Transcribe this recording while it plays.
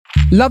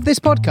Love this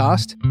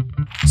podcast?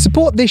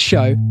 Support this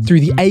show through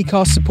the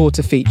Acast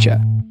supporter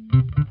feature.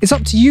 It's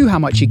up to you how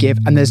much you give,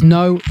 and there's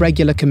no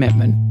regular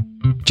commitment.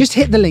 Just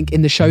hit the link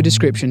in the show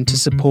description to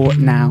support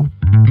now.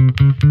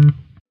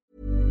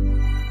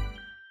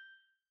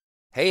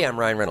 Hey, I'm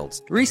Ryan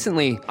Reynolds.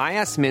 Recently, I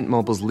asked Mint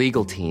Mobile's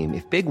legal team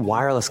if big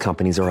wireless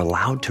companies are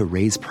allowed to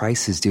raise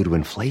prices due to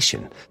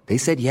inflation. They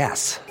said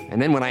yes.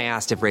 And then when I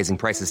asked if raising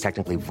prices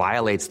technically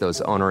violates those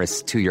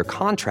onerous two-year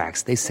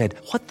contracts, they said,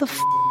 "What the f***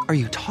 are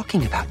you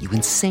talking about, you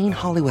insane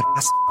Hollywood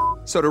ass?"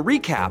 So to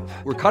recap,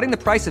 we're cutting the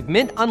price of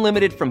Mint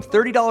Unlimited from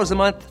 $30 a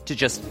month to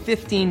just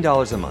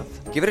 $15 a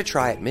month. Give it a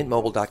try at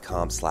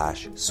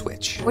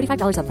mintmobile.com/switch.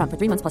 $45 up front for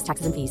 3 months plus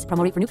taxes and fees.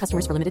 Promo rate for new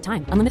customers for limited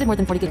time. Unlimited more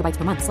than 40 gigabytes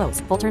per month. Slows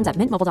full terms at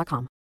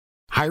mintmobile.com.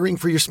 Hiring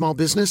for your small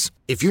business?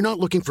 If you're not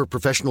looking for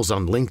professionals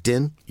on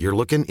LinkedIn, you're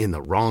looking in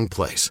the wrong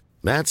place.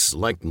 That's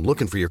like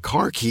looking for your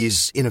car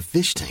keys in a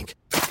fish tank.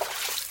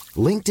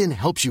 LinkedIn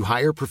helps you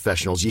hire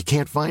professionals you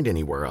can't find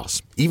anywhere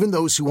else, even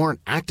those who aren't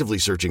actively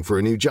searching for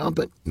a new job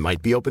but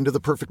might be open to the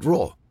perfect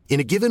role. In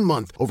a given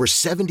month, over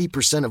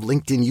 70% of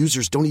LinkedIn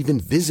users don't even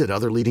visit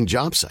other leading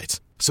job sites.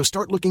 So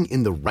start looking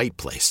in the right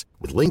place.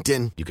 With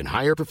LinkedIn, you can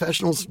hire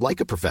professionals like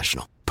a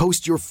professional.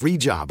 Post your free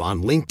job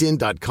on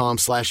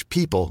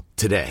linkedin.com/people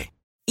today.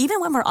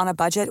 Even when we're on a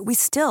budget, we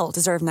still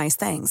deserve nice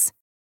things.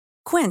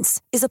 Quince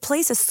is a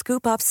place to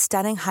scoop up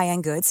stunning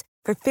high-end goods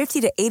for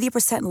 50 to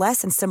 80%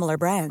 less than similar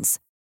brands.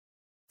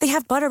 They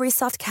have buttery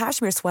soft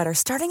cashmere sweaters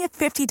starting at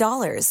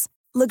 $50,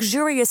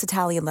 luxurious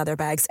Italian leather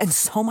bags, and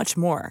so much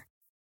more.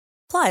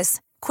 Plus,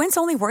 Quince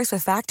only works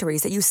with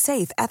factories that use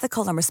safe,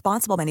 ethical, and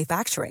responsible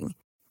manufacturing.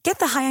 Get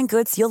the high-end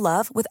goods you'll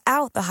love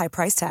without the high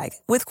price tag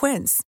with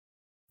Quince.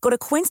 Go to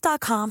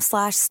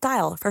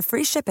quince.com/style for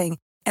free shipping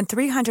and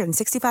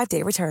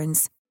 365-day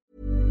returns.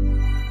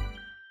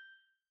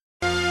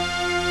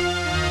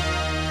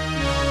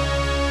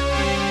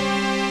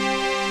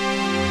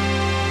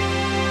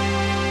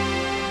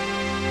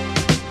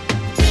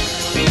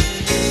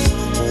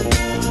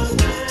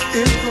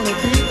 It's gonna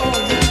be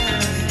alright.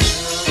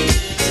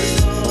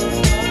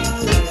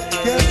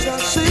 Yes, I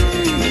see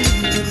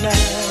the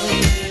light.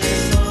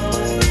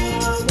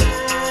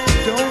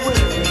 Don't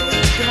worry,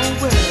 don't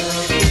worry.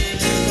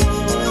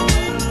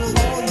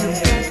 All you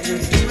got to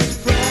do is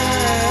pray.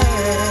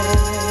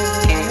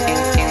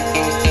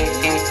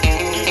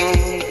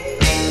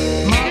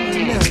 Mama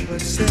never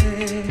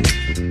said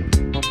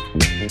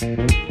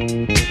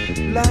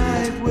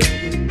life would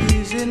be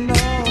easy,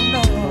 no,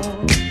 no.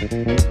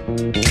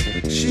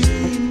 She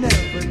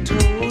never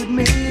told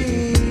me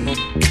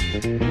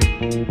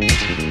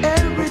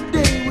every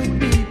day would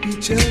be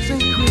peaches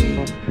and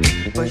cream.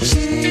 But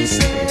she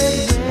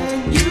said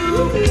when you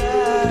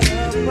got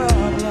a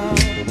problem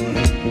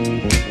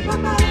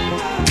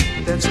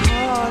that's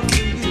hard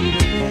for you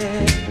to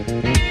bear,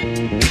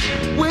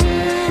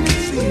 when it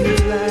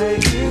seems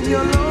like in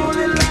your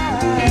lonely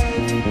life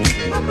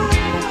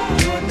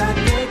you're not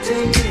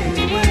getting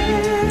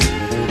anywhere,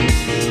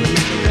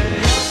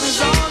 help is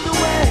on the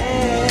way.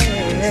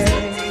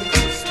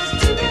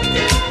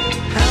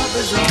 Help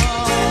is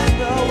on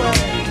the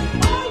way.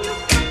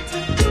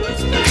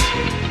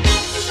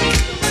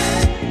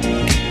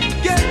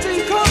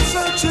 Getting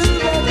closer to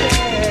the day.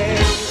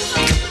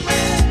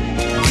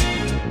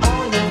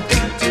 All you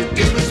got to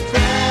do is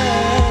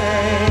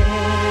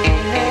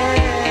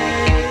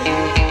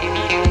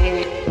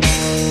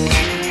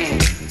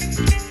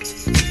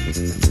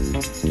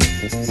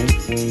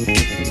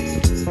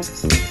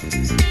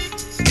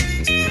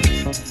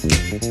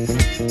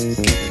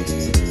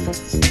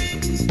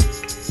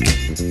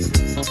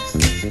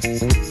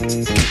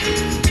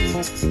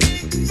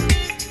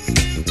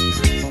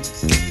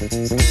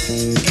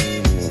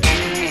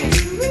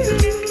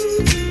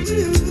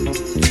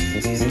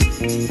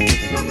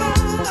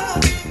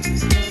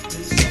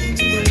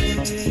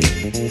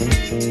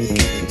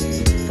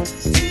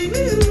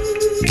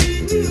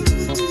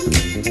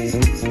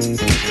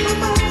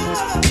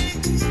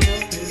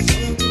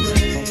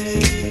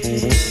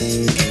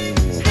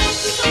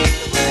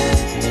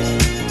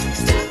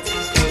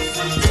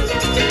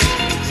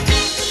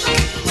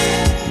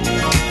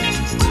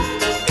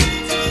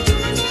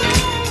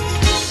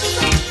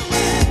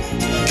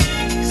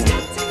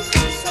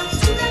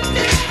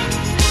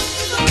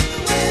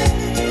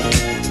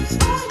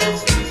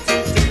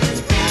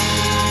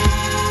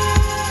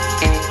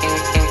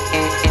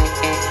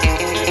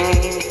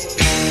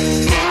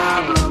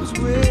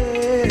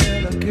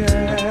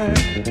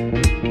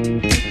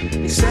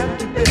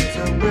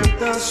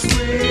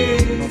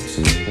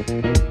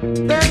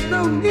there's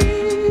no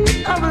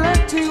need of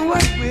letting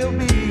what will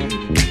be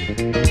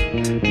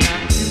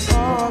knock you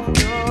off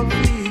your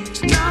feet.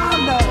 No,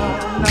 no,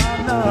 no,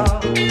 no.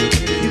 If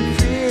you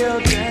feel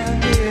down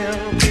here,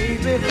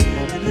 baby,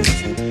 feel a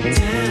little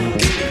down.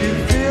 If you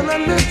feel a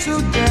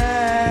little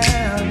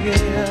down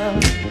here,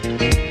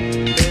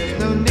 there's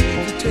no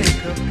need to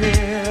take a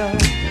pill.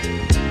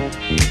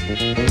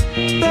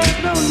 There's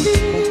no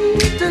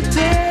need to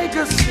take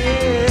a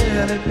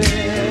silly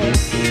pill.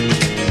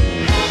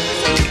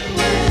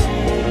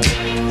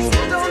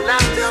 Don't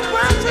let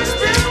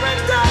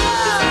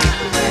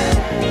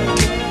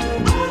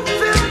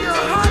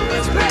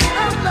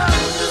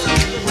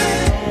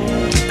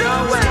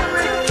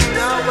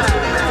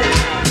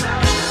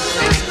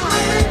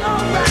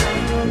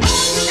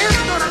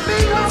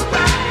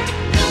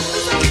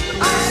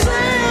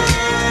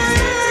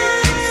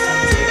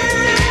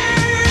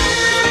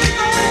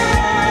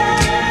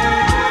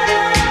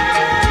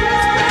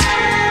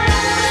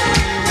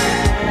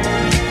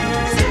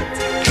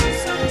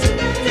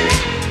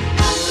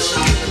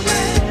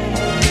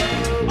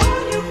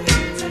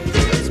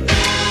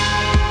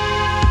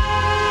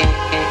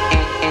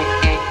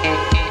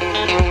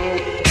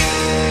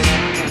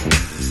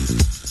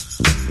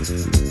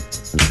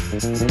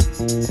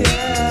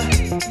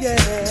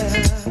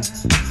Going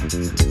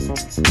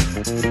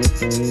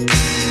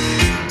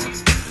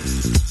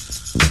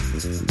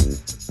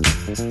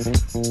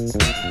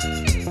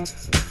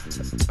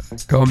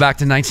back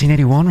to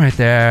 1981 right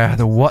there.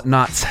 The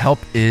Whatnots' help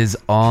is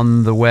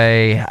on the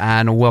way.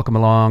 And welcome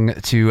along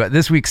to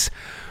this week's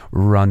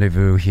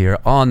Rendezvous here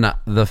on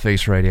The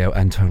Face Radio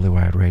and Totally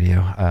Wired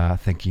Radio.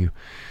 Thank you.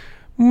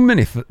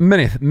 Many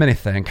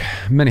thank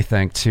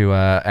to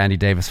Andy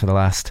Davis for the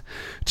last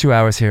 2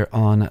 hours here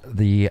on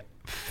The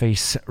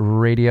Face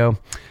Radio.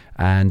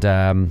 And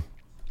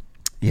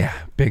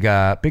big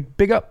up.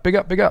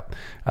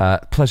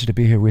 Pleasure to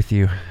be here with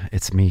you.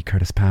 It's me,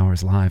 Kurtis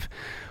Powers, live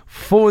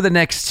for the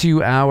next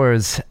 2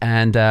 hours,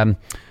 and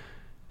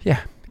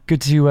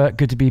good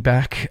to be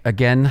back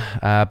again.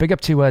 Big up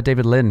to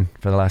David Lynn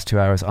for the last 2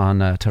 hours on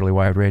Totally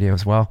Wired Radio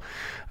as well.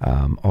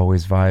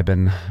 Always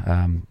vibing,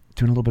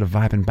 doing a little bit of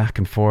vibing back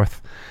and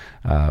forth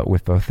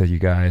with both of you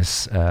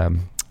guys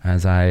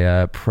as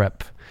I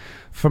prep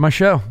for my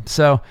show.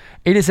 So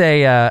it is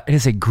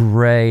a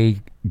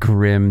gray,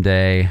 grim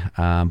day,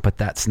 but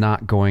that's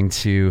not going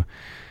to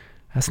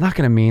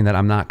mean that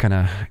I'm not going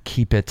to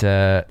keep it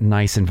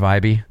nice and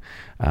vibey,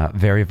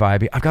 very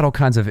vibey. I've got all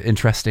kinds of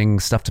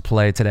interesting stuff to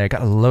play today. I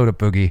got a load of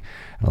boogie,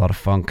 and a lot of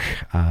funk,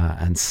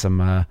 and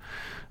some,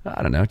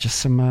 just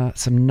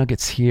some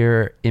nuggets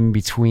here in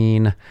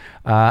between,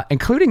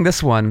 including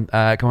this one,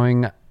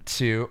 going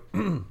to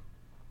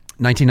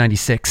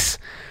 1996,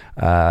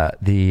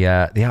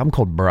 the album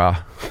called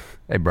Bruh.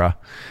 Hey, Bruh.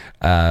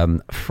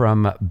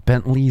 From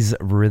Bentley's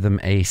Rhythm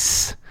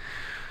Ace.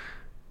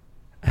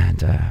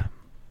 And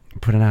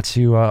put it out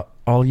to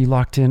all you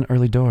locked in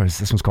early doors.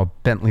 This one's called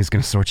Bentley's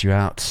Gonna Sort You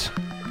Out.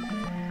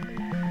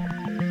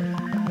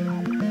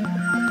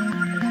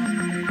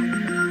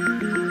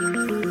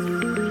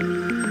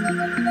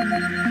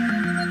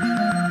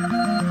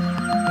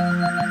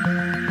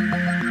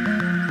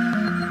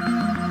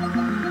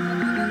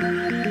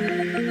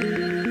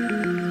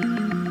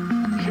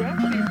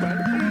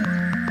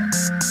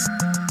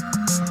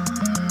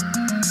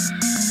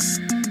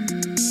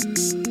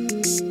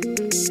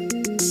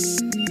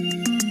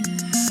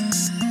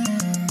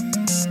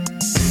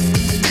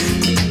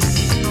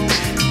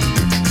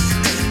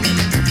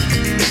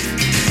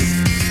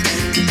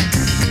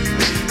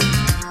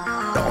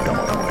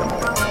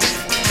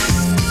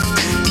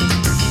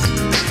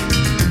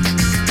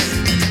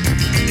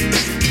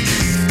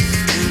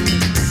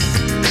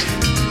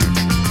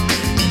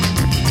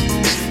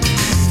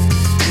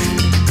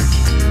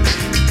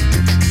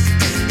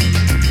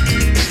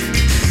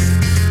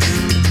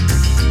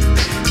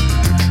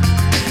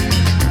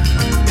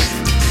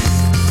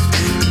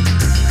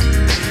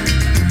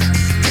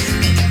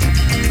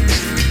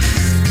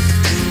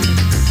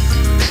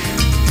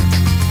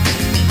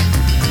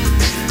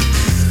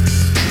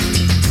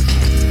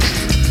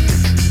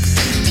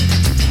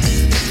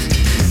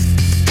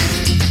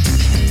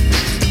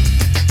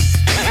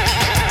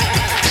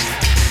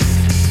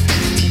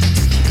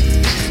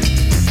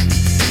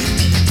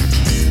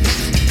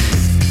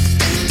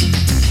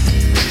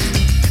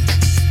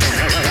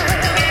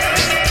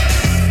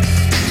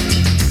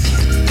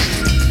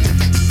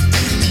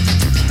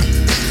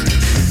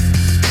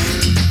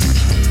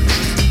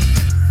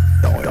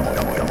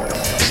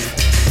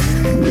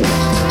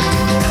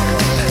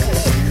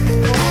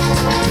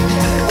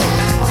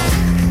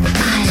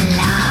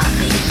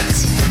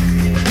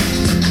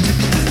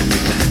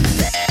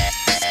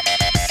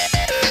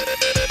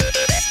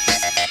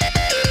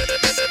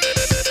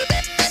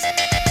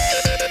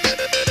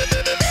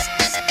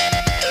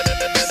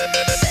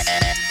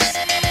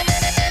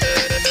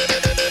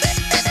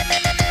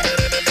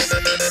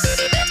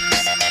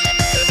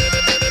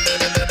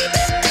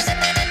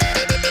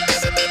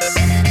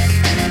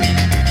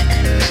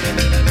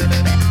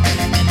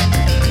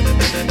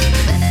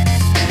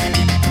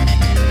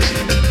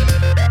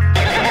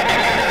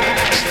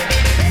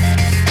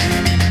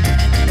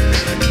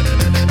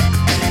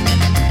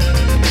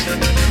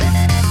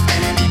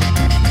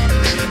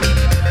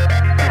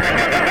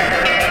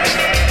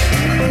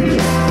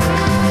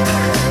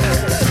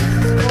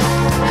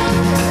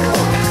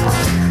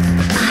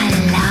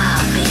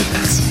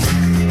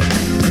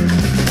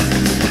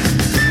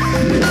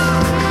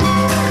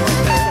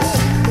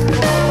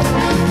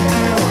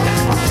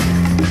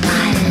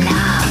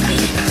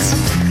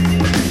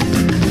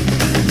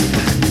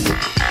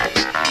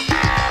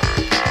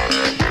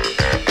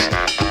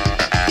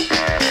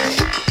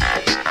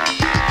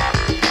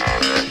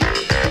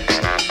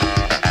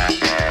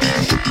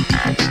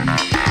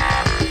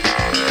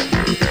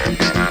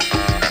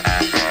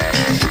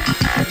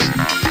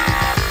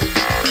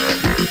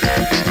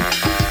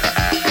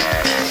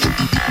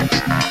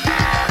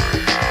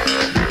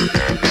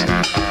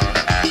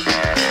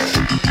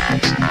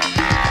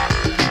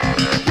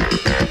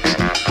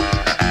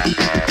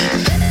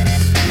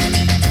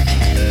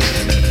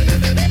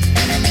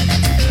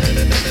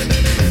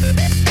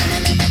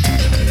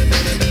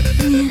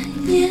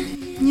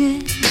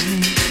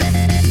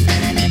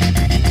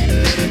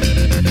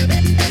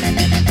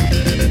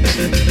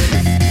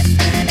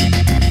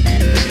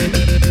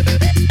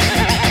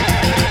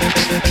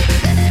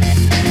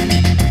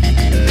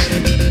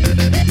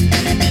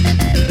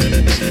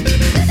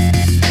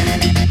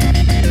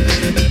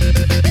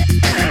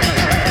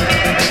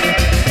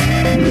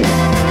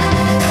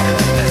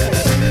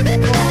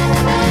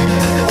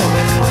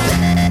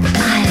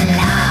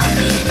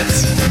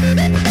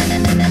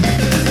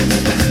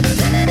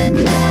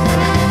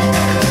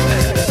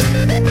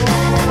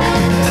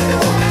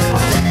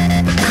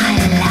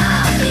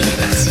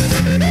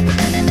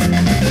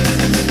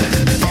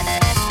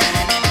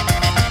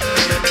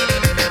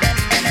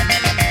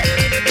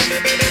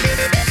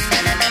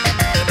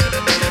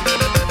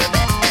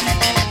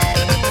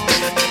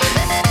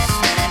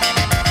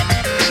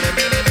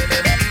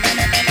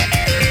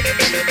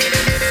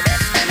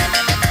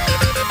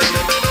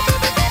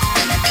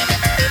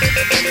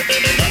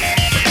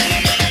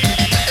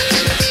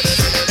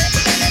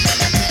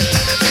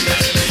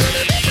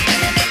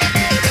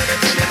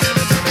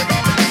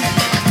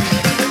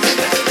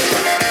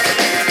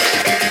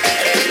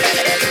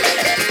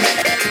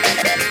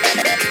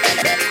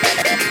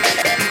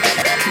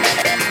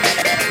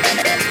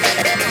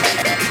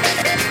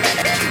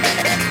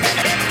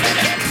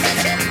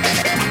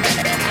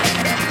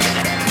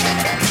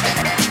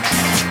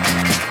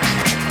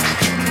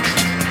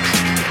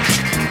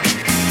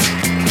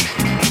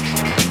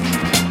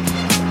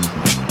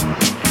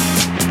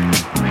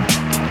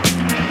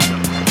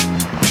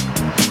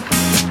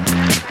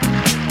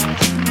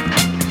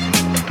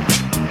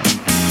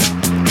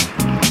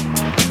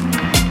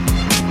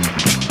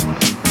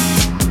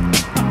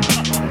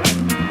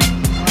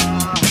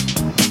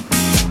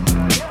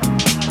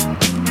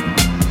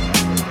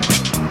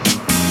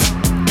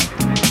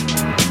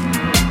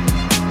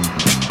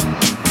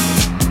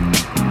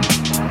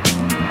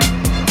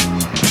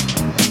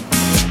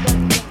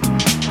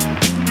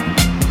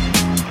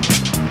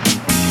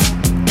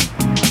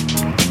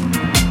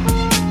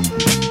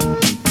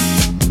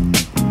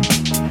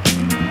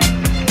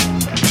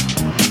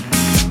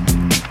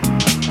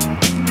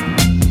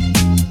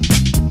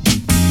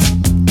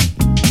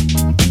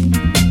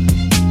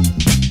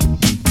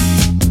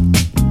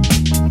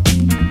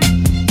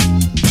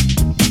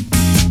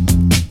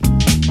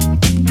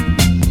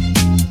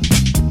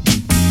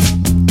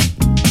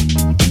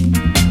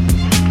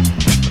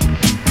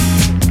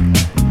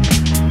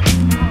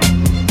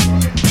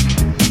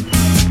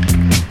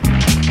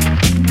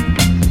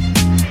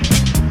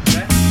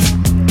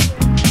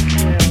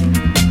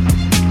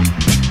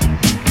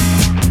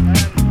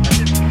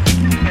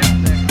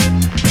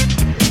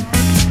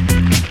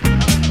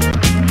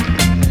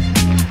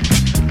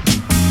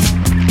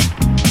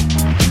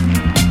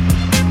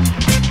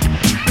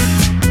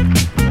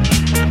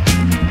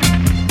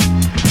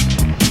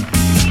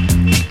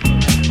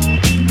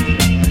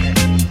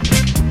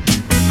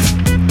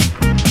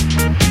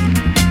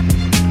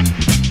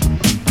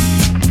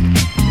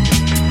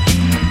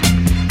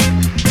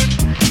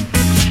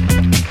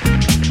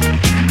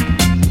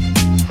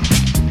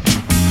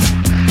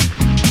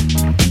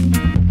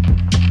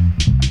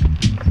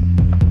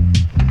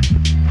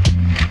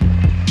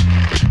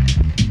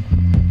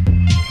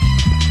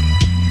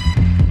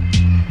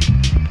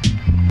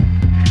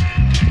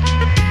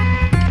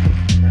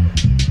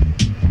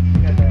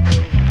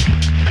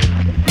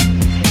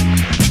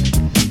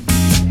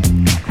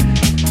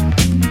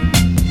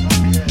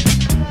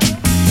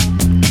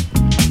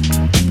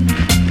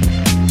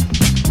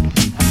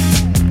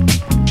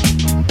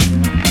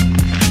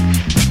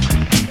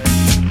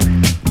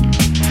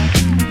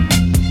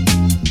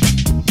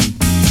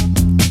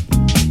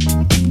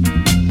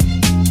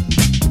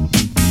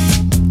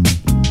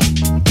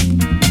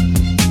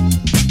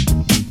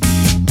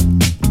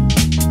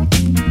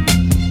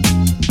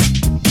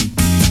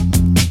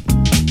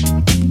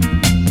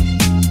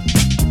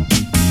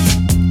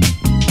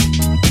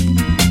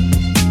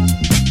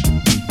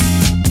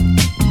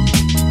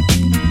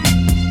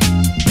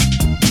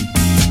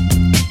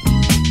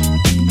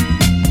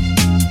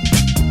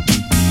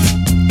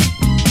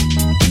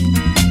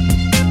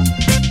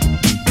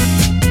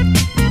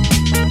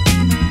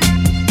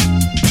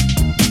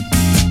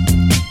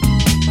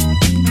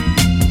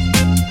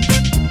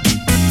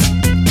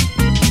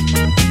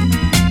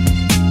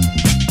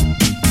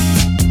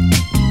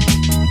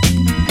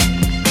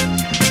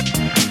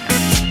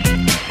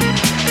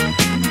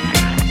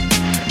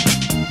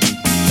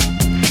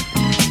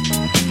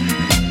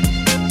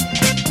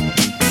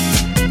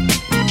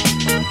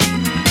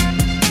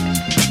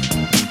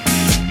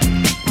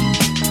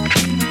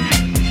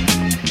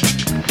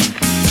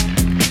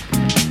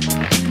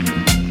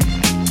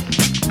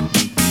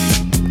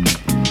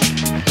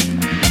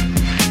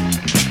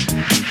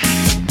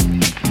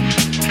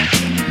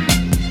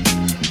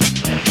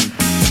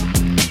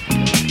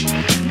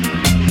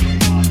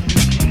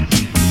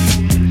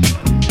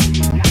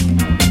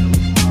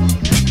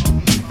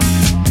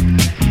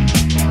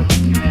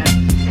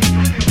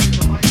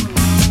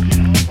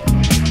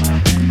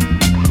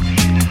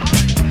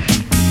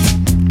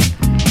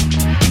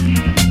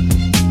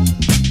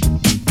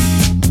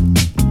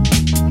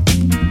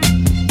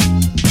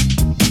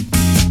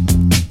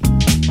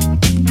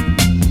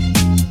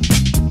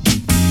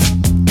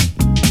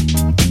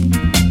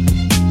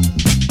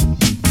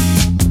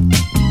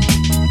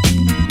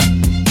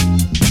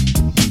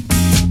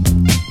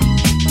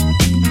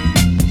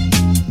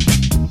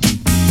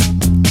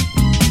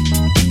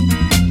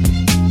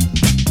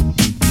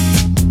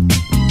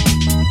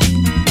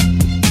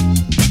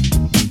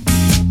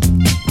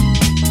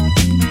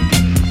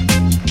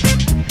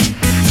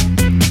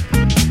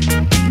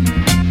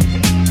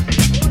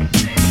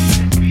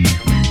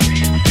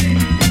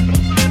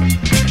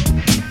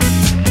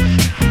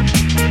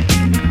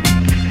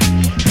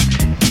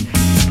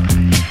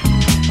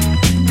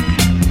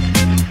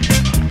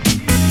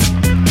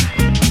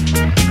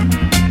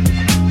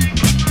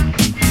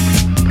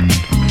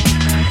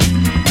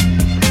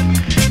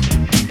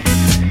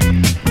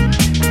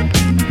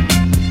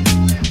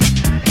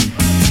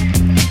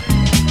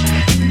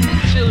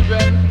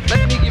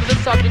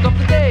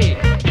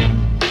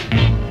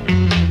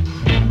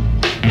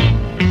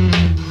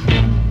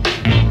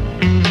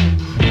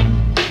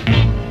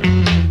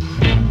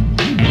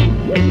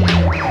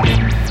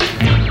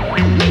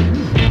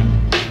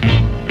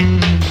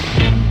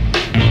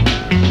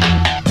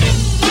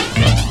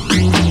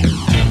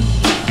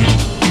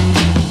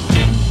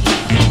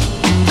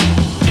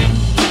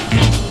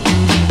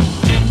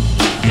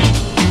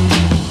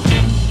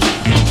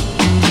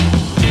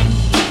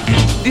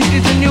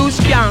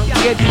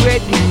 get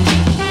ready.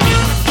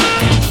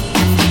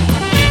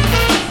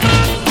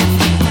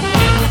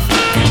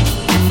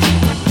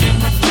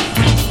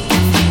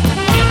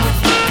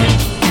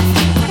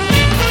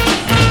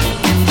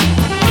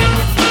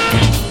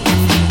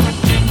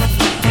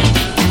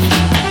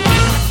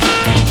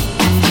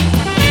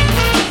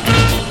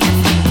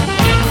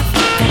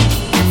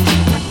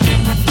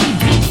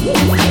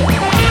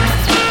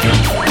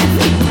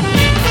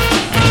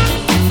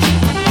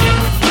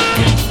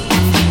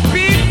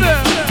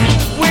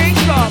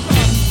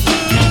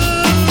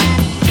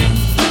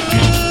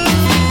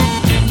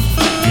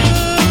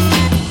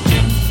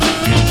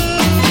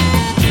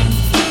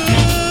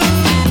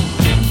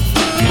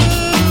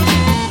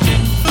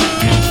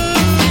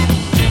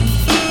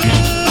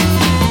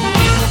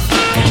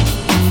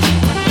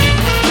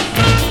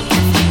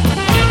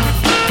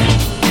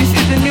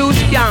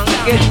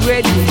 Get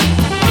ready.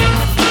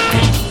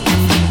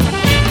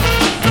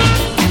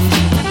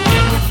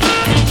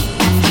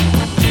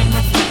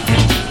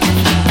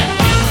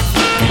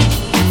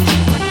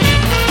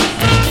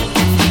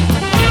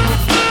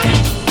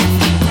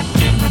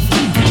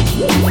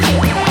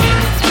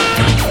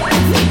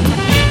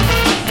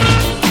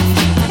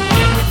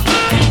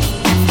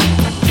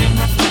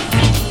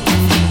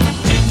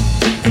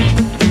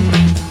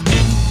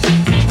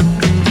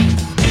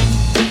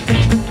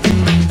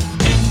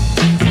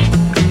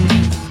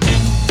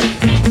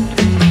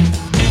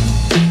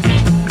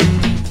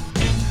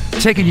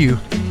 Taking you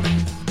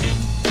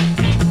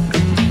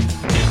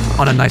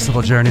on a nice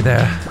little journey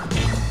there.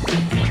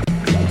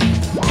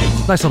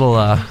 Nice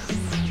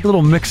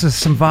little mix of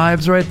some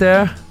vibes right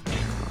there.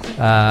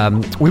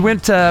 We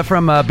went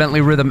from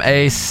Bentley Rhythm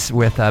Ace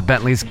with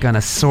Bentley's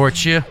Gonna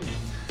Sort You,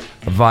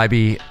 a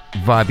vibey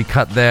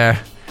cut there,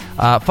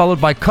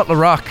 followed by Cutler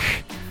Rock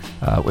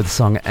with the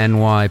song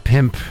NY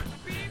Pimp.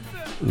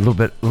 A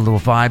little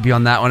vibey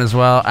on that one as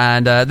well.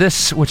 And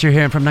this, what you're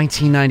hearing from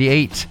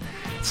 1998.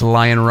 It's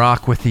Lion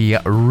Rock with the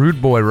Rude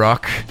Boy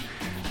Rock.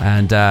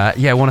 And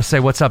I want to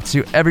say what's up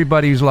to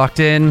everybody who's locked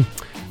in.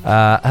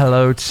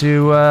 Hello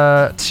to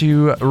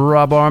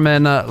Rob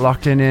Arman,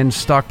 locked in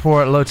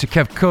Stockport. Hello to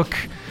Kev Cook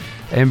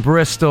in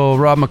Bristol.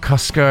 Rob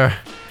McCusker,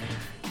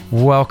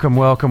 welcome.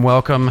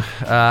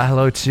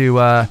 Hello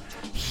to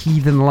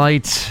Heathen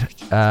Light.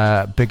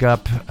 Big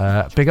up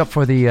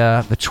for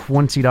the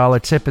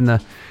 $20 tip in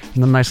the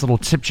nice little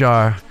tip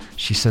jar.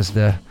 She says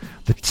the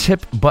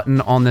tip button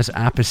on this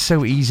app is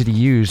so easy to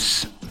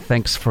use.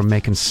 Thanks for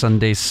making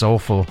Sundays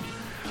soulful.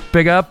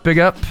 Big up.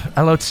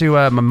 Hello to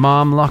my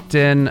mom locked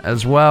in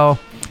as well.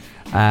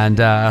 And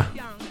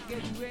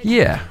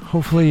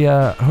hopefully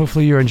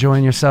you're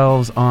enjoying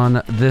yourselves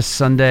on this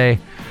Sunday.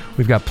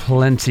 We've got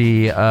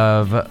plenty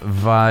of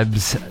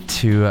vibes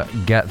to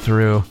get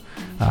through.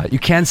 You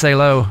can say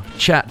hello,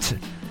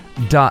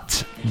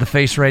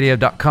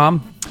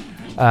 chat.thefaceradio.com.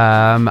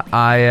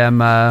 I am,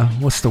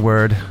 what's the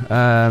word?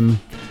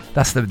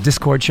 That's the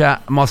Discord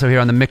chat. I'm also here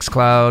on the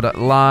Mixcloud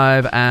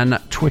Live and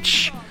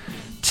Twitch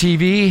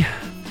TV.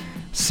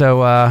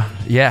 So,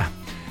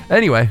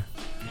 Anyway,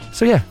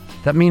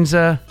 that means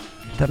I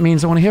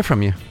want to hear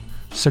from you.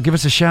 So give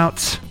us a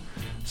shout.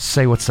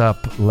 Say what's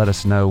up. Let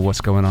us know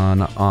what's going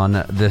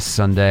on this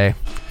Sunday.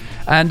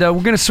 And we're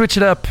going to switch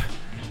it up.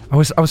 I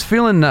was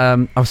feeling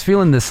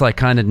this like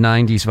kind of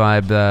 90s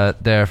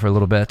vibe there for a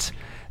little bit.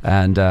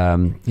 And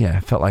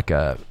felt like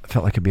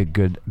it'd be a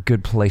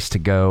good place to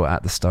go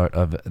at the start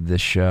of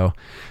this show,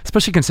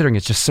 especially considering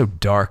it's just so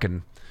dark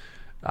and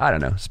I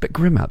don't know, it's a bit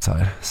grim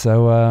outside.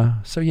 So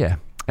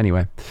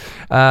Anyway,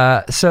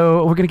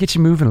 so we're gonna get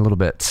you moving a little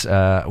bit.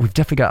 We've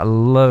definitely got a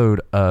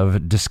load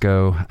of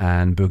disco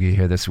and boogie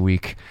here this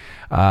week,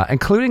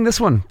 including this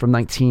one from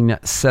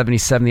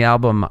 1977, the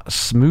album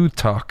Smooth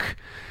Talk.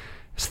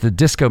 It's the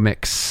disco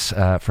mix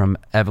from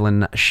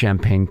Evelyn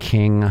Champagne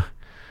King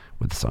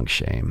with the song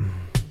Shame.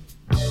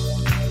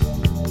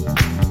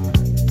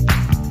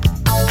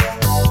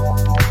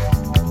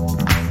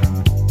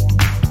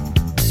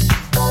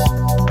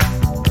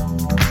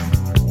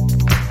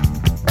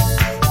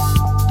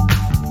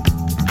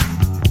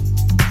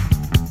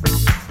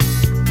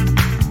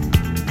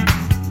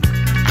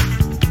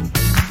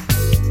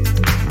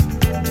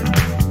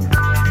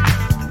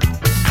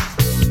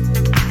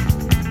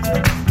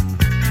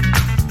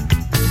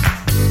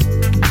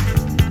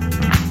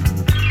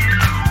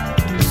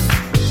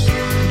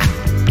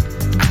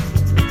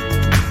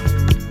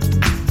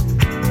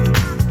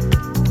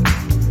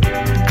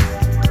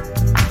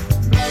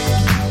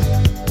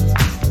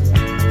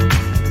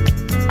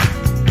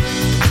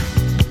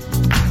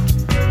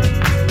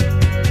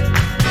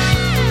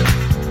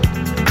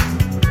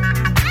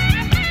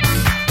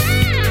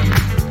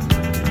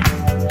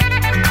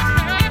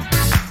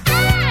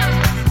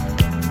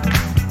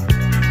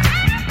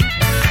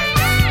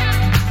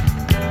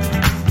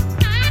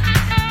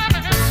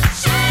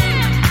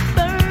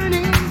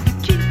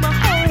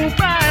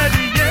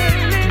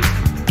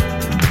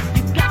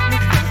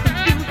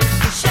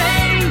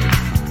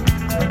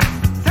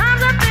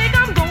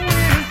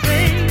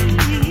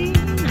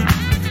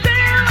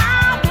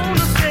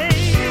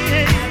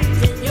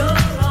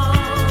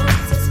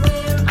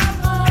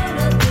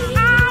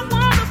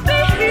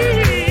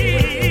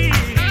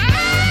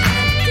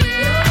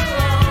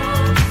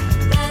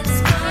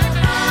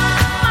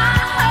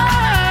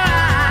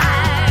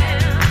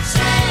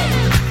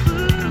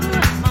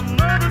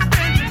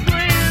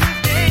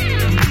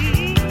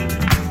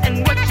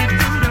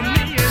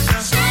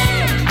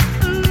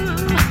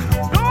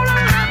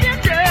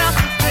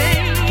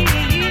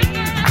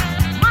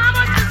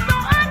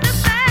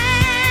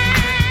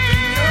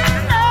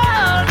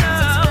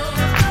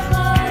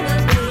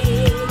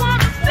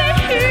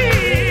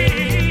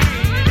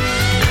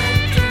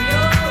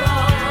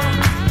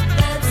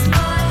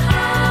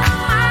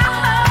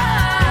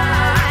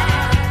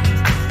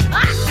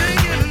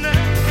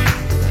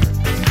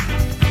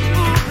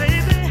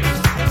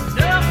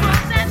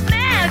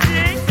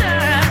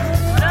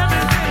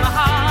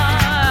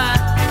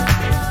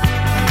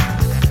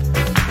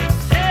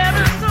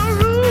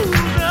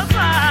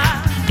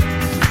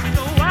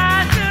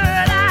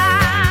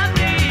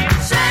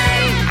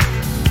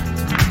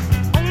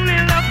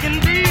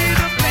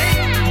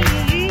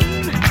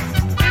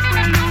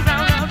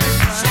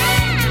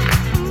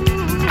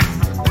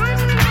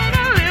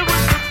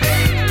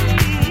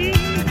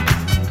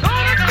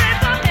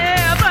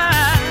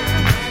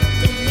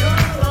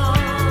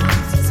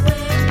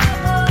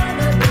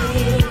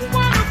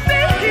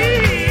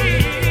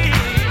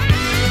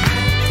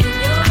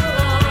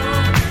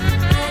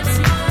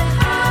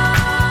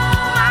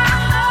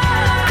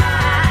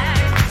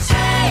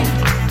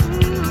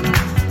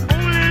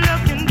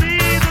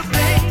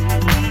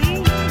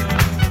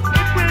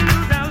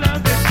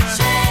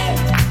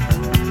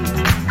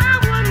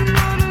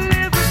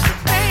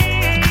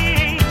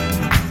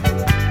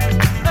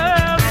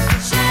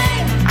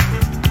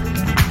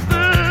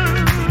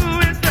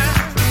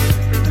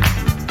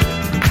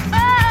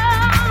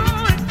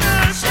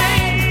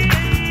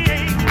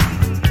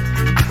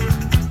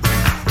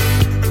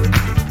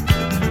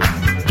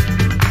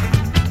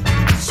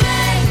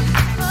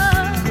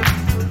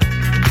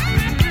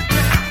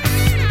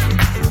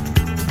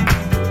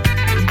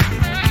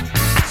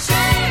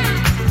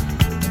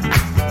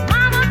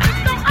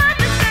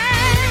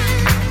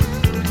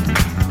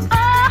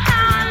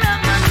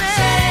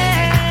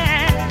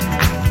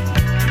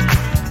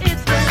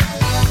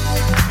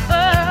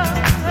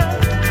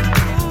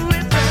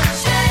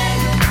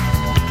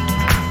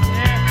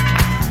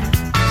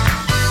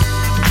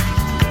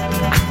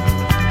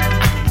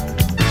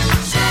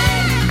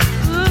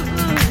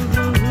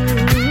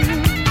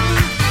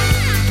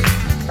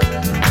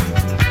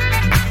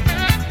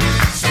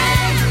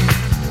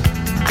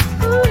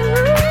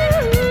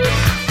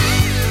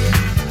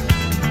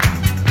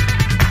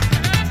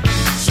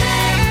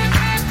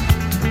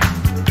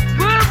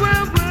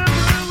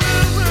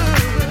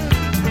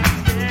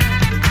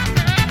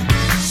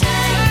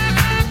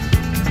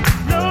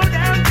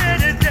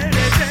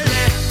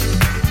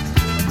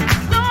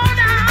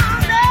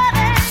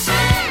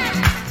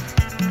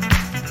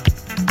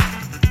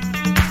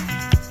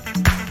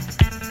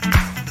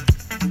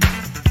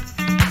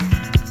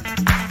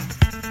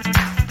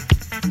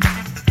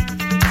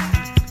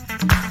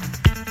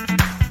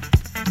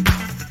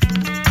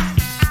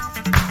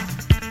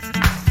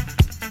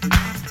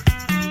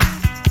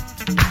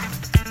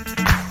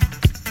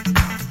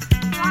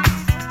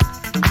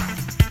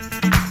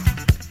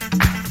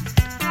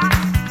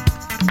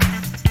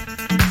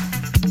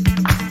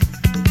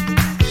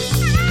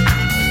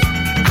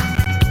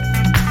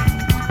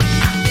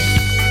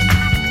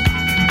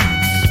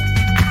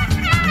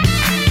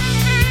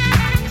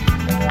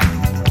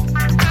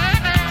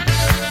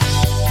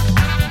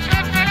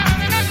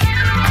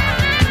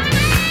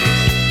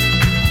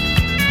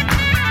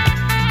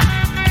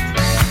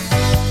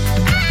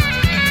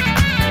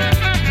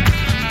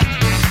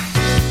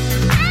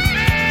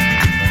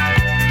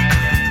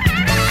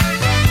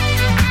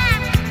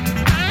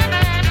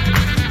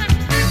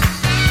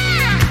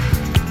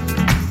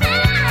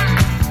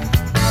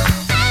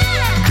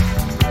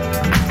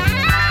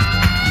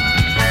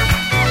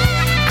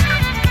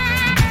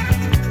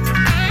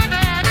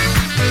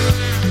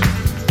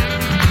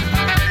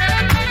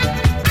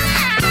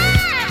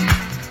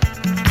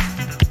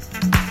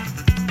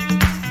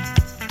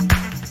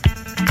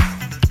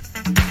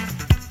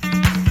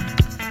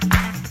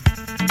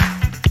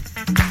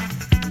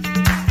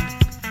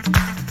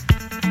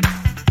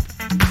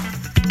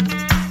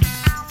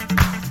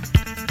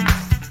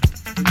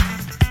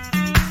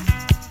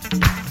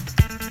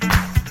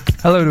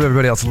 Hello to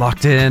everybody else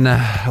locked in.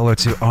 Hello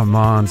to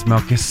Armand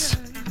Melkis.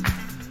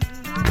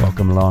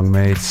 Welcome along,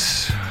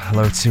 mates.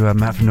 Hello to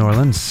Matt from New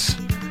Orleans.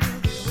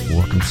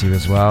 Welcome to you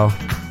as well.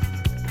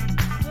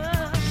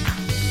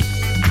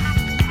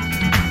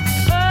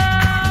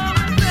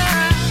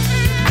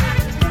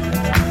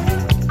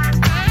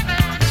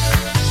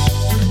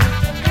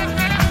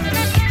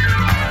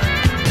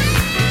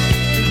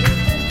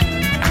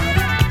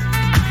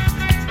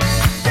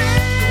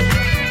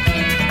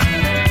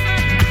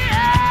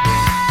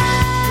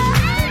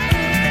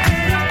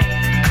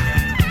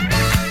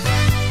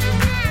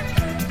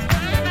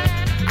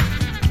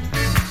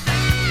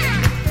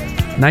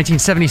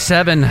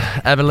 (1977),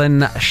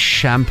 Evelyn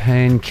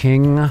Champagne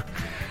King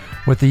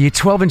with the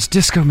 12-inch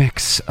disco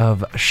mix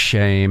of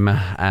Shame.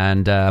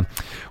 And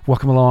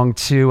welcome along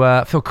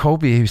to Phil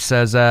Colby, who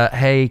says,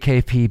 hey,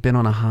 KP, been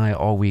on a high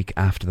all week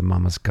after the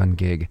Mama's Gun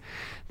gig.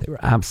 They were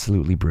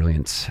absolutely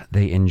brilliant.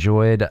 They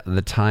enjoyed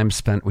the time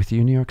spent with you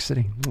in New York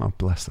City. Oh,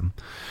 bless them.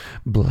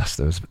 Bless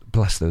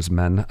those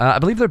men. I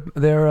believe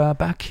they're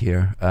back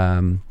here.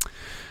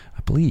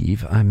 I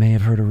believe I may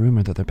have heard a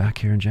rumor that they're back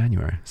here in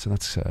January. So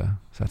that's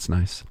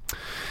nice.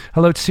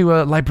 Hello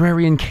to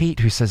Librarian Kate,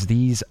 who says,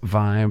 these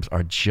vibes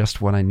are just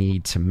what I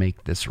need to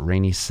make this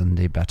rainy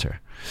Sunday better.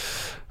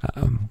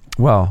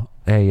 Well,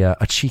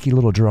 a cheeky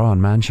little draw in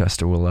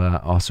Manchester will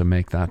also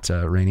make that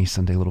rainy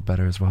Sunday a little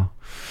better as well.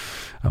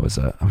 I was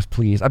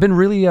pleased. I've been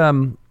really,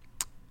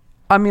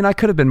 I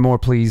could have been more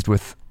pleased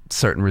with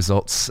certain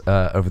results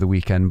over the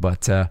weekend,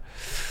 but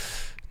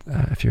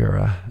if you're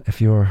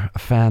a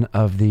fan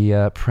of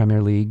the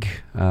Premier League,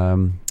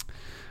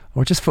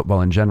 or just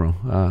football in general,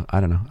 I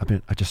don't know.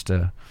 I just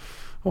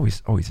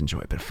always enjoy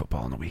a bit of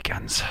football on the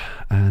weekends,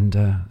 and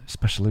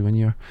especially when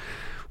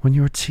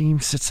your team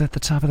sits at the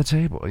top of the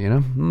table, you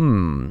know.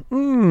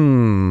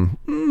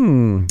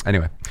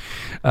 Anyway,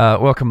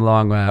 welcome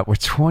along. We're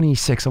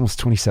 26, almost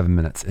 27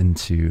 minutes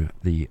into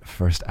the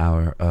first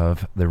hour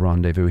of the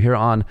Rendezvous here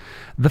on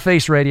The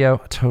Face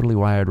Radio, Totally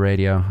Wired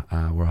Radio.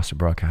 We're also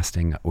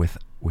broadcasting with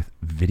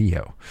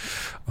video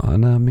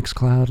on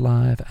Mixcloud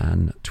Live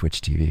and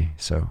Twitch TV.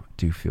 So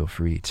do feel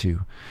free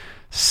to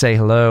say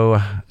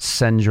hello,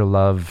 send your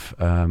love.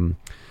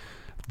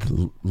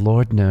 The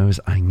Lord knows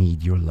I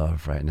need your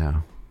love right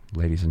now,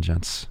 ladies and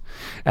gents.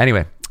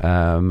 Anyway,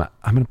 I'm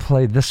going to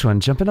play this one,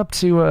 jumping up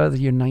to the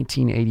year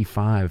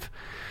 1985.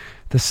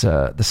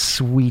 The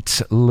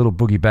sweet little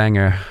boogie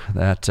banger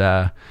that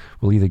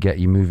will either get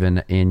you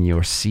moving in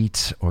your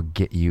seat or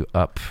get you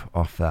up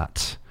off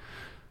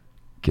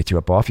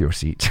your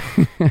seat.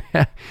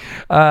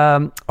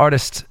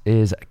 Artist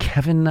is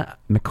Kevin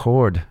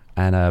McCord,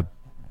 and a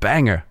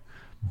banger,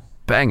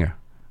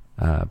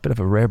 bit of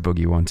a rare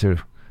boogie one too.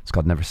 It's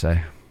called Never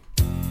Say.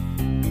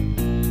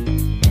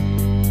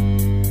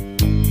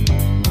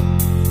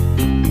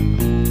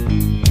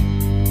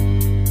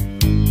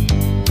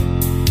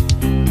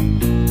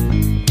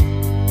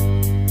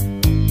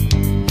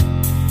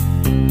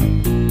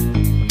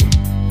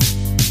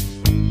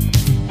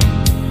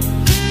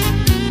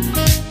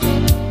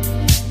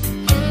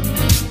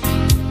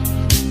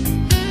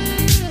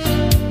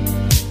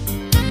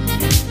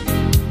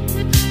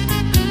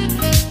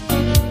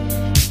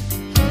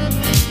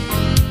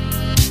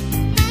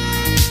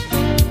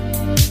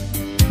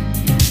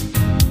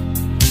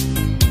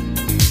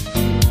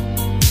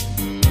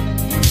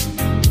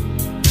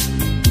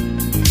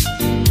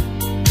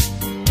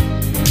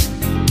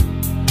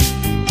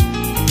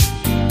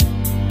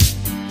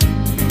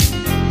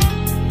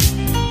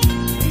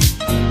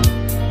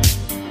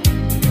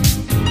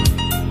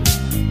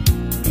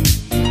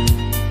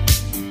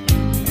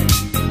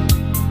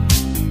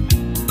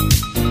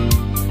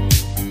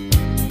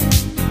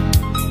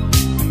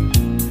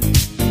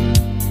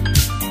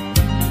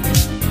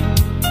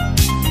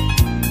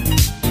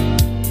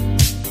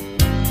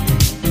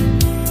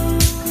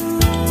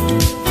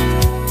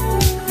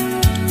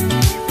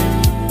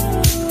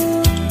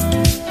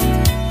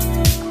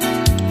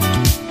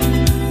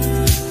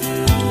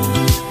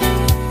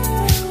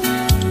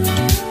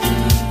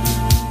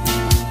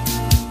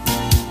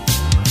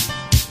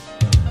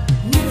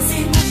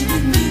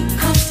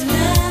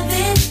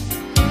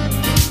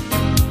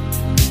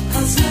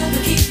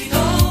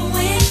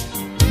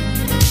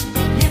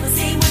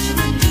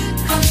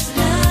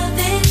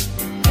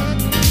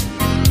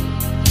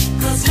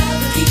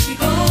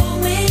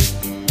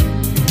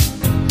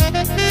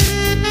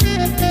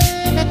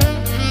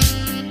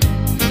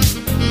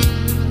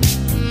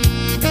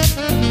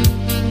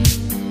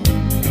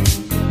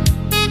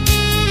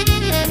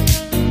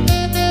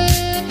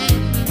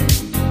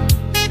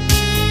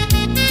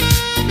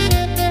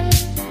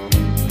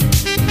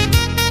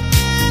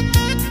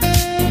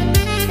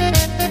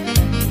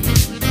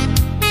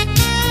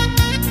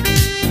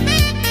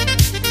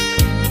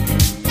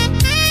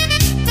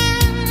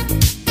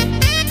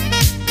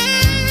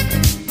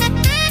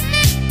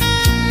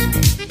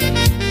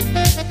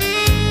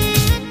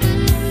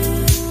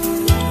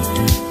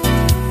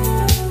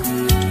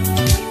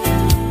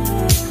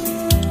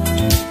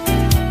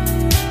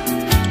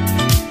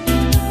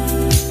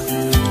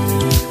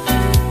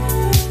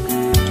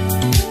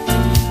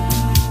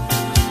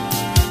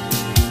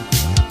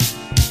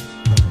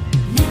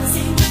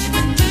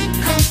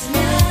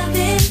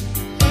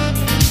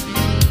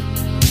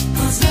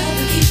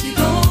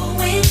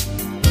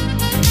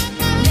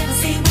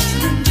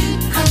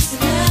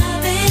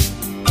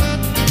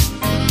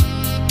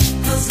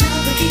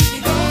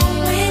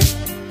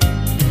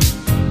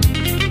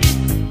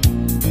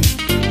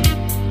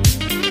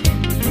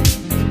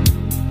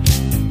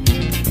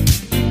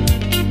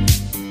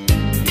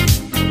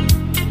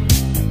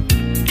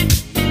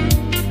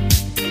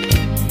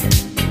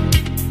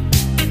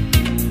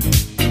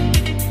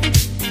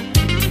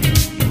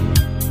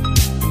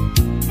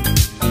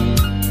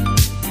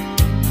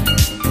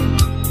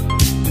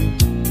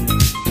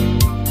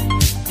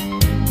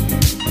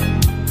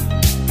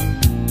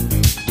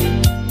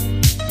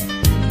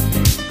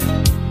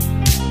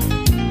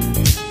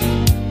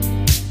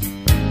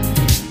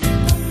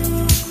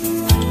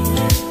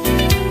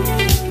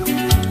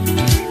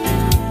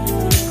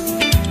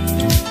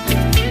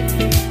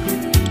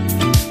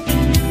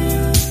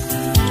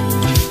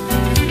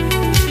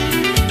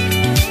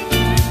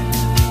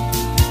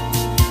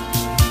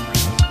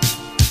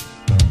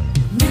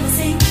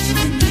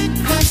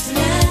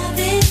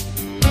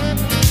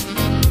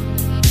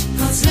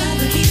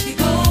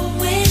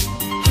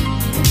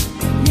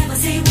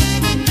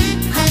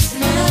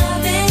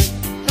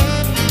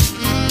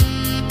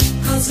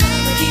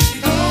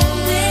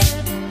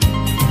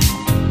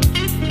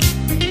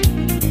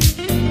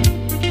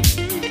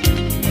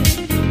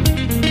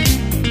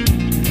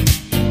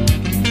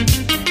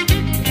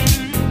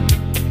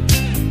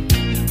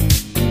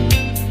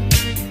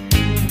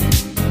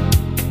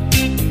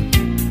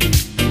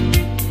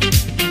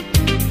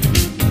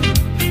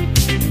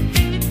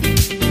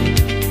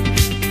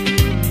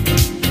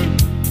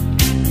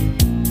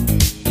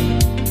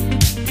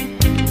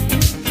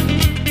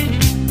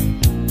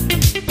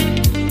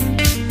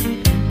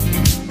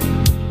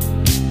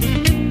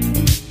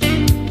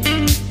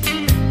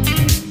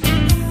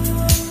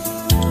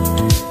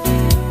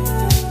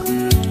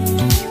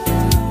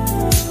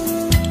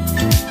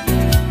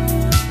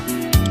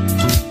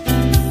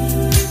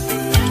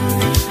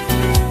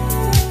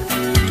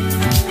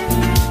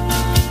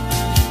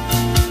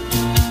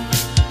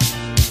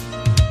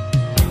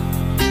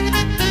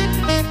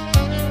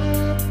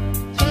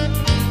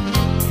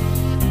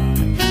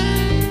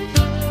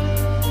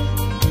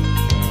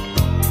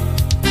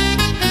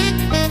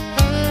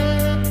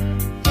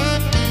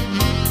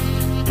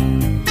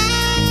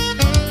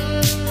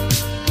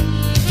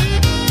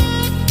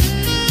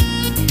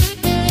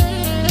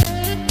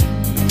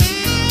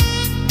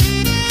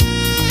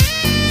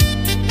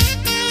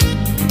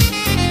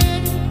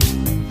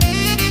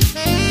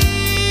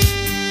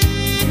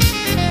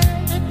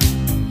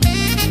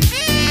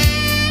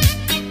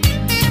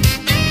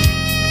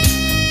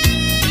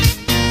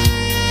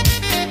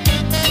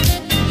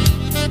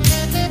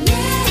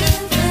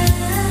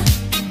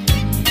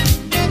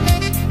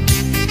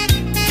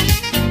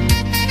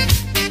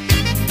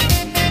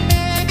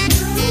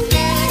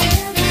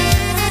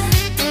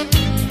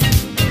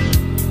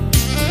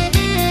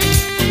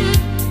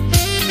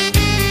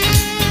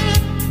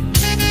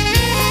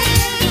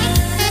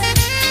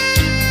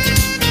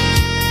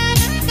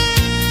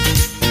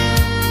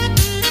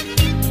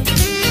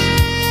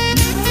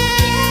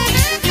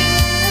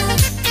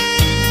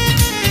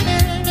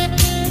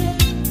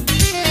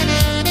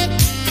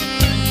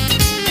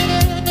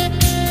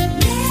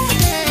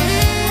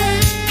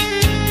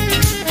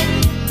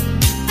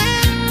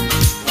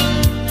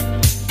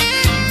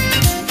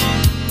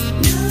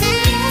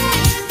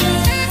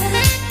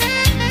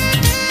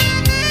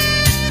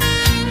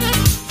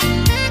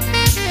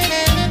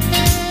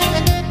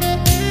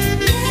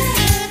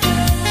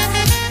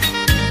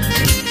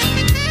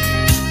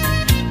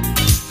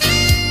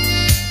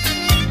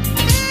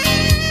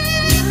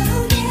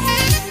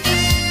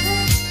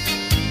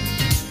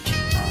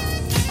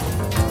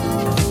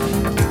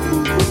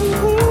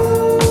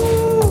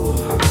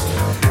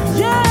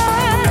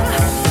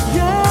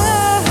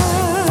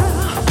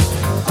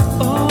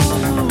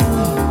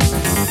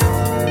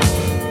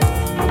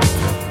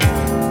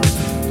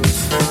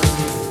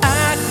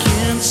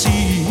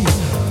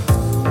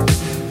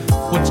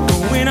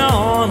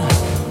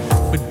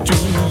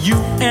 you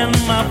and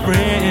my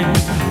friend.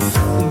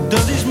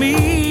 Does this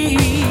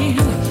mean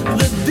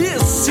that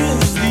this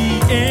is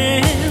the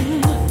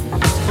end?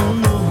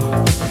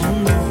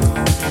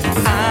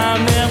 I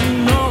never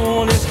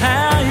noticed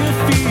how you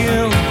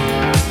feel,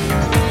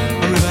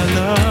 or if our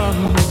love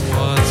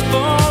was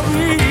for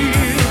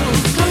real.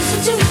 Closer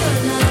to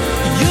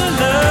your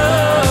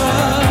love.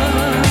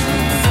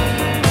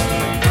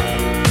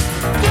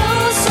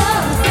 Closer,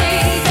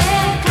 baby,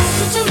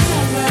 closer to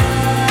your love.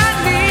 I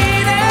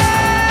need it.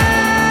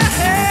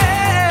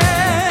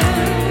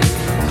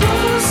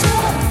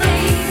 Closer,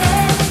 baby.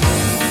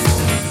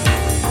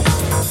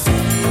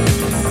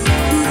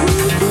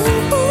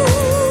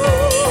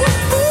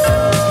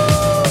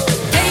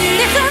 Hey,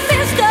 listen,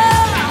 mister,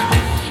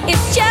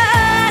 it's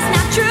just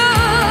not true.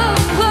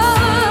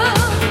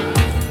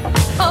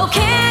 Oh,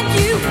 can't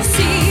you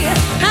see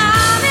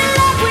I'm in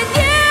love with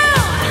you,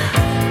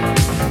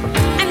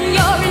 and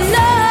you're in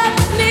love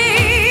with me?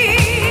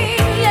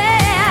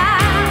 Yeah,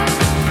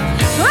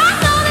 I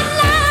know that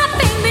life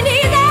ain't been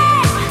easy,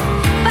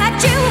 but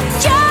you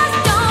just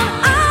don't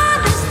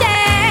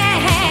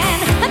understand.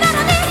 And I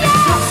need you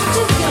closer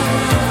to your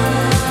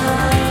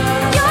love,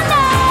 your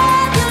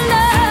love, your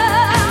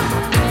love.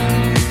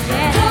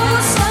 Yeah.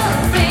 Closer,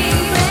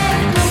 baby,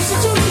 closer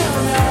to your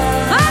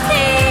love. I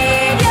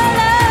need your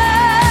love.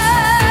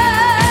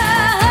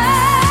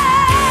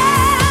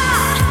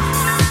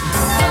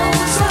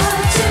 Closer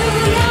to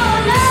your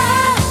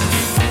love,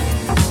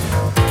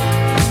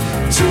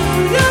 to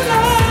your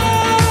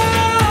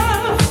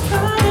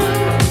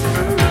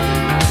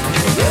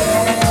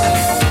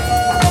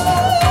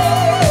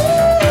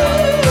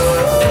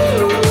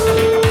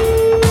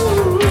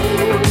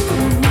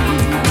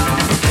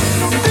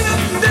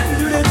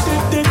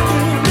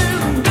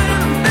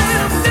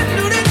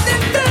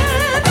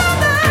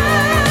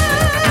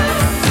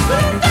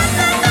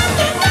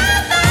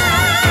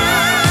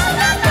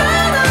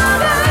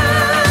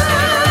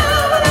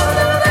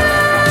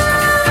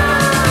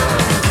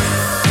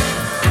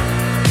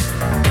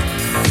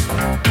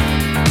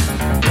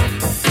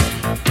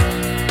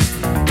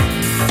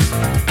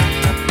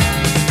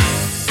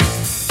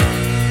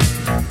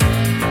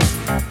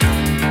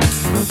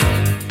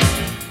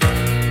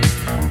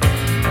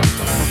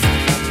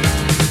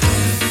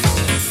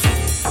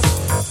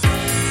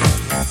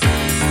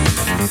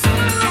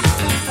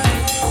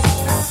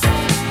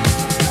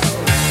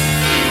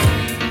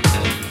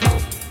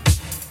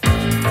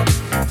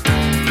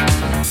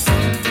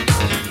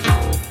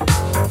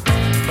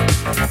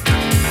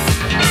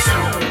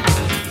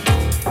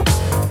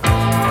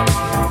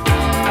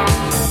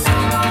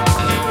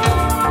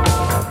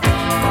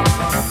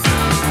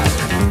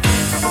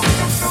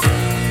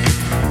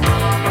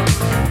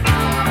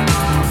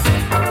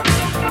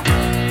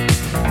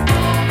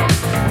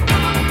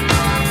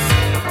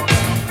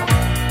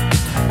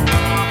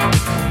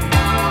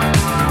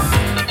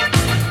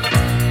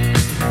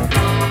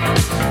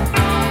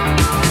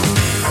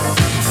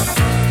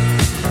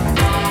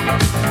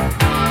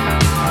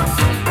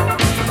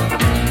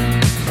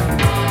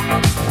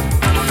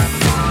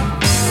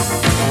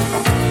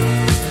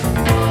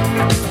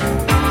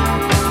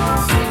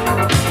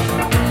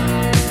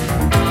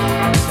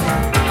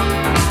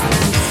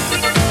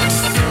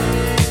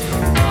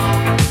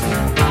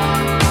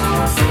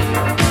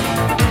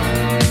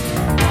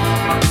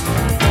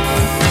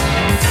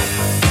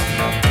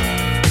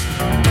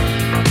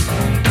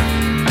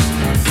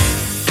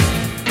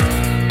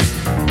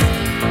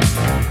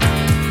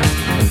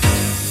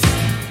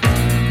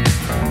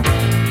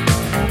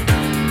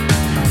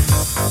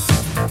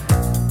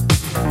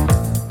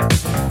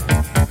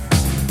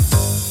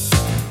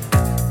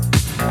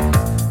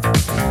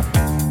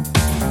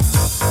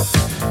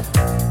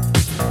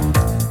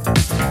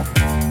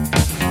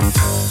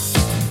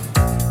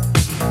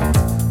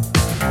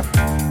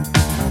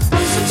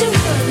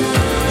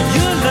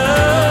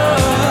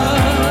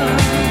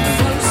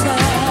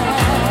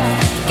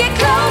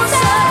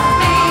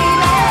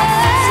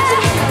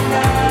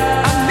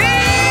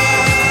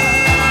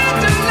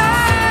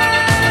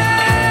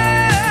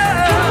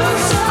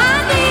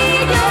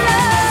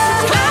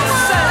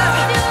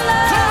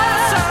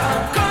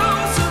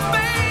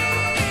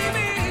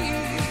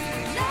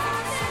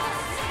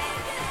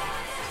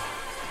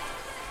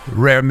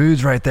Rare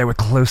Moods right there with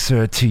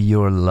Closer to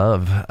Your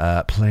Love,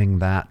 playing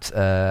that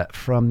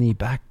from the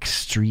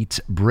Backstreet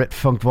Brit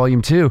Funk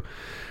Volume 2,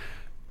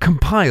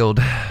 compiled.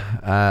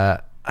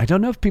 I don't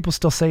know if people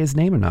still say his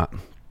name or not,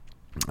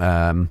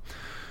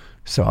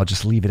 so I'll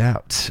just leave it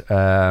out.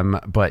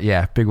 But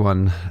yeah, big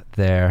one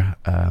there.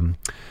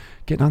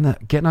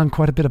 Getting on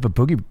quite a bit of a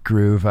boogie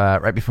groove.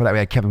 Right before that, we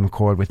had Kevin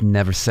McCord with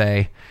Never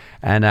Say,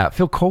 and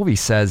Phil Colby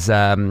says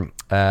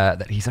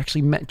that he's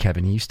actually met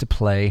Kevin. He used to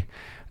play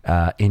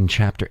in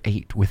Chapter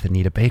 8 with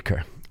Anita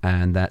Baker,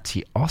 and that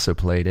he also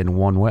played in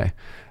One Way,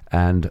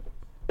 and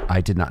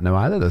I did not know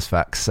either of those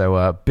facts.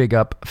 So big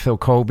up Phil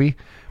Colby,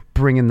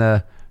 bringing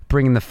the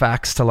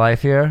facts to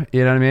life here.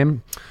 You know what I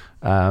mean?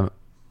 The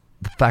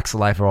facts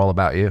of life are all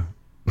about you.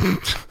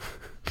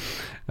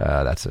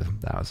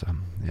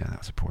 That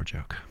was a poor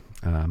joke.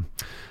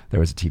 There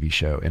was a TV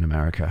show in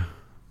America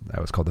that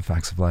was called The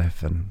Facts of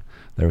Life, and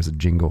there was a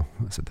jingle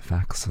that said, "The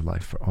facts of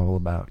life are all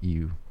about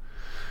you."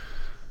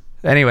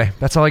 Anyway,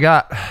 that's all I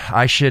got.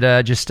 I should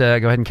just go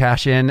ahead and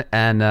cash in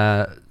and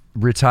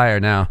retire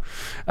now.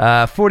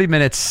 40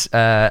 minutes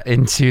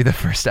into the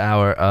first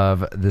hour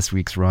of this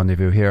week's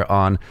Rendezvous here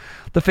on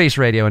The Face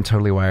Radio and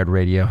Totally Wired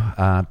Radio.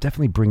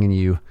 Definitely bringing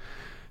you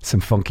some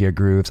funkier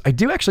grooves. I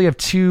do actually have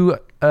two,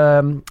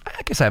 I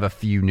guess I have a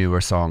few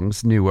newer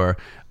songs.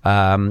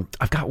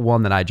 I've got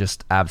one that I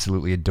just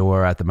absolutely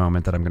adore at the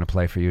moment that I'm going to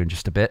play for you in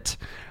just a bit.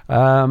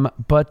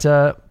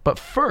 But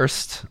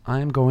first, I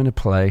am going to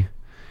play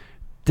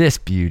this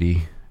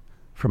beauty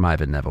from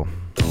Ivan Neville.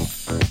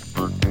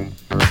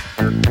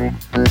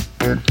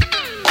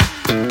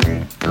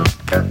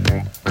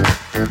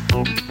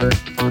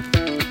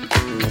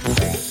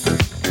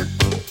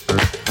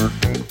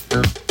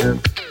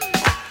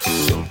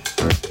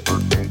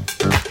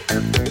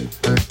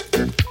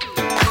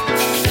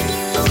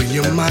 Free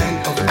your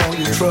mind of all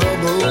your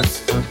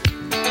troubles.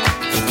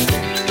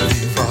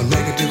 Leave all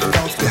negative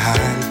thoughts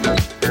behind.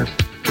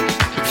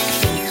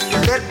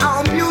 Let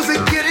our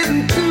music get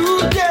into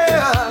you.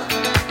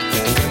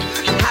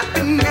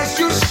 Happiness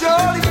you'll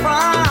surely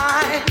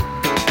find.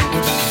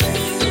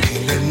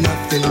 Can't let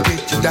nothing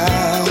get you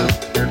down.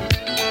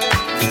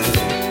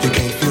 You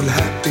can't feel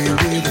happy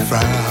with a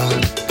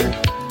frown.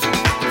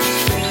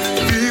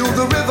 Feel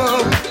the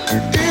rhythm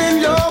in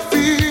your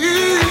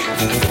feet.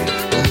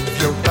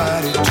 Move your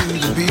body to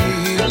the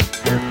beat.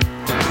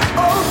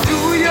 Oh, do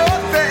your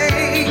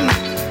thing.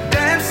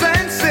 Dance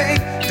and sing.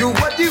 Do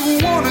what you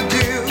wanna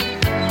do.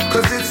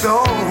 'Cause it's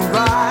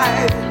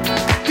alright.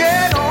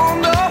 Get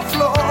on the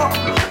floor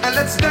and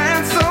let's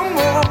dance some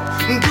more.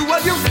 And do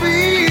what you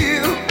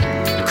feel.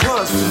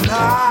 'Cause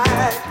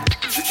tonight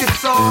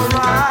it's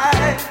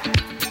alright.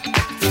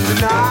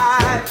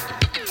 Tonight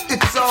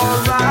it's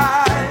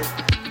alright.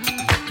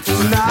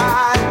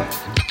 Tonight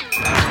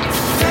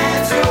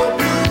dance your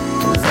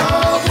blues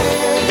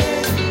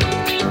away.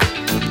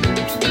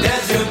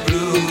 Dance your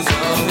blues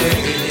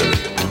away.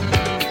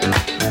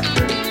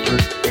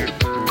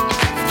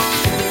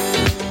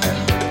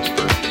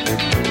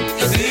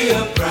 See a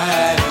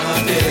brighter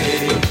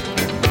day.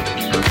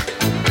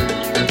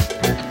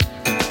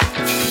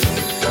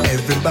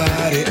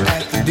 Everybody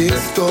at the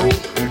disco,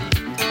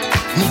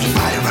 move your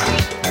body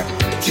around.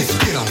 Just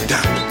get on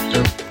down.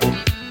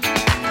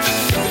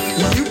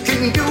 You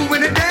can do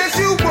any dance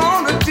you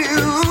wanna do.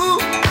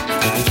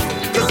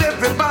 'Cause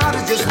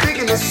everybody's just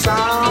digging the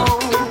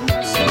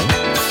sounds.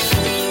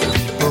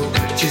 People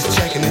just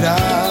checking it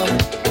out.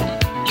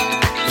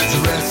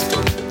 Dressed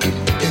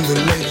in the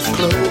latest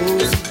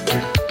clothes.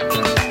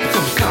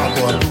 From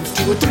cowboy boots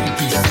to a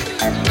three-piece.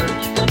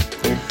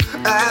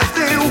 As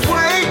they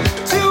wait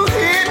to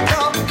hit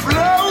the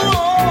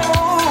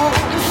floor.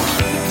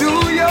 Do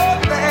your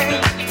thing.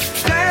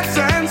 Dance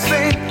and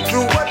sing. Do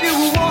what you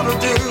wanna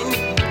do.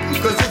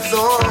 'Cause it's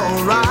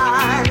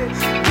alright.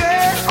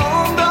 Get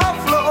on the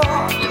floor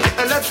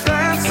and let's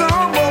dance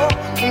some more.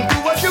 Do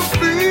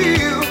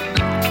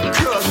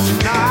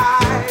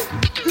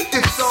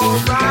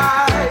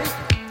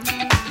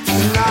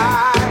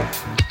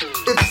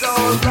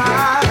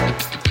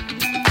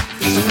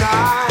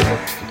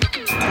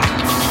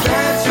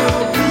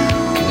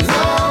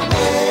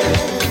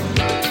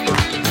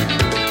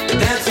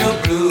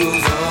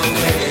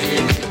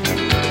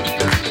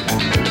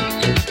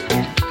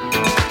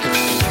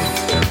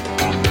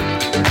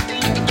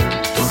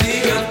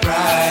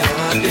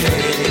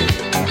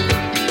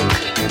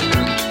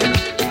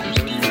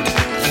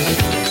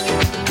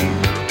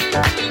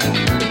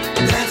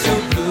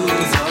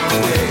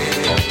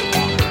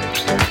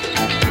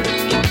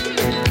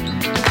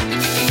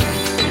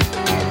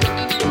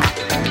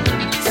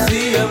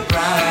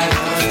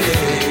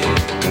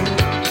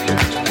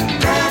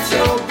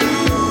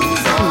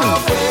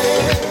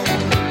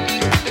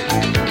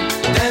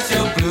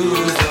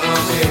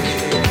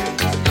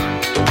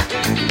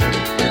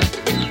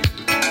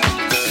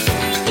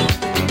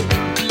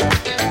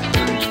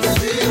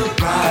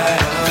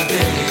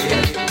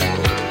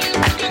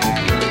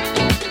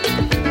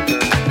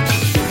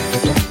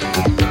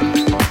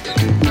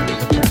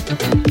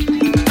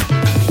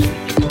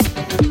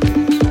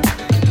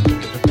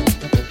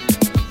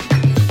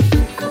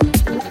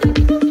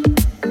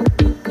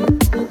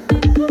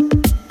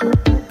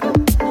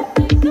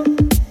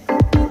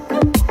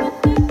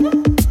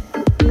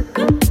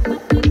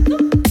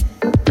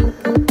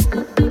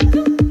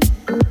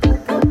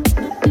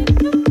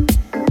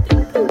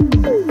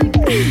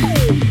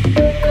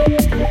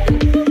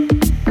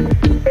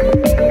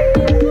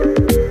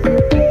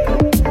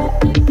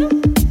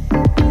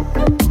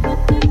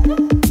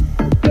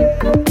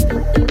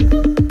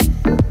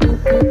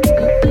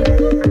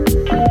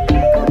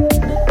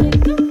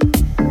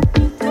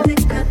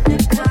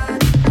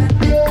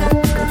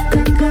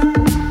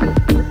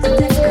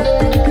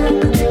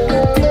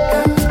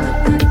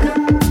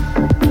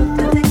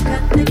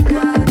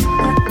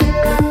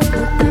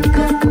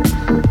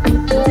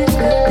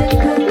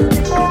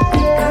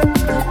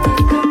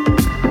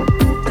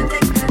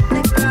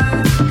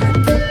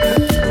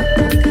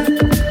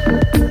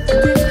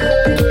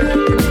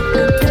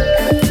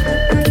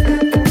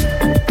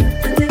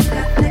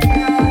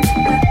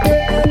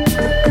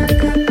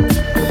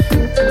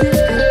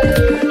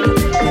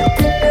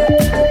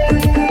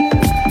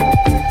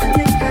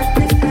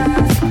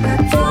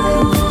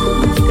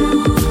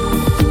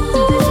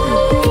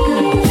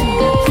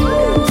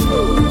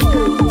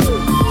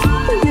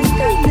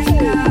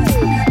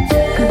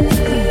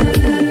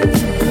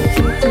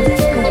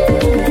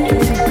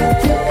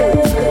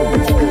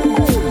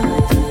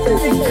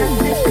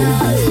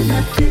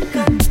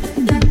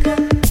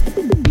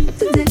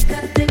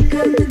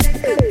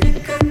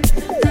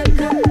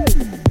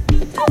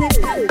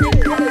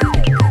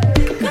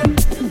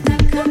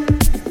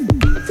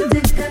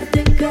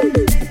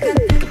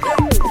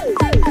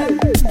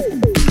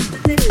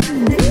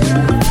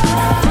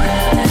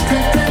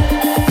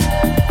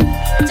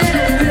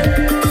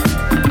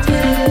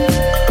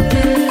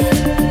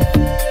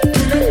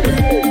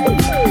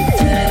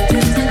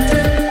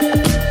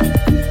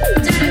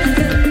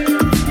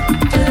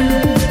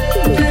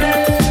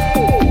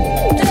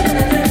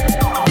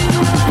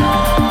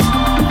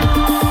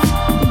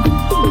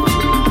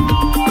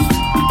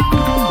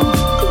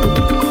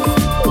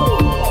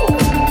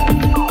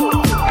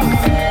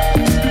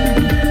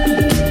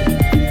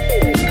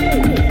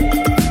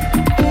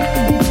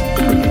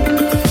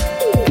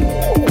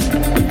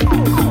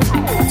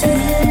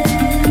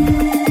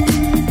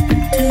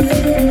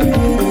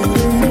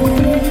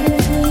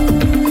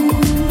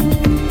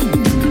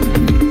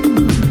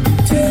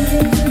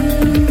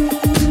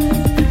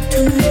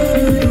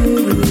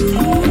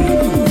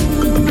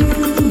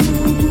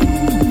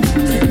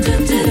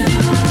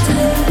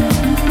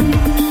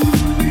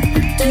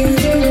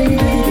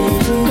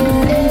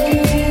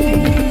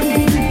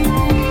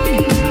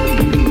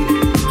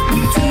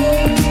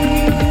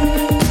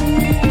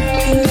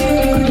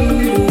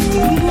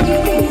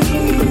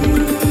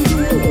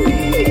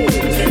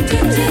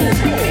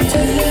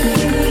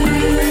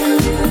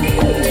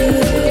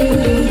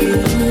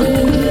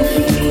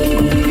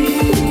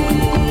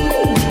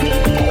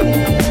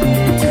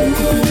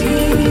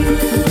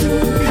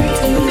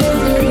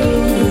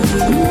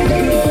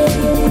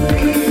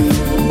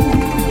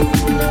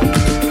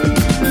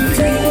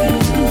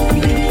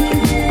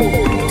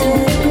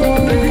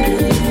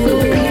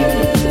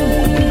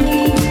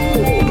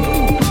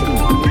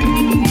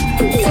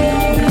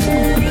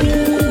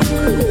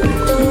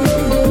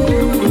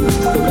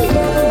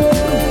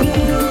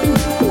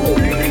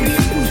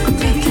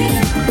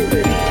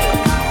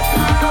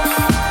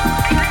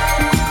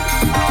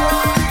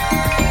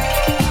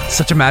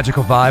Such a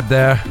magical vibe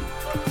there.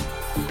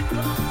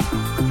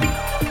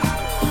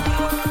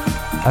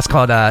 That's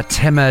called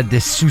Tema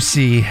de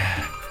Susi,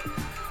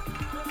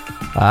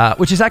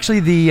 which is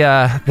actually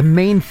the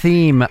main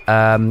theme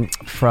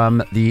from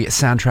the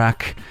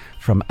soundtrack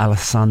from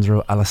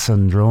Alessandro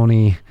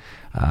Alessandroni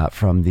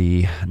from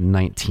the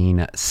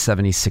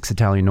 1976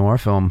 Italian noir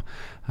film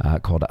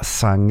called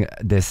Sang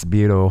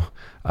Despiro,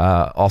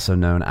 also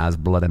known as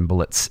Blood and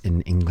Bullets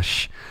in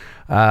English.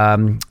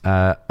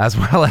 As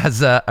well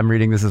as I'm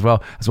reading this as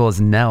well as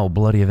Nell,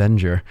 Bloody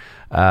Avenger.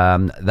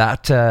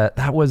 That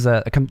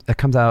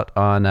comes out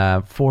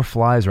on Four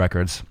Flies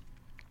Records,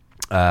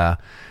 and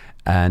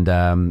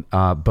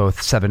both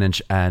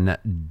 7-inch and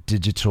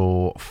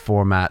digital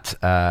format.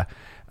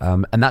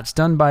 And that's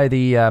done by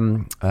the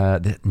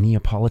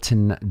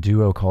Neapolitan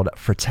duo called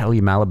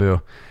Fratelli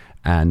Malibu,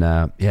 and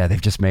they've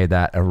just made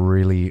that a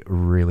really,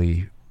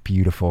 really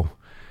beautiful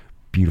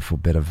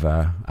bit of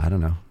I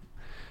don't know.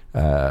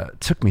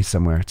 Took me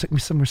somewhere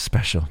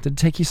special. Did it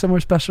take you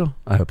somewhere special?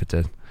 I hope it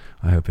did.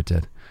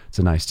 It's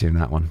a nice tune,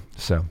 that one.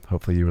 So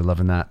hopefully you were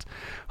loving that.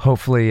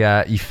 Hopefully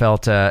you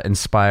felt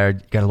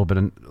inspired. Got a little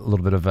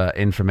bit of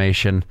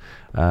information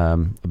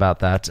about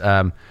that.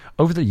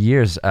 Over the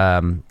years,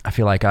 I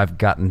feel like I've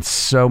gotten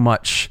so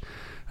much.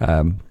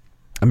 The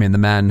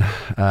man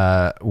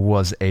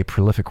was a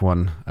prolific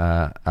one,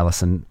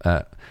 Alessandro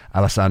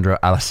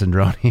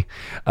Alessandroni,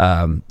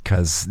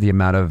 because the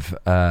amount of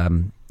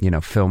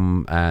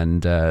film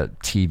and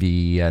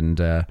TV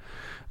and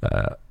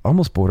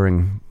almost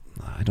bordering.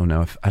 I don't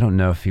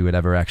know if he would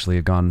ever actually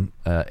have gone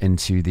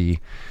into the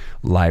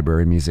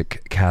library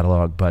music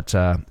catalog, but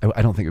I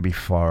don't think it would be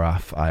far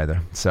off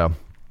either. So,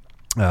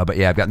 but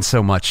yeah, I've gotten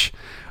so much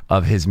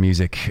of his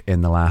music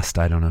in the last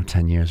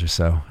 10 years or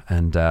so,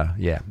 and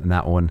and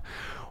that one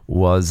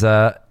was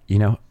a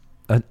new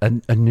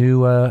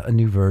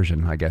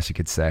version, I guess you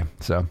could say.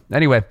 So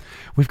anyway,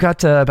 we've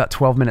got about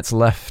 12 minutes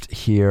left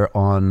here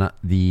on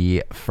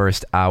the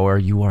first hour.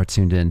 You are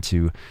tuned in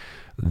to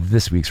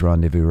this week's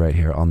Rendezvous right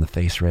here on the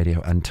Face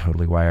Radio and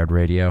Totally Wired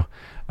Radio.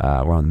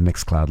 We're on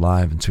Mixcloud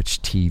Live and Twitch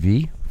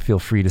TV. Feel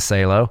free to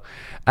say hello.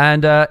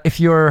 And if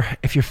you're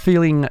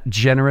feeling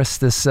generous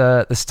this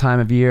time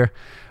of year,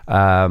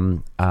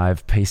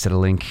 I've pasted a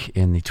link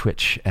in the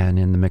Twitch and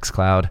in the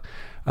Mixcloud.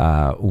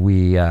 I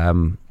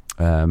don't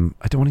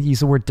want to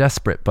use the word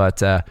desperate,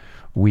 but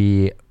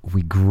we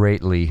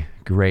greatly,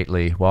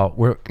 well,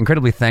 we're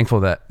incredibly thankful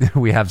that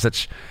we have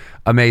such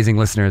amazing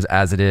listeners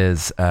as it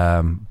is.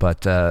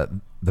 But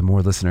the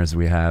more listeners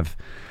we have,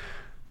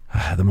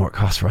 the more it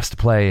costs for us to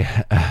play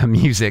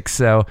music.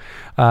 So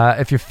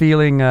if you're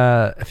feeling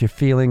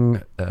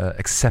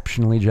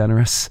exceptionally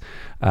generous,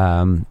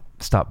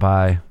 stop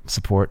by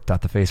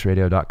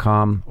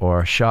support.thefaceradio.com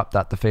or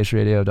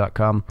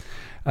shop.thefaceradio.com.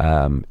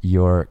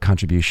 Your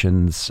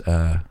contributions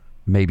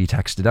may be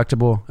tax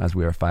deductible, as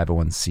we are a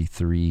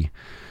 501c3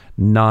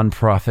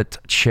 nonprofit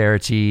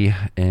charity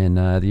in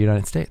the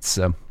United States.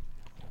 So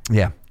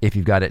yeah, if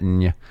you've got it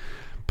in you,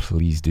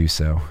 please do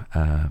so.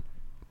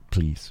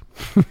 Please.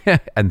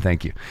 And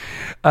thank you.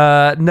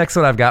 Next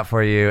one I've got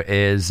for you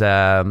is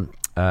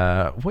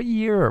what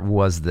year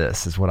was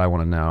this is what I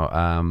want to know.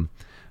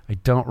 I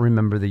don't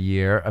remember the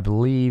year. I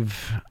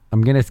believe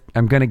I'm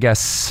gonna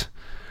guess.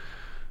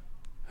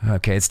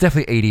 Okay, it's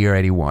definitely 80 or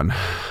 81,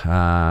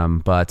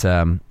 but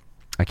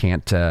I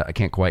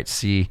can't quite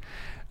see.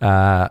 So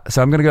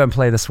I'm gonna go and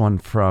play this one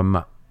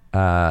from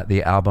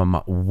the album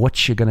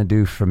 "What You Gonna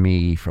Do For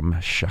Me" from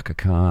Shaka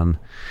Khan,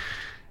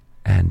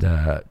 and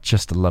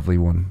just a lovely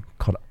one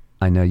called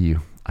 "I Know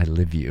You, I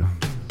Live You."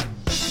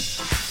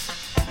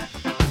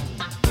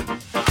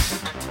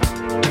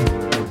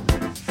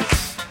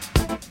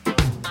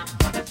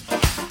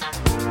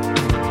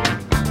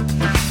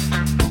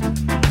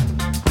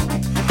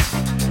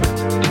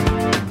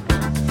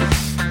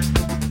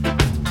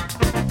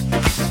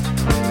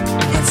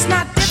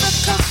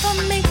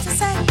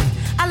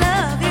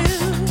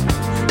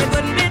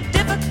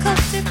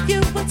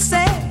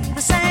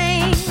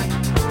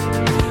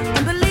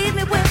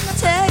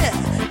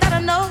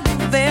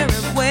 Very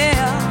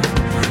well.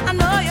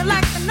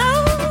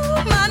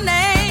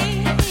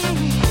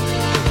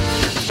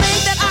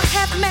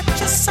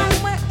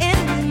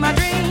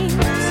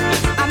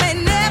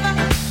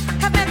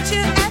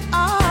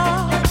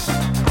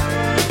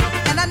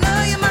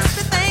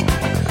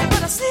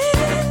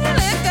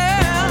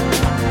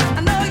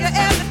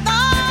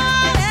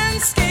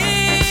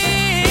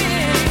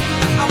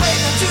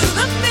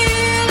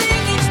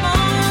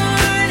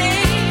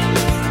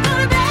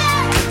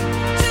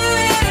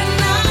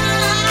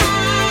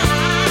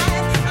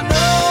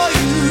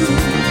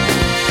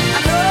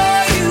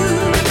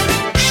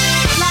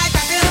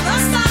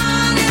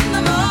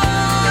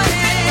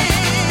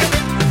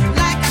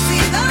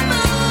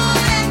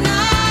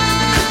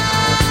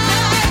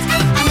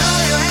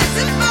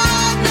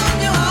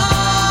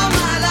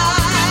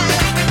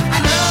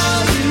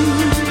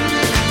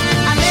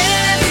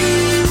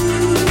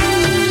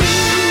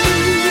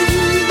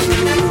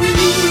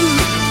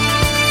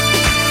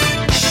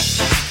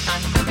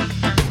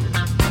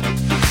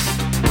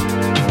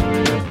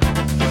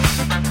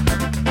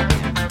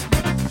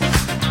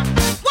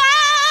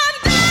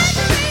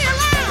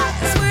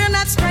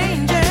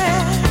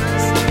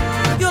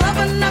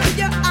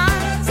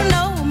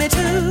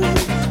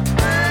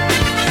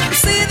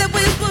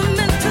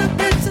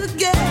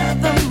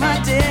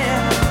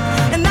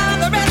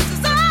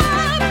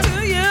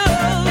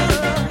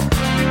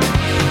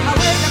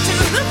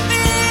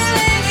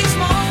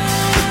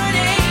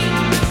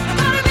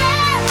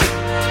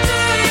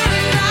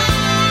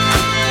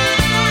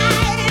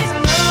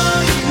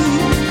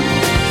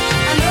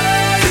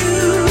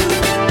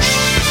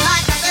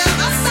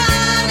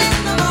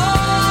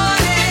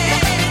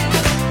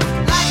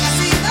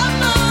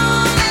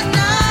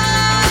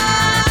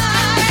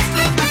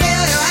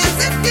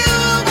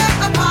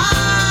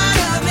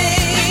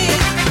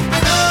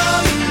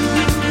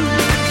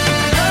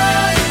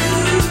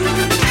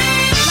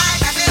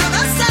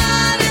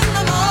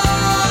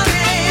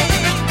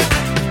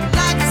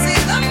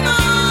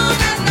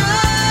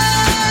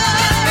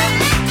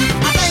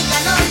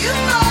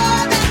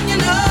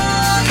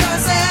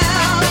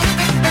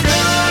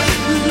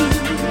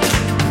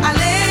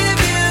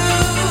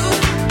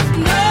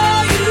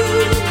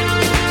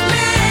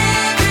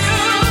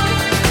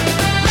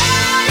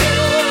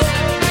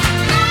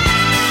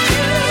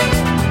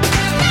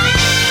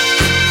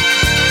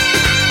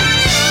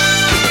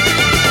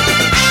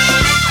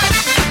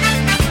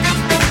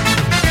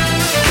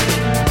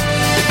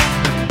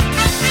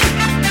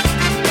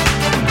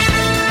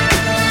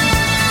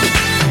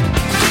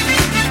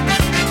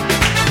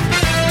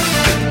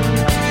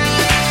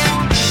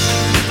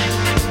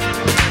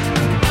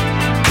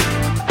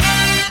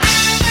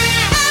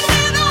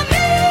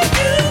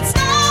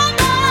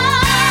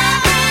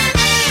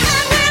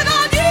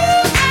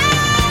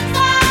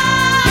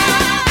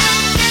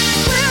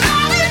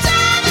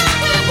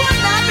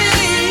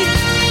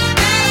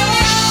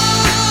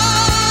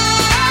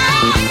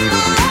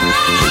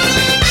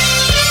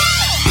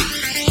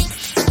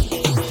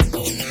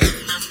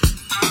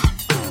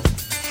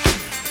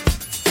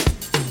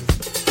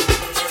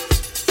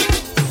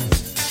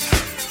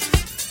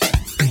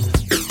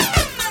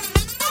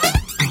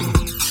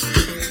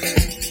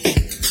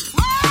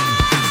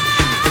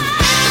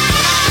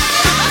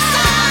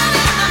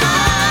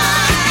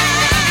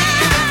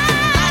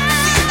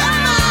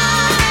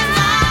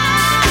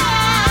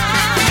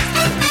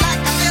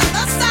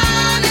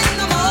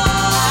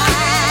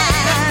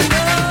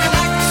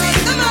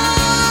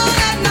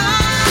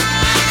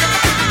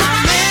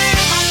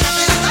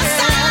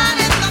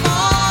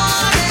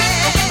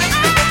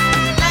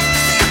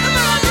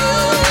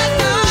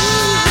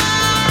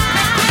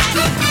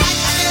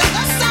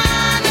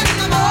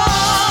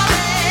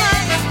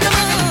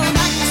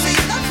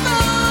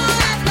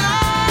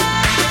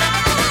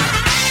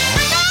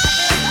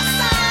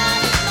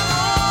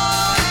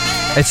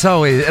 It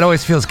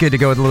always feels good to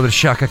go with a little bit of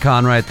Shaka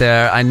Khan right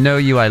there. I Know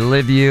You, I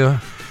Live You,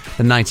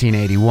 the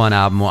 1981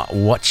 album,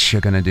 What You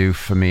Gonna Do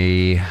For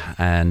Me,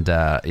 and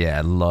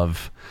yeah,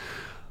 love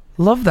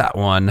that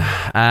one.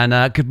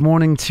 And good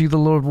morning to the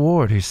Lord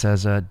Ward, who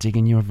says,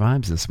 digging your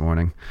vibes this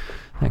morning.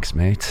 Thanks,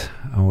 mate.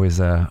 Always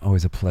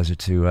a pleasure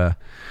to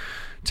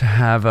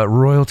have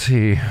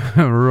royalty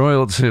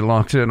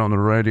locked in on the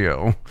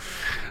radio.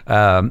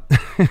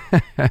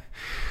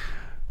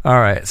 All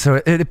right,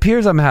 so it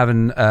appears I'm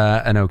having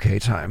an okay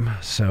time.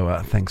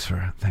 So thanks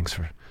for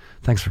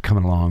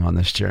coming along on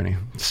this journey.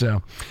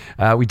 So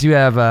we do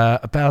have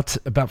about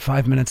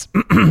 5 minutes.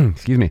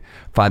 Excuse me,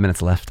 5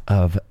 minutes left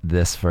of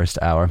this first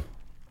hour.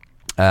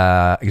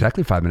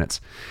 Exactly 5 minutes.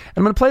 And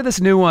I'm going to play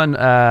this new one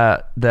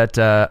that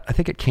I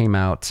think it came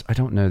out. I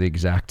don't know the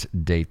exact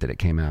date that it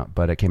came out,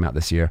 but it came out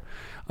this year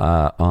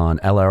on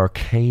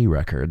LRK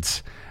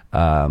Records.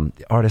 The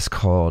artist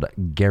called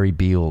Gary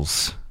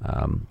Beals.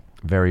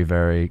 Very,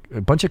 very,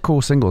 a bunch of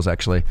cool singles,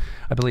 actually.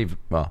 I believe,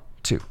 well,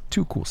 two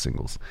cool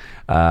singles.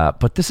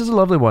 But this is a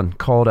lovely one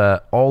called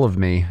All of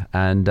Me.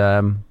 And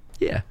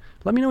yeah,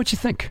 let me know what you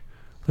think.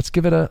 Let's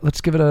give it a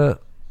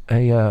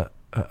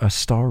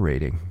star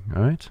rating.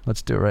 All right,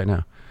 let's do it right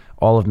now.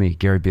 All of Me,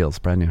 Gary Beals,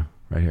 brand new,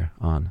 right here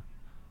on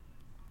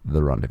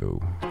The Rendezvous.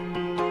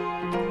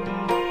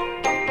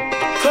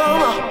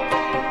 Come on.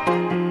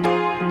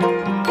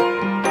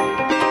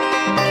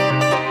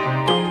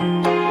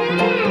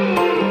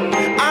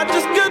 I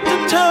just got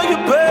to tell you,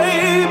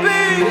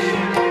 baby,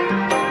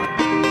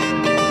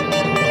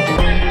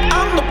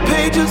 I'm the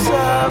pages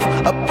of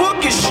a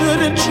book you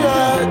shouldn't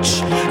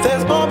judge.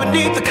 There's more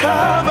beneath the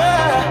cover.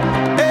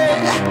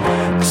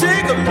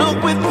 Take a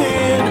look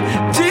within,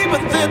 deep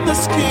within the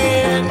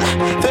skin.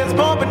 There's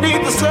more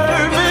beneath the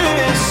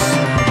surface.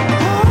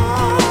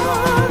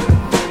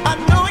 I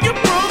know you're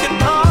broken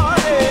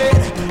hearted.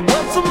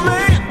 What's a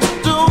man to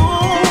do?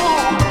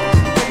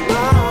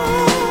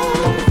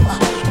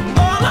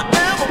 All I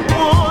ever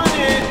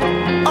wanted,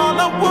 all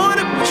I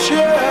wanted was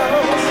you.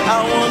 I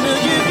wanna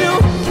give you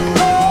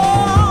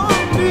all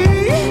me.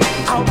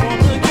 I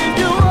wanna give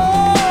you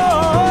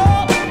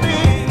all me.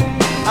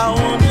 I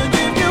wanna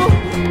give you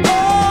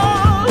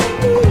all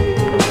me.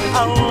 I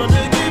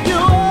wanna give you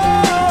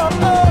all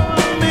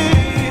me.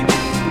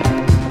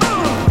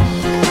 All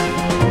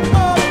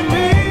me.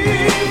 All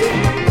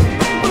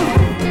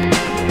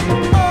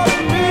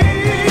me.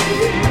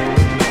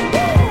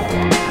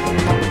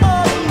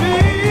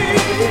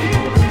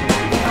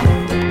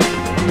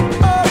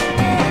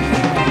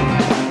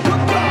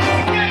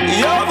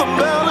 You're the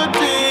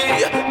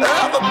melody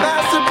of a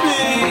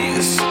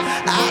masterpiece.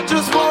 I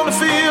just wanna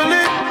feel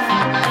it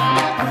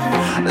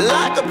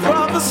like a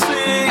prophecy.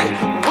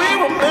 We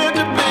were meant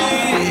to be.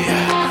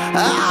 I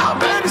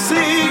already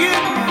see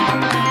it.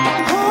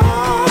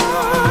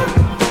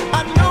 I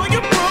know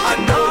you're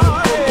broken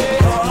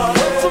hearted.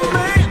 What's a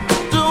man to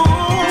do?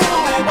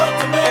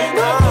 What's a man to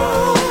do?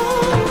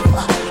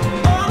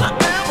 All I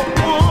ever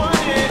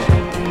wanted,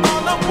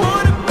 all I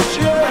wanted was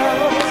you.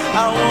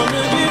 I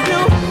wanna give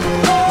you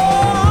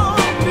all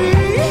me.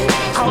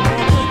 I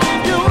wanna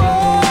give you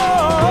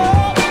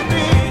all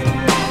me.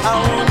 I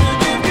wanna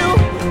give you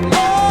all me.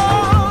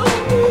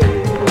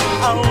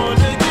 I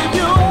wanna give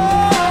you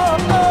all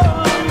me.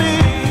 All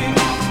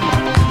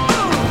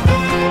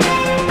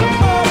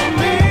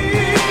me.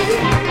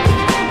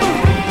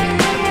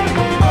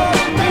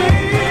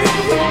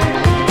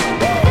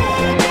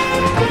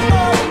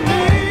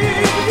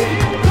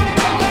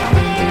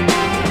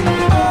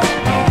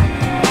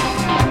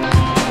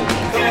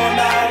 Come on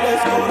now,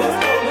 let's go, let's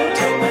go.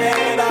 Take my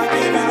hand, I'll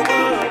give you the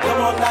world.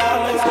 Come on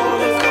now, let's go,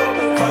 let's go.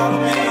 Follow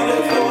me,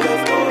 let's go,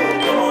 let's go.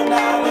 Come on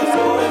now, let's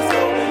go, let's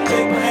go.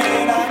 Take my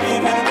hand, I'll give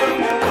you the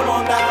world. Come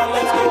on now,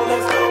 let's go,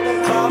 let's go.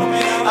 Follow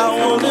me, I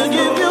wanna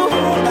give you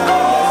all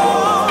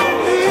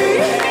me.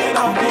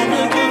 I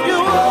wanna give you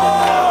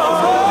all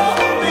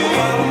me.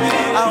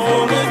 I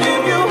wanna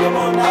give you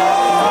all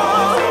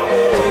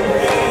me.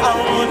 I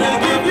wanna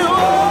give you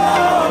all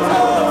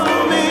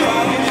me.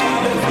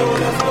 Let's go,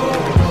 let's go.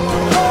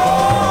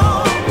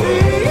 All me.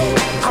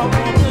 I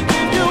wanna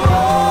give you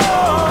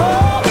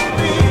all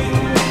me.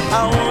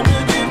 I wanna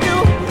give you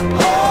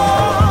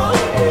all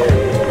me.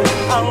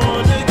 I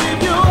wanna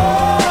give you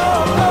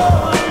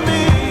all me.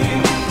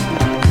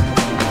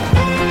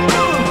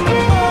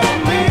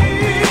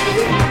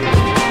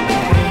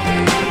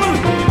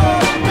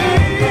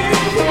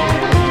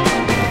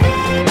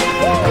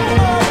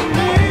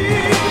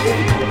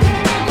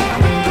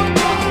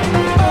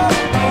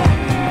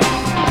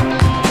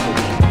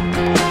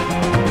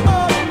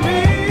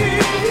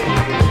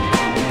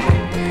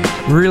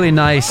 Really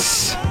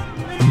nice,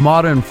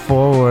 modern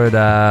forward,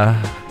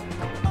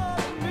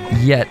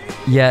 yet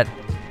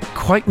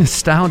quite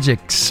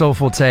nostalgic,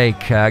 soulful take.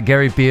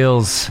 Gary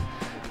Beals,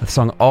 the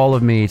song "All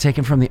of Me,"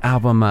 taken from the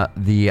album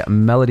 "The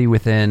Melody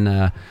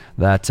Within,"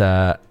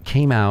 that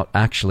came out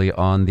actually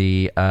on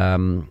the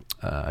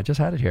I just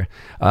had it here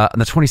on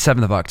the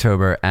 27th of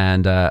October,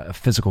 and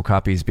physical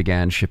copies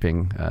began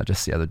shipping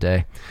just the other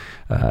day.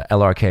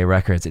 LRK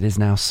Records. It is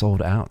now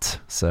sold out.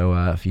 So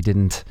if you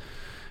didn't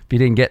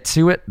get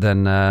to it,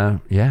 then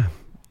yeah,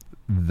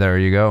 there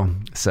you go.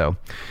 So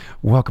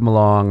welcome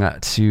along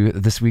to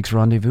this week's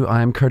Rendezvous.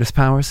 I am Kurtis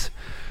Powers,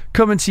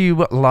 coming to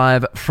you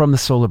live from the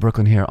soul of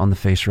Brooklyn here on the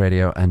Face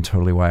Radio and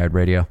Totally Wired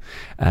Radio.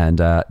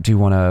 And do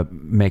want to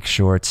make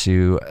sure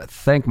to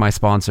thank my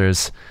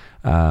sponsors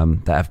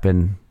that have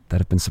been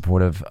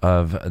supportive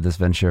of this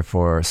venture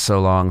for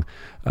so long.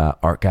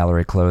 Art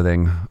Gallery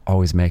Clothing,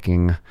 always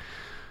making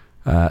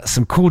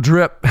some cool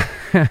drip.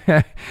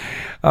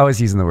 I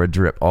was using the word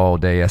drip all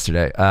day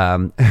yesterday.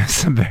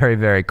 Some very,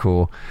 very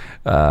cool.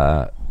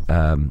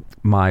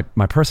 My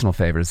personal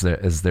favorite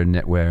is their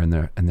knitwear and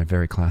their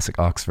very classic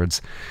Oxfords.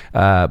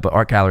 But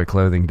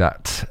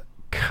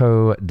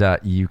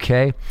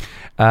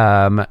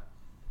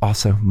artgalleryclothing.co.uk.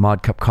 Also,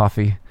 Mod Cup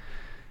Coffee,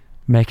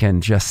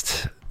 making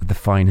just the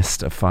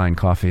finest of fine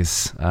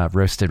coffees,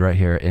 roasted right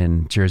here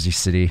in Jersey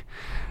City.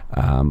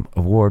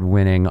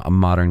 Award-winning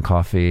modern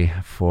coffee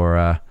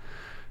for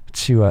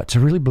to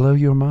really blow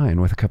your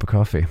mind with a cup of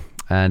coffee.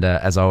 And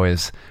as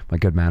always, my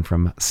good man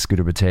from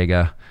Scooter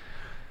Bottega,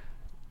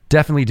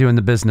 definitely doing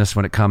the business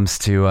when it comes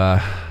to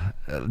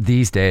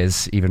these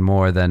days, even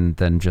more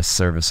than just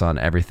service on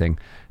everything.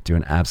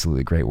 Doing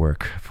absolutely great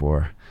work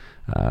for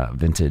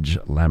vintage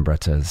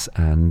Lambrettas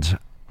and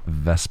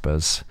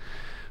Vespas.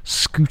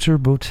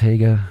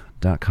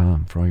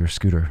 ScooterBottega.com for all your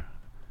scooter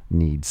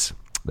needs.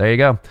 There you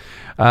go.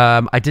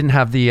 I didn't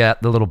have the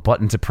little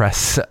button to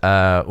press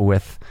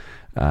with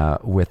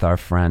our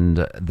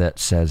friend that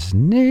says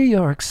New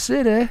York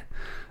City.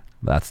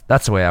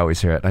 That's the way I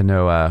always hear it. I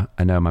know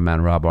my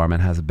man Rob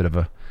Arman has a bit of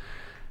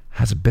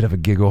a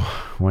giggle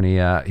when he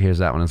hears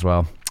that one as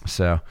well.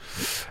 So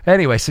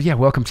anyway, so yeah,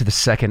 welcome to the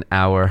second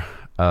hour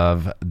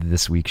of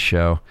this week's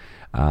show.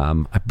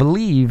 I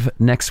believe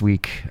next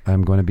week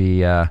I'm going to be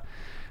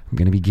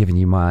giving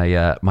you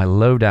my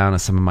lowdown of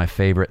some of my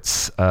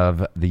favorites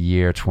of the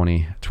year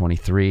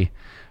 2023.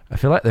 I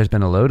feel like there's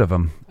been a load of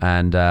them,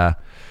 and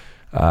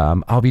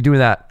I'll be doing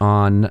that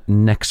on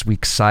next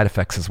week's Side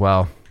Effects as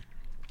well.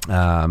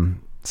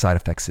 Side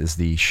Effects is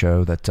the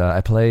show that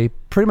I play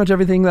pretty much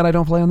everything that I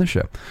don't play on this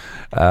show,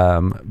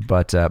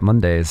 but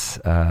Mondays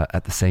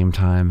at the same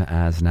time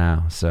as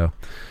now. So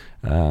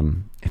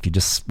if you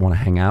just want to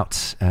hang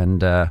out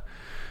and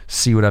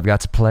see what I've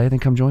got to play, then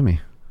come join me,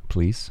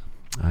 please.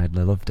 I'd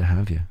love to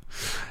have you.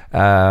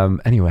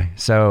 Anyway,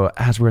 so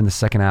as we're in the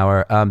second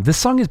hour, this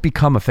song has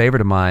become a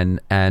favorite of mine,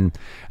 and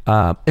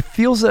it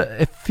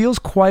feels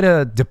quite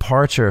a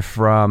departure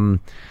from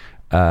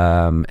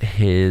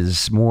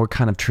his more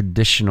kind of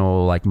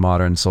traditional, like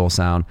modern soul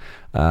sound.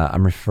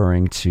 I'm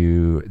referring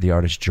to the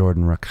artist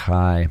Jordan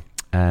Rakei,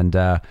 and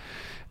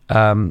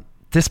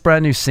this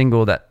brand new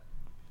single that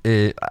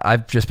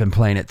I've just been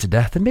playing it to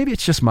death, and maybe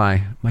it's just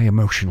my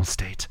emotional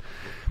state.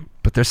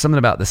 But there's something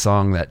about the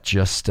song that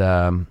just,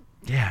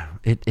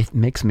 it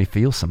makes me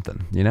feel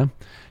something, you know?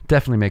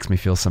 Definitely makes me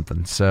feel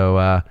something. So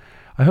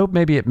I hope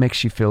maybe it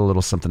makes you feel a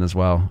little something as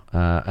well.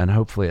 And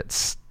hopefully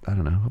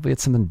hopefully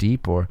it's something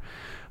deep, or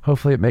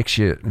hopefully it makes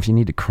you, if you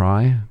need to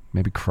cry,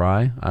 maybe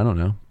cry. I don't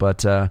know.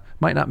 But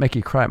might not make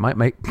you cry. It might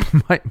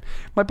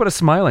put a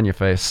smile on your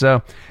face.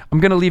 So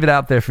I'm going to leave it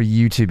out there for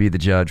you to be the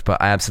judge.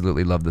 But I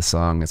absolutely love the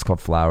song. It's called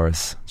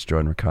Flowers. It's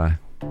Jordan Rakei.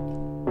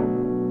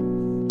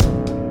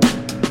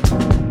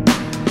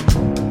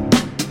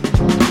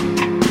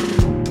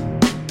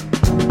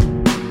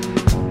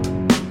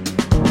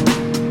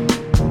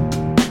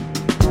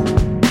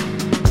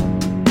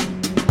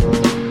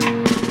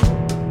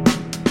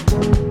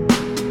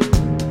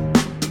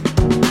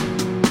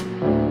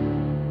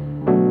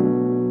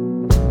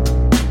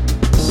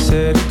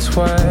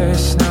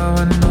 Twice, now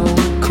I know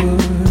it could.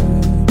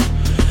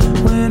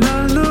 When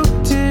I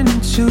looked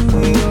into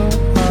your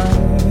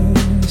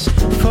eyes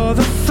for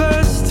the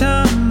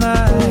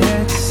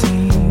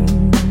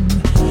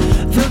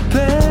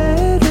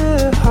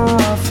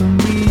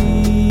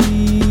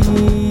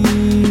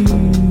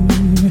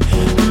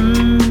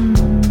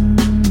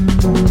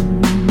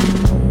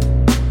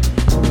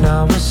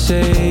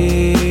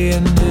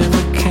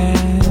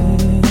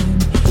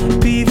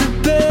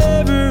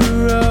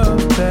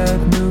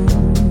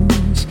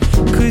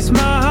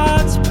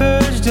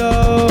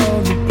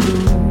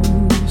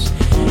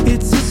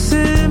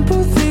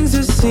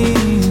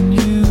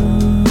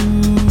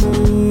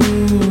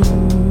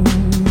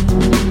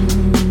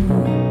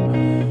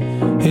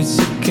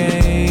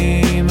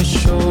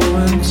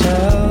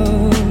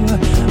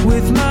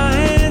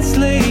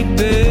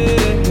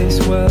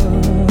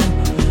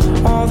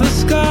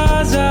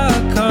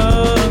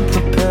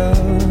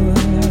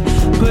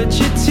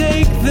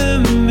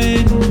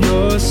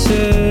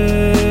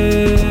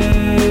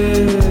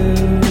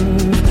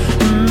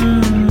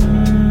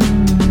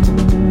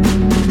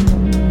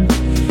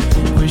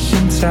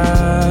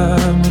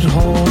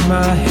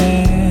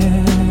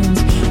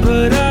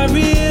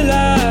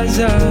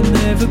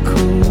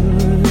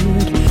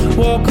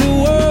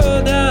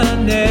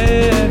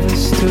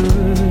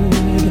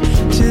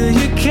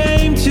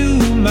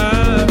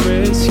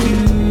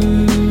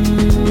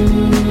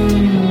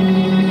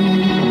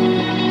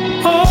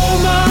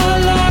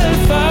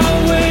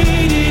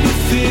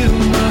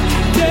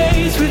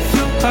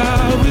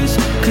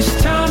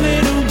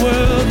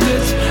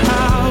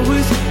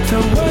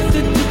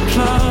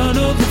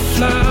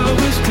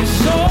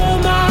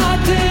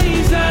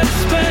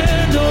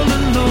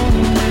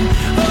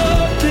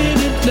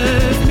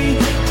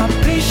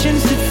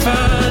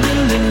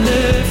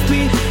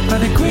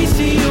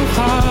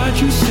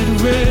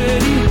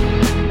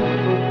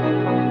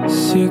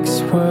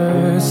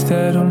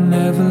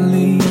never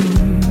leave.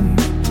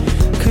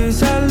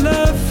 'Cause I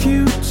love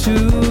you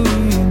too,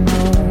 you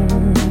know.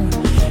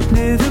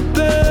 Near the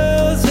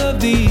bells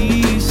of the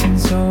eastern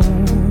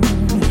zone,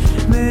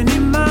 many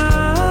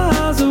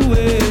miles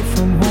away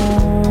from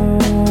home.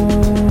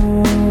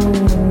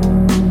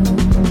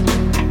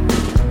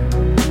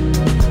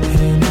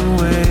 In a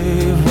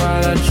wave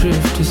while I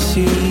drift to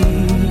sea,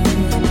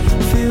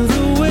 feel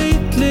the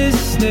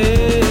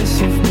weightlessness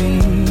of me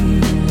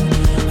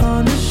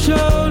on the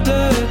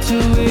shoulder to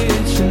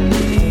which you lean.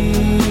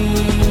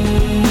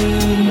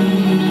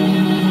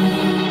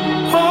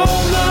 All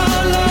my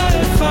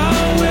life I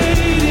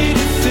waited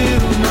to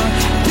fill my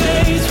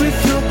days with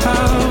your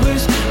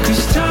powers,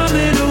 'cause time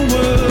in a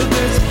world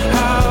that's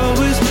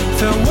ours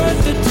felt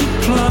worth it to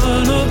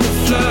plant all the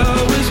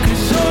flowers.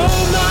 'Cause all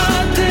my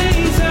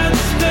days I'd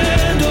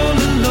spend all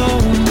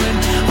alone when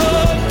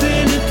up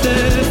and it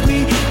left me.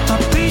 My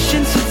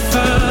patience had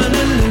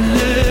finally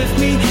left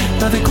me.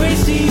 By the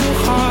grace of your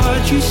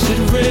heart you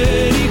said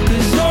ready.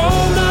 'Cause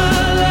all my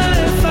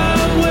life I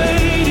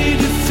waited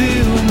to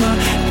fill my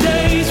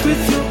days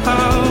with your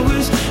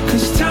hours.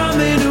 'Cause time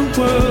in a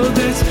world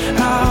that's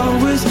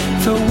ours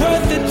felt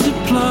worth it to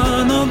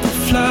plant all the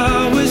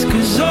flowers.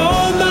 'Cause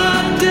all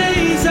my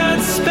days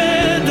I'd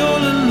spend all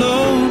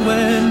alone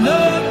when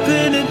up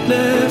and it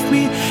left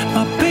me.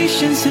 My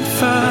patience had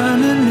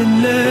finally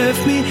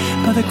left me.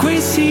 By the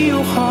grace of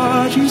your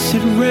heart you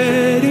said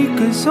ready.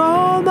 'Cause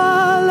all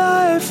my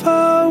life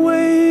I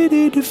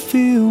waited to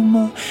fill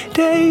my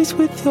days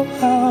with your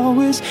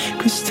hours.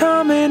 'Cause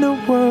time in a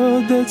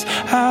world that's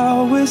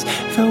ours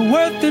felt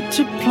worth it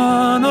to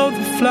plant all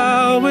the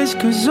flowers.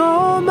 'Cause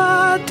all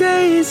my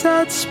days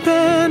I'd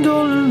spend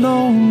all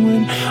alone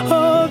when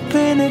up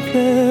and it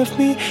left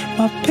me.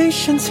 My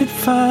patience had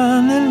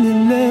finally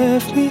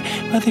left me.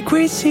 By the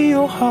grace of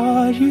your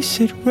heart you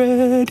said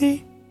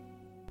ready.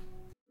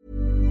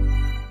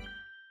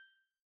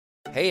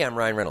 Hey, I'm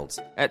Ryan Reynolds.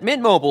 At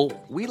Mint Mobile,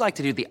 we like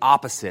to do the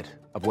opposite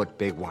of what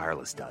Big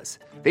Wireless does.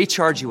 They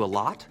charge you a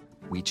lot,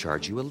 we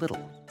charge you a little.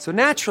 So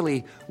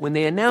naturally, when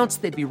they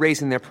announced they'd be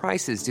raising their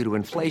prices due to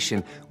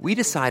inflation, we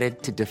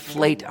decided to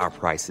deflate our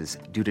prices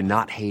due to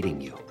not hating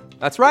you.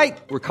 That's right.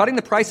 We're cutting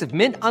the price of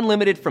Mint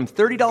Unlimited from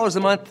 $30 a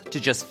month to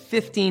just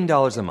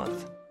 $15 a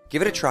month.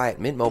 Give it a try at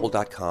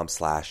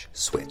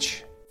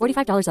mintmobile.com/switch.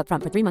 $45 up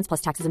front for 3 months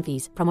plus taxes and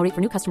fees. Promo rate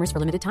for new customers for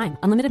limited time.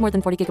 Unlimited more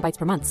than 40 gigabytes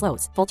per month.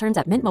 Slows full terms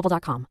at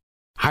mintmobile.com.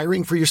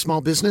 Hiring for your small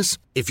business?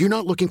 If you're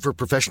not looking for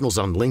professionals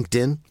on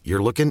LinkedIn,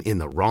 you're looking in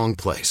the wrong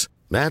place.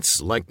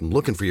 That's like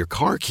looking for your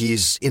car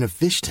keys in a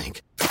fish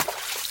tank.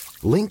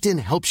 LinkedIn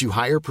helps you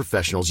hire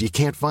professionals you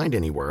can't find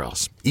anywhere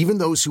else, even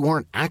those who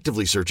aren't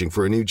actively searching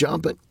for a new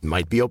job but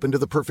might be open to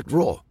the perfect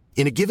role.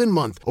 In a given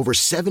month, over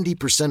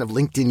 70% of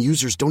LinkedIn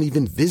users don't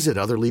even visit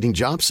other leading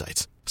job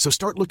sites. So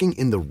start looking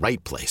in the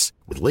right place.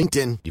 With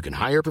LinkedIn, you can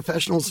hire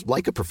professionals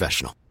like a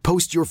professional.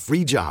 Post your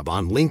free job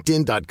on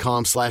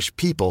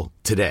linkedin.com/people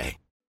today.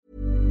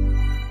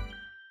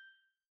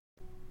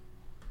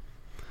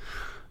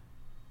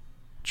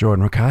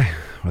 Jordan Rakai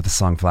with the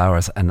song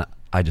Flowers, and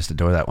I just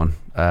adore that one.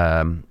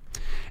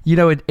 You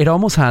know, it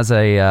almost has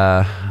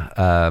a,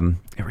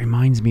 it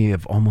reminds me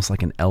of almost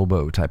like an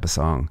Elbow type of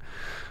song,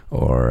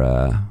 or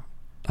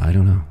I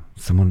don't know,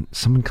 someone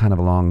kind of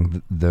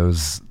along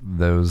those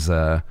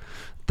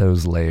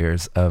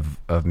layers of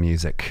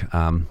music.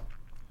 And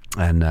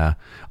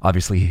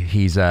obviously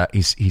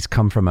he's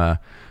come from a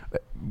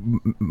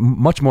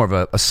much more of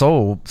a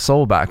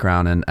soul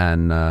background,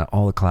 and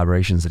all the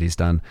collaborations that he's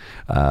done.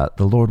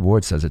 The Lord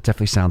Ward says it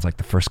definitely sounds like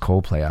the first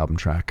Coldplay album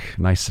track,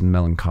 nice and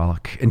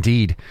melancholic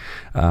indeed.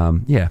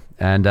 Yeah,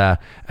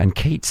 and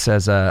Kate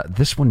says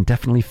this one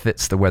definitely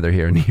fits the weather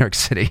here in New York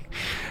City.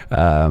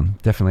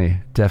 Definitely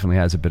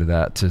has a bit of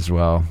that as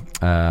well.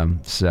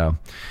 So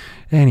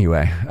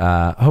anyway,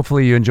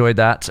 hopefully you enjoyed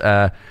that.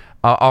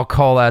 I'll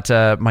call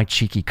that my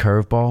cheeky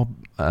curveball.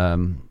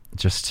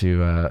 Just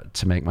to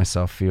make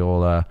myself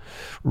feel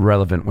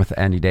relevant with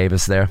Andy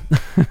Davis there.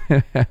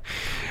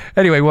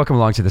 Anyway, welcome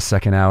along to the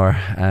second hour.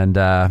 And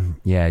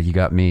yeah, you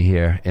got me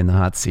here in the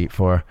hot seat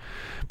for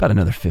about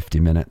another 50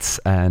 minutes.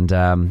 And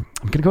I'm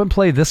going to go and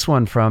play this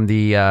one from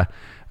the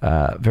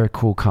very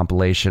cool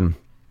compilation.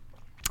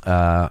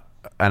 And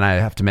I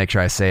have to make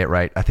sure I say it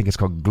right. I think it's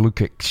called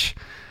Glücklich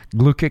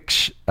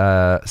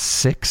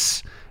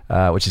 6.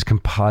 Which is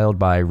compiled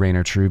by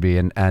Rainer Truby,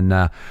 and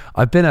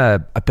I've been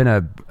a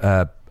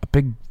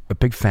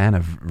big fan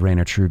of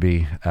Rainer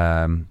Truby.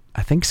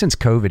 I think since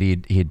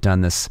COVID, he had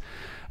done this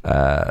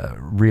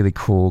really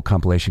cool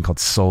compilation called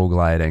Soul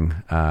Gliding,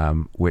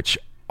 which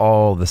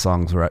all the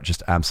songs were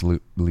just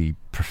absolutely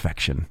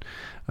perfection,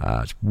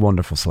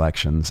 wonderful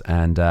selections,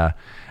 and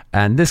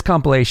this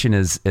compilation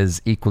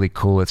is equally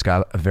cool. It's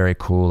got a very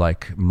cool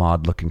like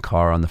mod looking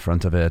car on the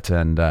front of it,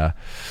 and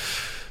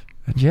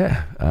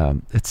yeah,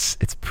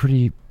 it's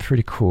pretty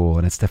cool,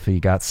 and it's definitely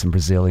got some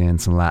Brazilian,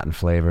 some Latin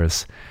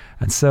flavors,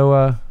 and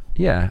so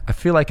yeah, I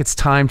feel like it's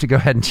time to go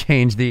ahead and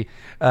change the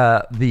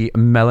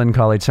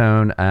melancholy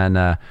tone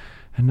and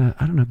I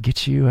don't know,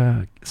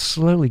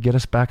 slowly get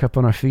us back up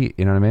on our feet.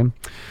 You know what I mean?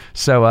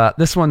 So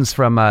this one's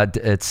from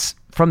it's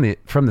from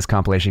this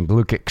compilation,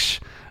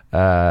 Glukix.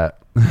 I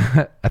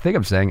think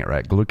I'm saying it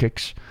right,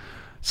 Glukix.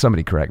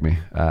 Somebody correct me.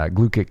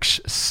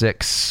 Glukix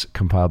 6,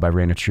 compiled by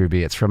Raina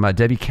Truby. It's from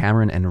Debbie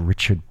Cameron and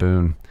Richard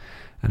Boone,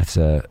 and it's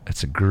a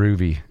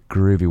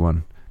groovy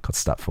one called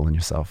 "Stop Fooling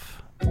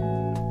Yourself."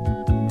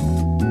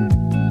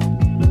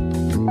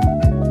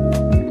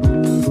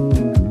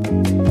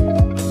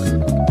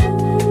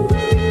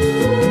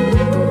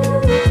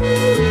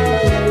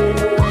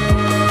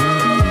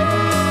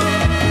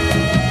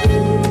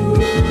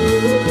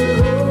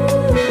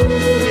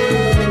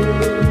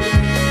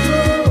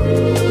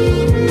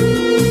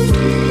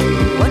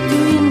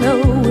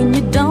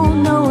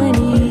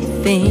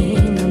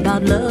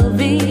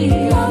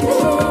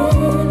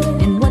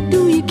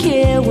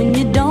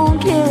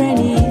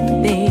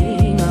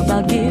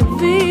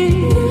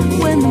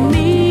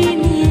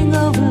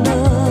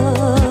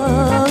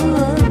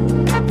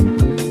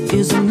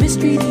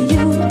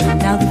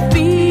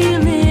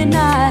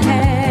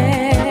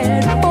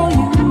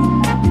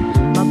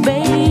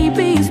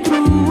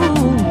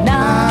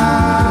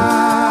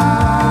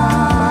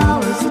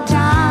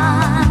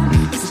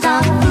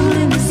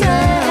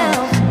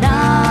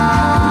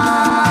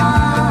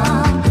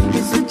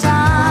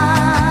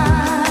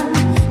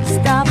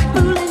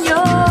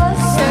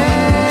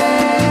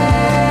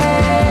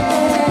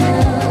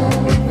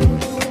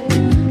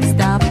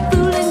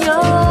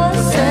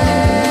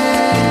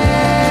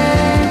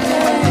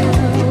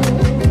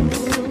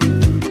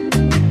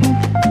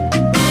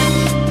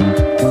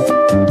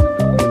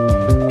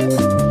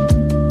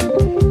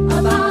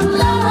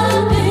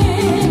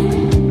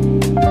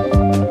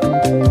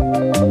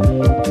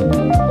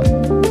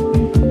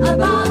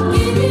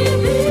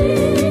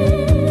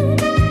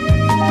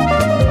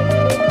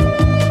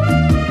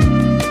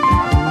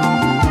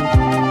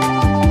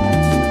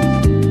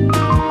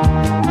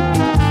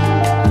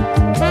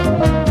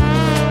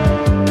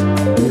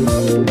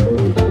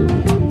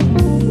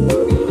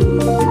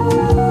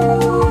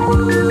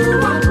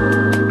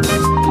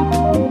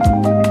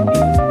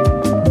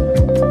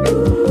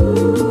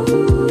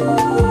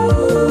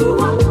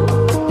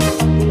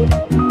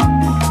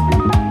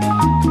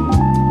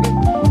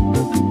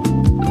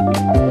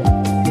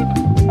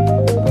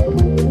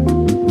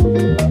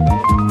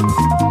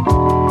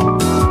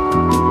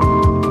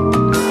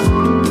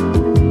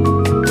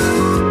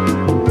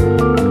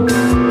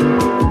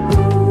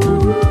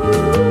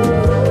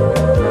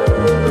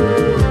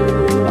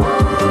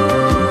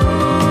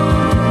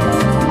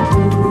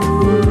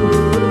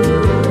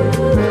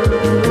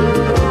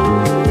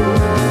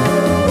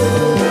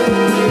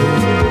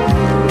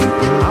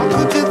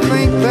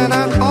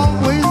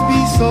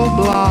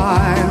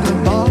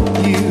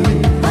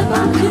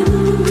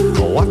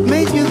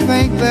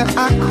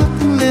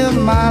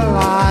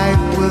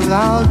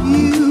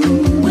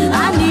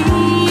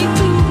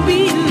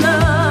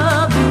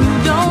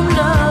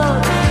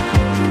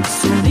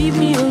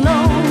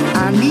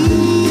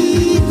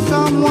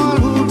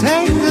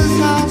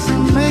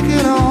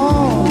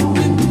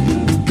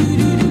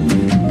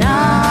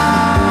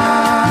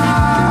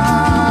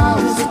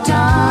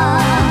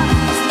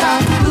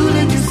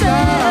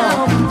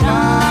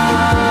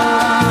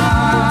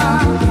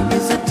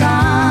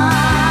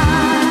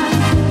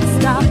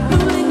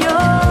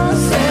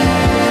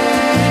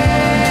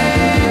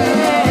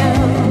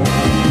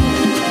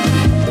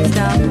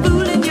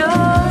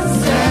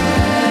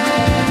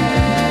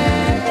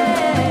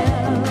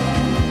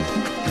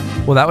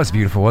 Well, that was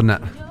beautiful, wasn't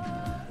it?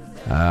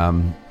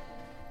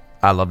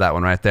 I love that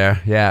one right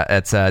there. Yeah,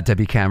 it's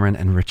Debbie Cameron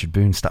and Richard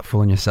Boone, "Stop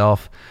Fooling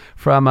Yourself,"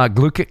 from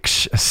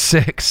Glukix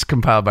 6,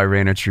 compiled by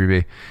Raina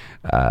Truby.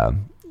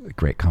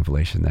 Great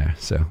compilation there.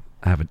 So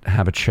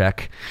have a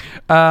check.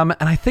 And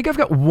I think I've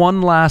got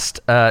one last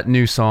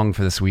new song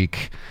for this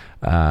week,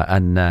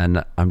 and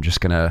then I'm just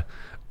gonna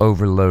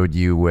overload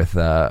you with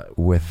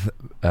boogie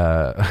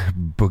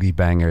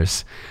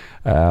bangers.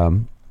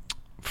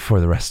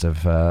 For the rest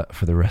of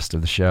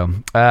the show.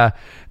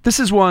 This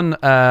is one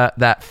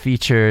that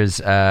features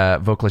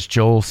vocalist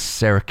Joel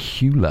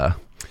Saracula,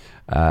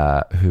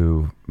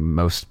 who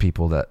most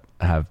people that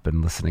have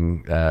been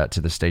listening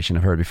to the station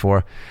have heard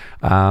before,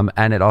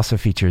 and it also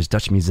features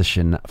Dutch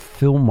musician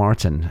Phil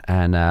Martin,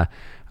 and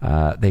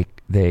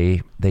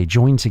they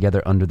joined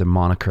together under the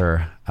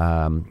moniker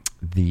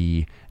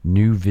the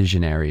New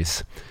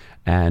Visionaries,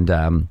 and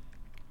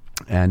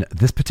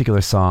this particular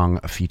song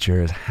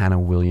features Hannah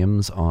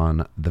Williams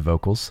on the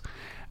vocals,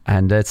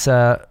 and it's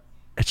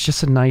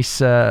just a nice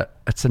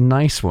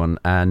one,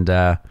 and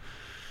I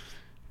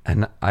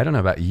don't know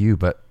about you,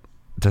 but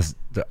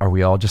are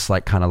we all just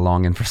like kind of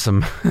longing for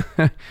some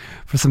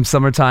for some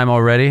summertime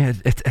already?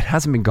 It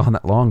hasn't been gone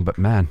that long, but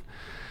man,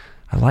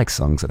 I like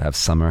songs that have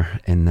summer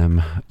in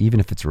them, even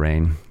if it's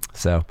rain.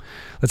 So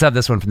let's have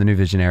this one from the New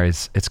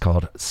Visionaries. It's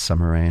called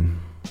Summer Rain.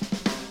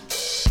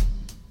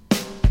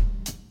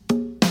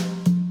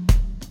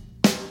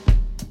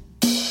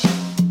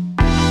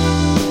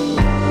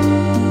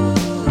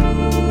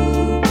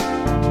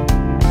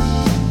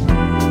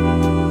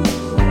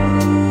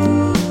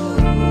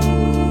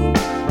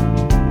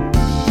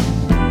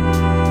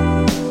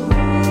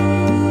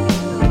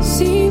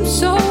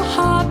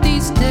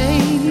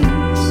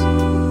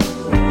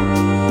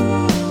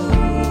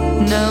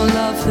 Now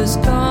love has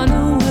gone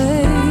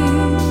away.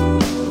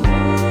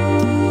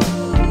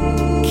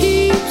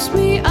 Keeps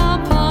me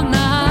up all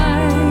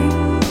night,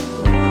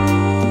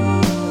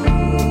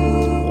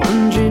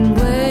 wondering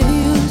where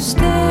you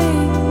stay.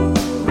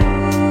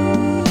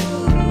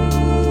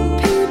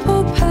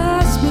 People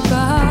pass me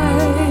by,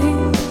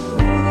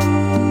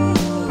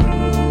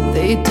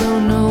 they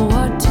don't know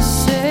what to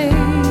say.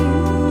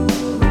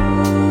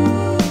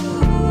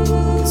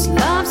 'Cause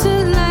love's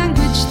a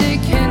language they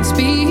can't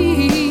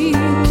speak.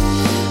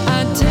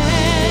 I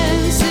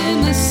dance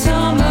in the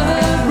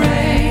summer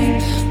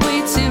rain,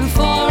 waiting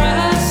for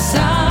a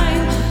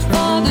sign,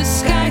 for the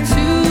sky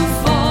to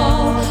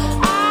fall.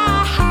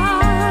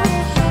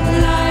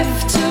 Life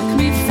took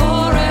me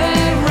for a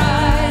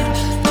ride,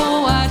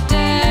 though I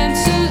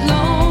dance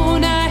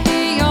alone, I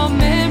hear your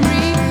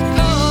memory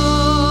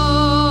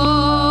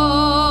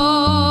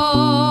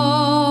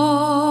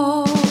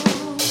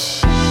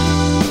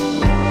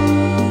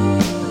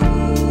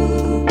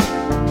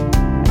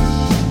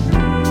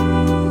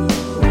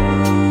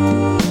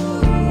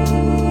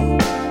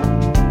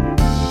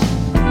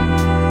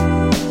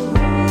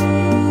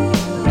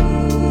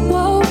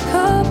woke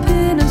up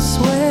in a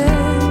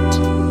sweat.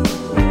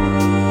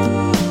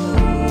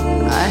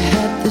 I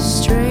had the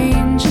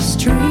strangest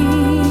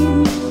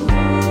dream.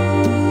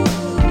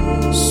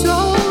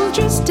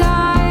 Soldiers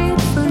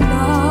died for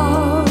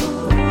love.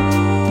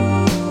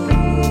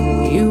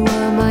 You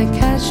were my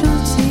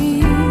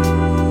casualty.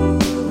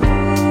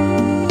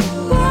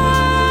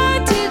 Why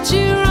did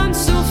you run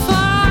so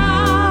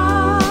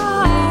far?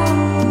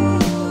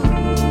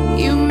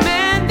 You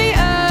meant the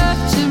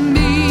earth to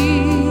me,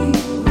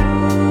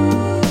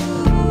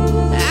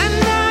 and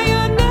now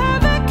you're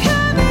never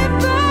coming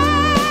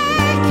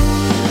back.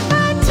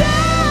 I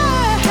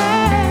died.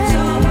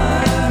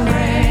 Summer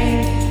rain,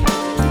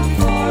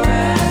 for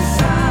a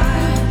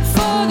sign,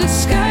 for the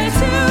sky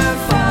to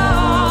fall.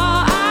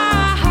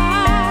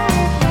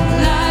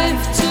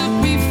 Life took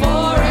me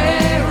for a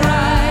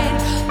ride,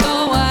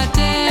 though I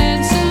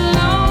dance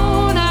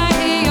alone, I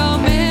hear your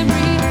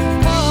memory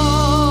call.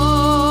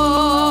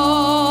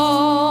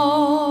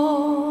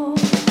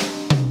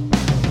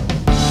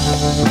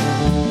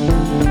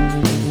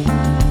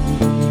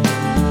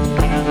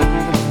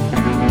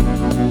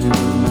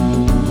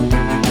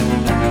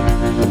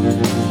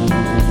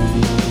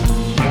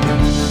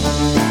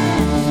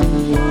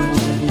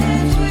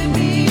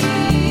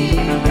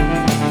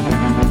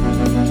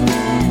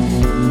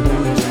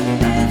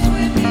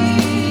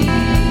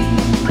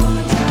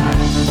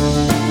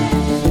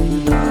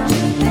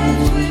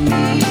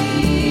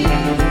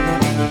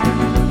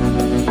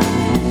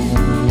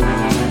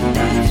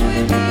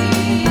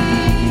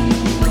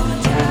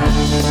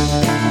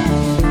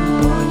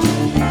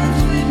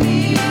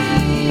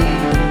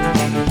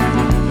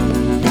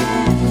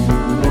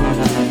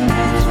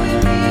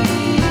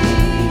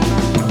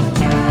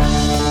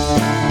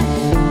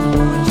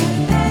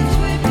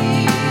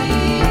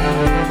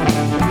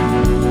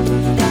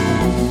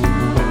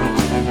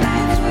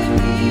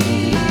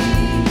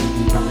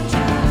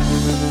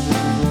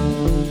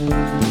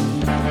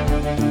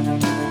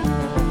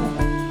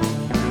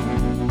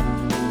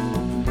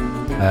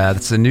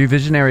 That's the New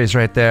Visionaries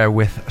right there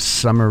with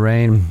Summer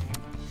Rain.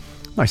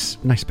 Nice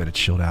bit of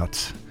chilled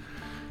out.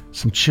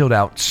 Some chilled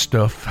out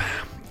stuff,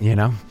 you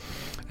know?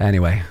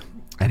 Anyway.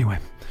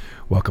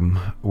 Welcome.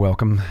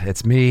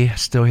 It's me,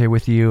 still here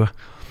with you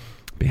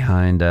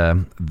behind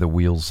the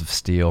wheels of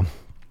steel.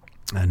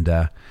 And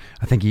I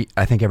think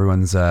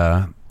everyone's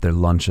their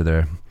lunch or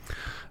their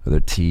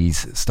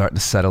teas starting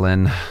to settle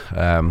in,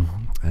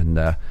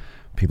 and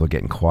people are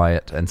getting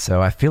quiet. And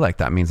so I feel like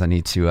that means I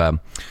need to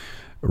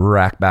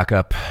rack back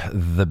up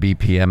the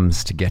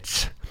BPMs to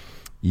get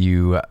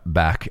you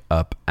back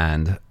up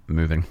and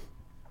moving.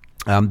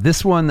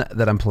 This one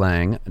that I'm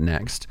playing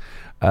next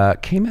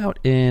came out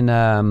in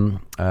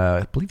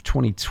I believe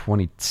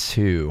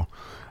 2022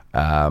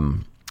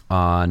 on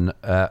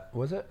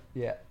was it?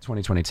 Yeah,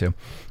 2022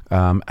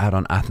 out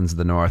on Athens of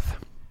the North,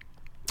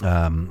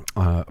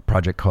 a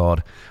project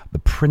called The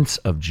Prince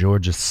of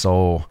Georgia's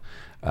Soul,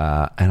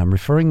 and I'm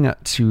referring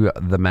to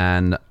the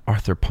man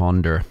Arthur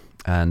Ponder,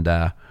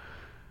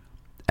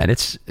 and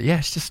it's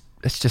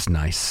just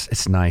nice.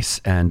 It's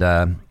nice, and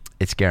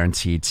it's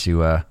guaranteed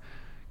to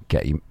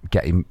get you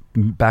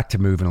back to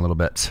moving a little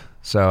bit.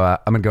 So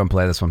I'm gonna go and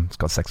play this one. It's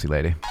called Sexy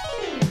Lady.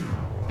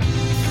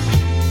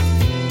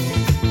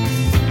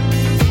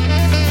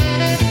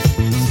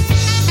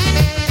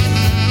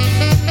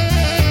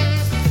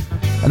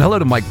 And hello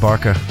to Mike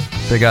Barker.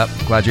 Big up.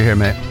 Glad you're here,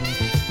 mate.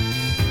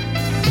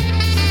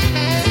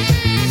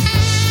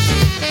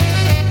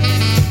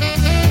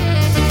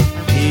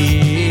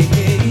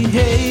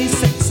 Hey,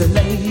 sexy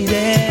lady,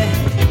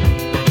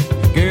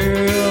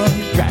 girl,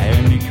 you're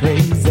driving me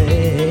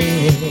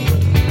crazy.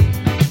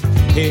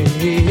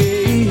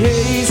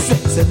 Hey,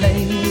 sexy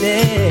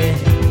lady,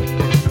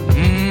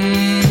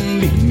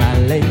 be my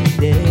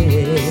lady.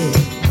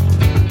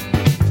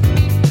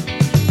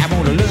 I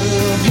wanna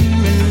love you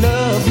and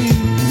love you,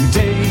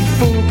 take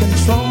full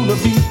control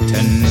of you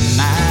tonight.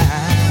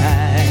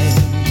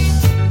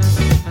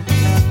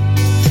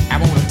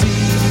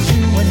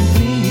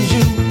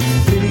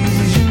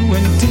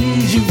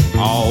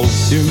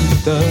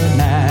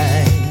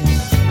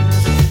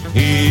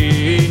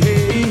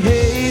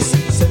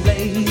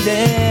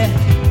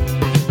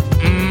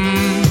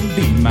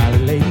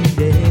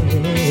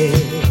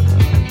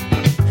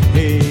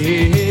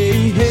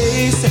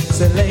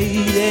 sexy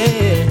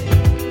lady.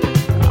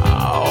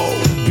 Oh,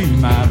 be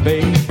my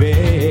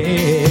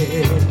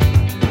baby.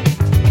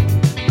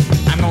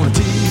 I'm gonna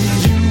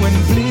tease you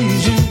and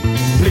please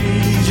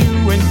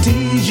you and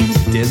tease you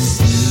this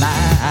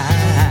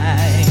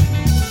night.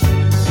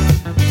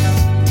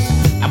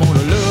 I'm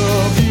gonna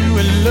love you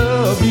and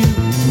love you,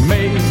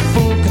 make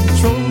full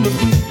control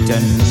of you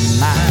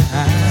tonight.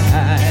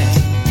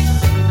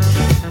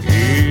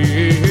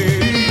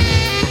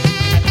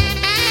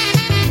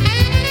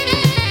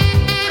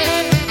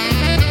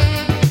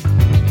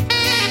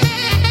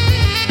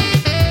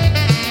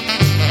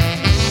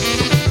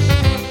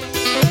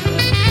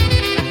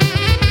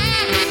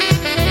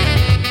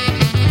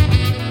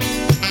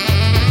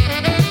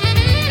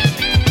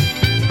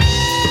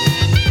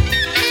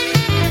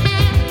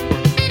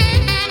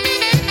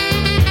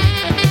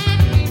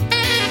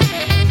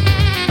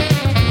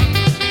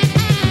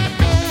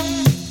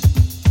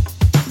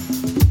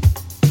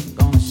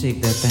 Shake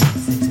that thing,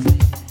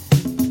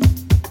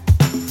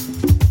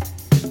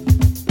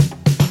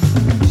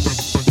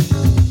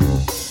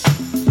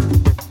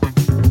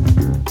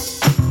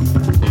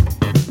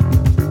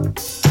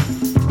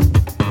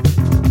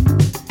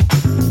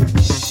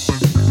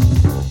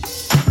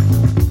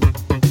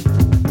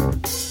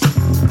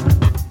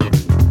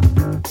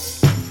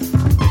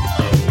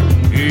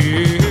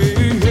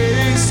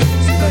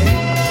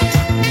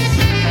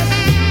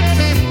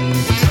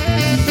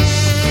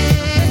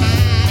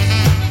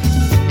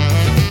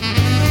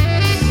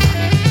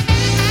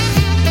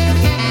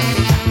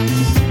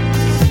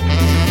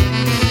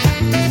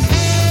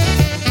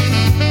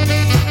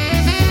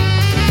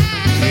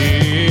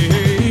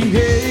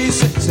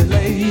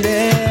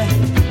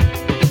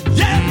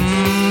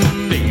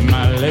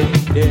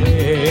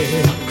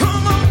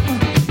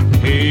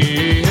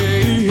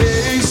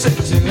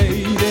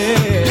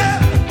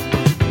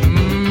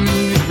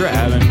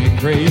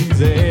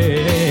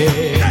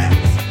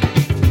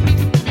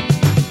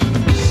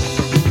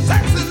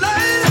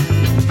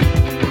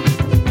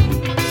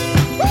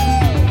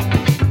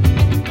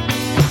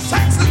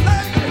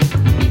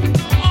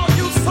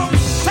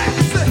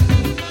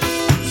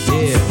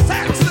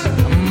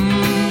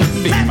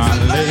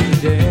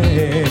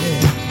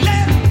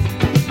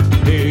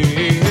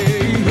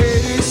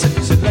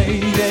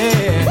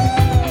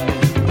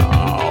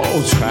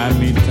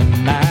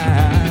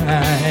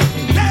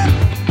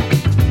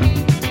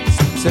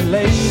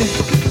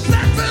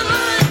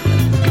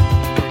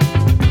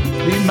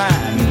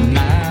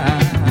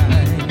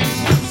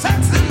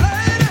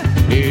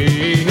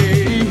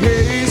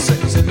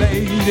 sexy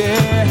lady.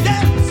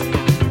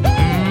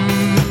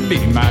 Be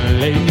my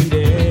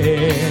lady.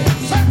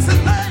 Sexy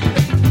lady.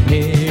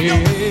 Hey,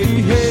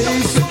 hey,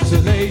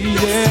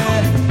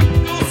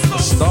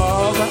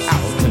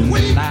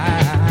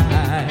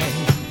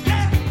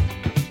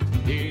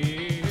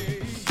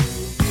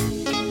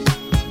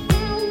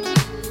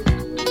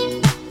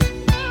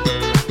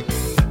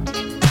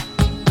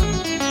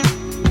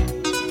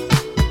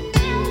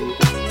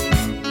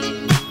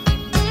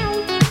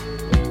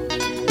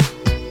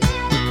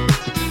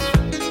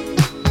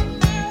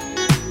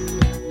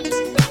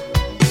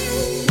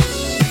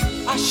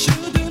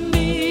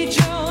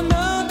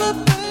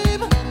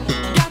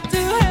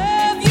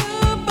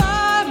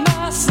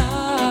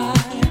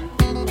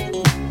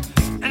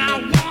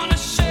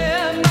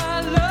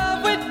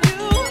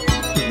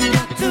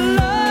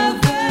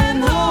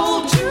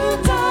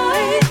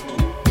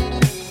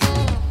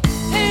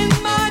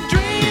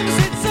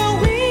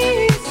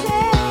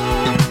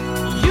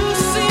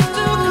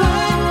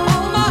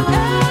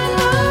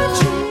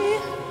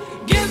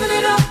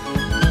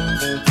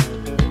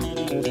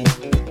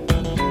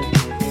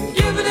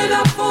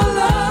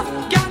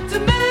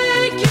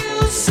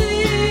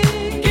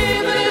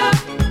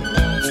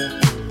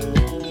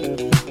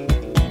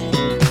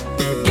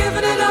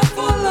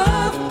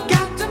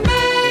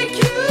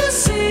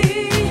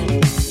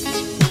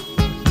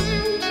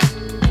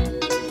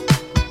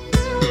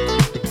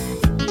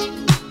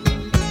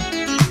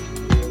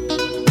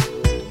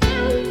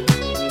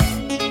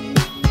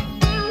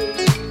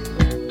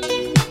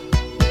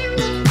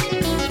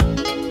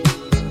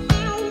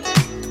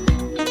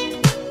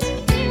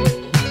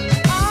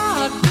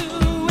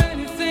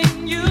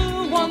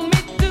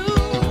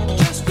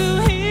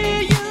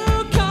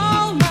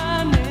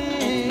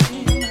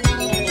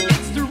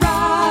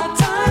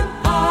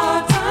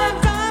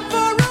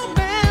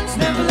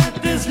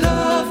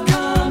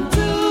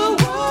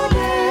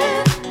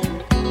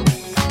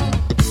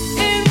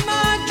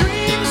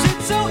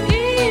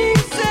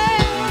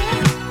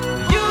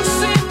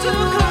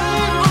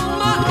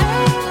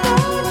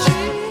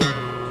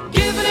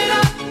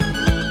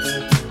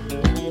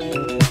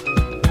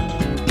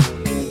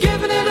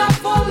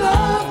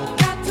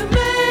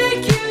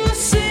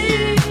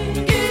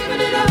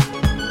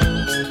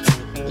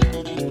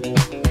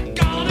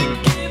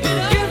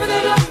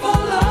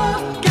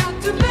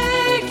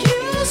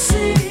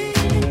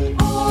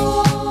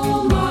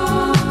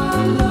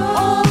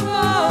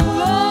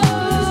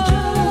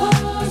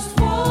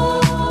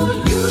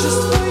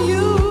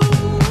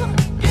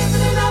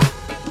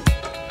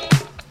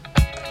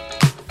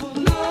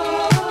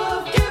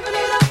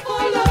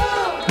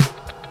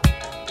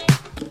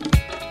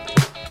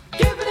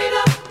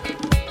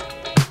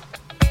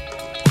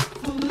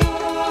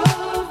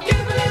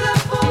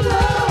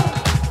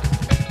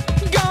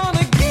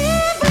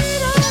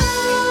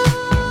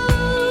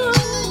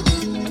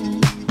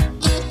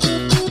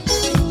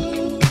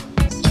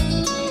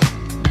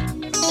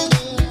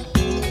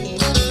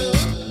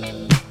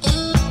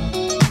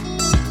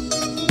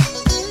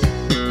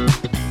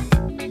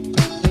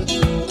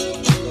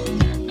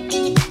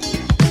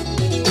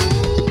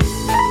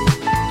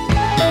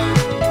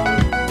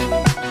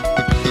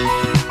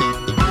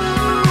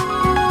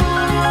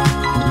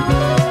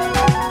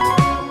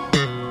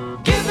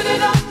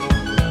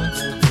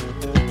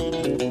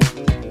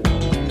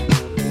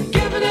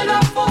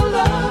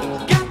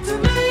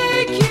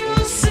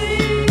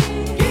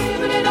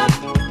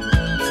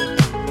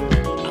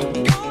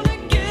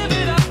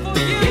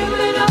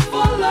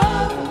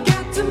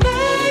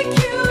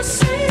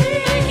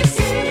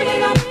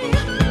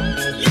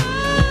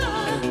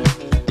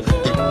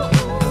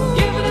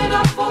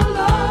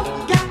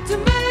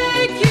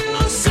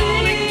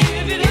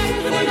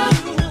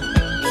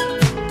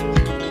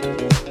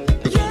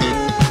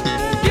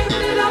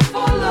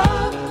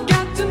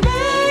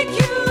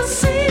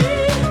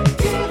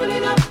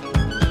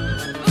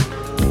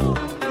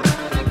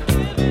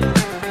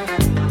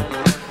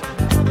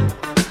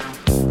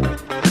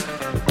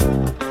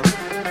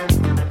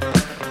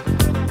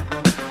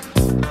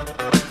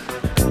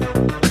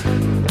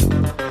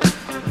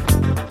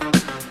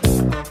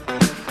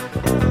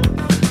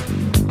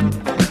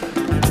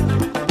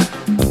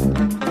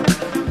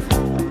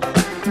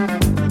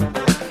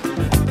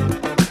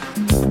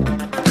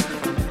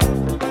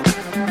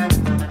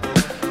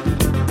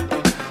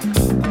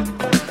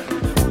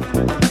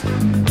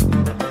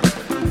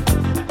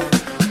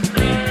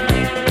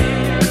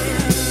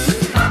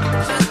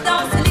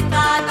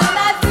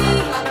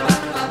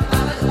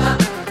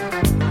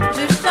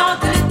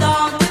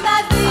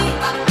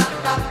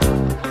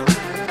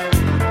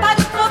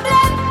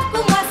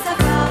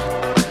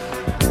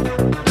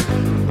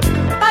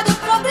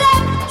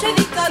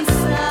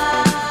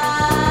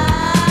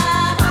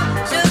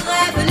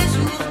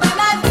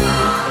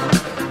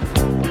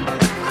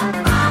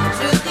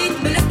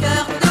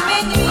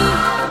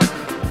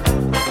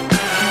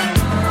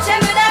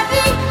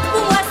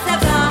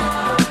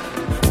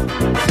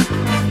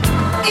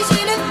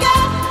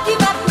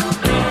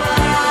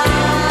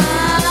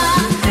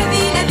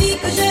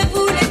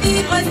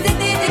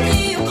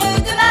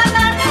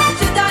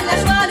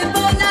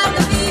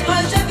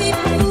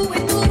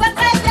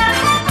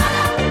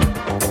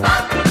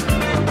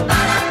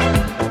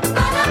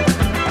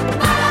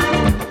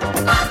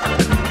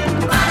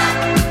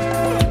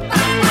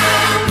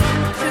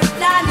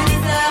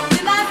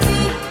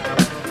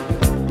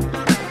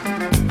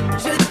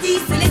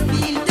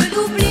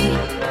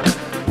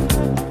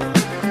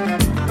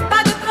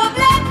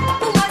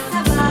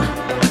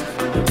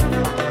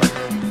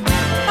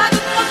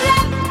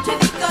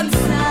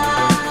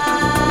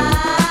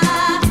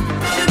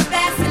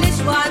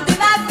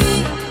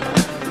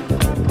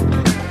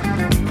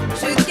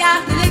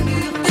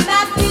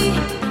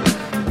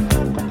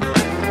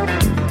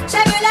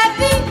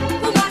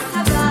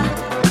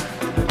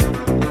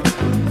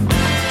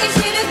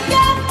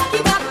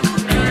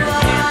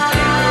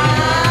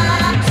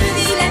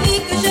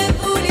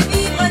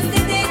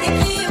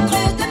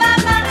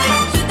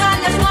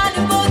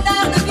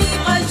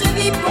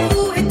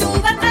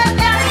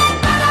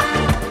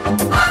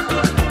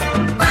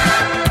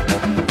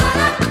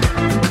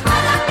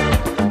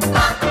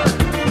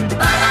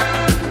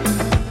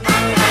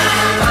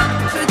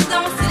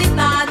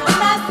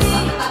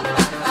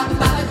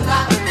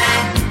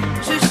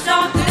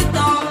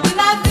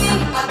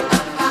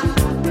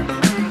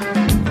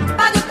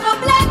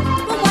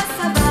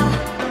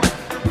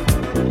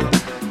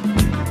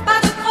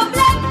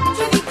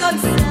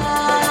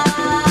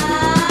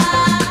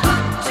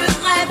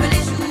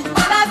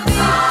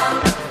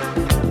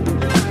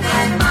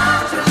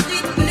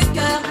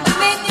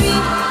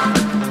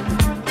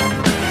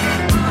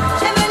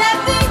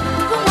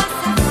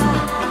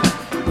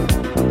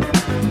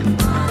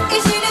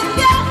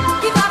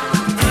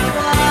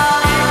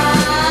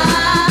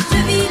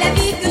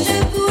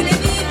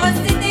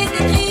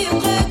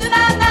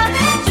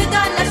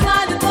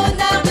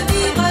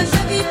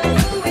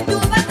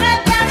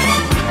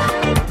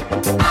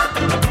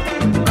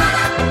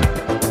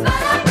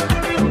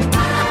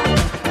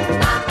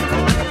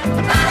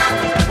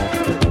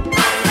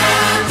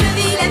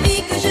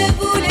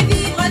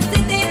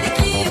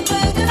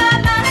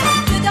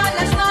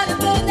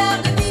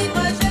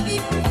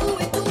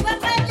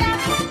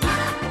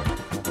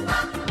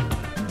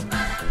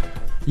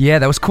 Yeah,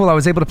 that was cool. I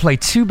was able to play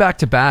 2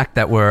 back-to-back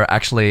that were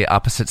actually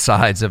opposite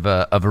sides of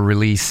a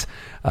release.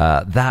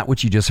 That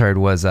which you just heard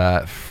was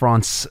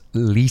France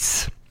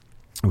Lys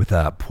with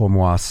Pour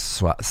Moi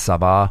Ça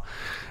Va.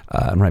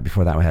 And right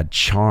before that, we had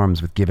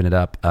Charms with Giving It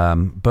Up.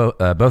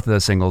 Both of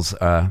those singles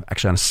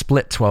actually on a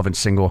split 12-inch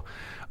single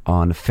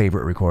on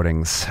Favorite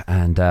Recordings.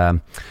 And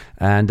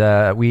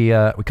we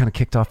kind of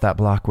kicked off that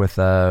block with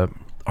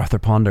Arthur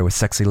Ponder with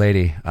Sexy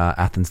Lady,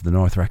 Athens of the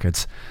North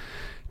Records,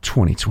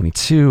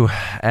 2022.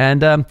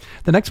 And the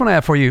next one I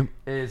have for you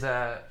is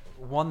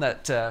one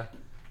that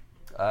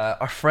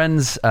our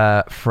friends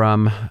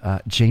from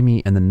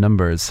Jamie and the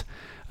Numbers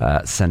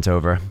sent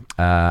over.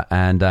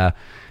 And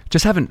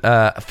just haven't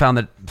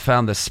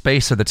found the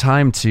space or the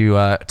time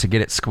to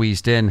get it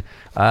squeezed in.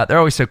 They're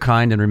always so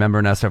kind and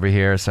remembering us over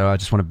here. So I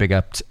just want to big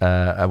up.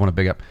 I want to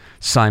big up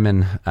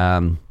Simon.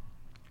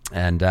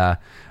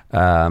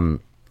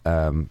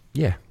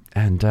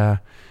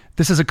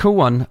 This is a cool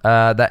one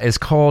that is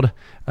called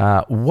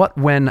 "What,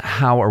 When,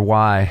 How, or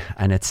Why,"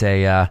 and it's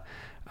a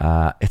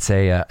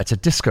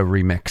disco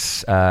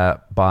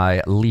remix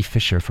by Lee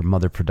Fisher from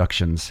Mother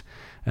Productions.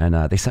 And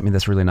they sent me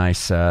this really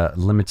nice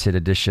limited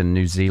edition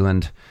New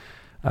Zealand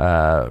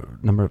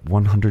number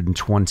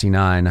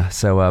 129.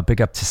 So big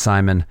up to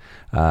Simon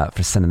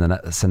for sending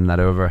that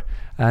over.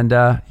 And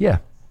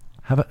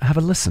have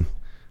a listen.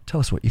 Tell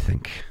us what you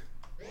think.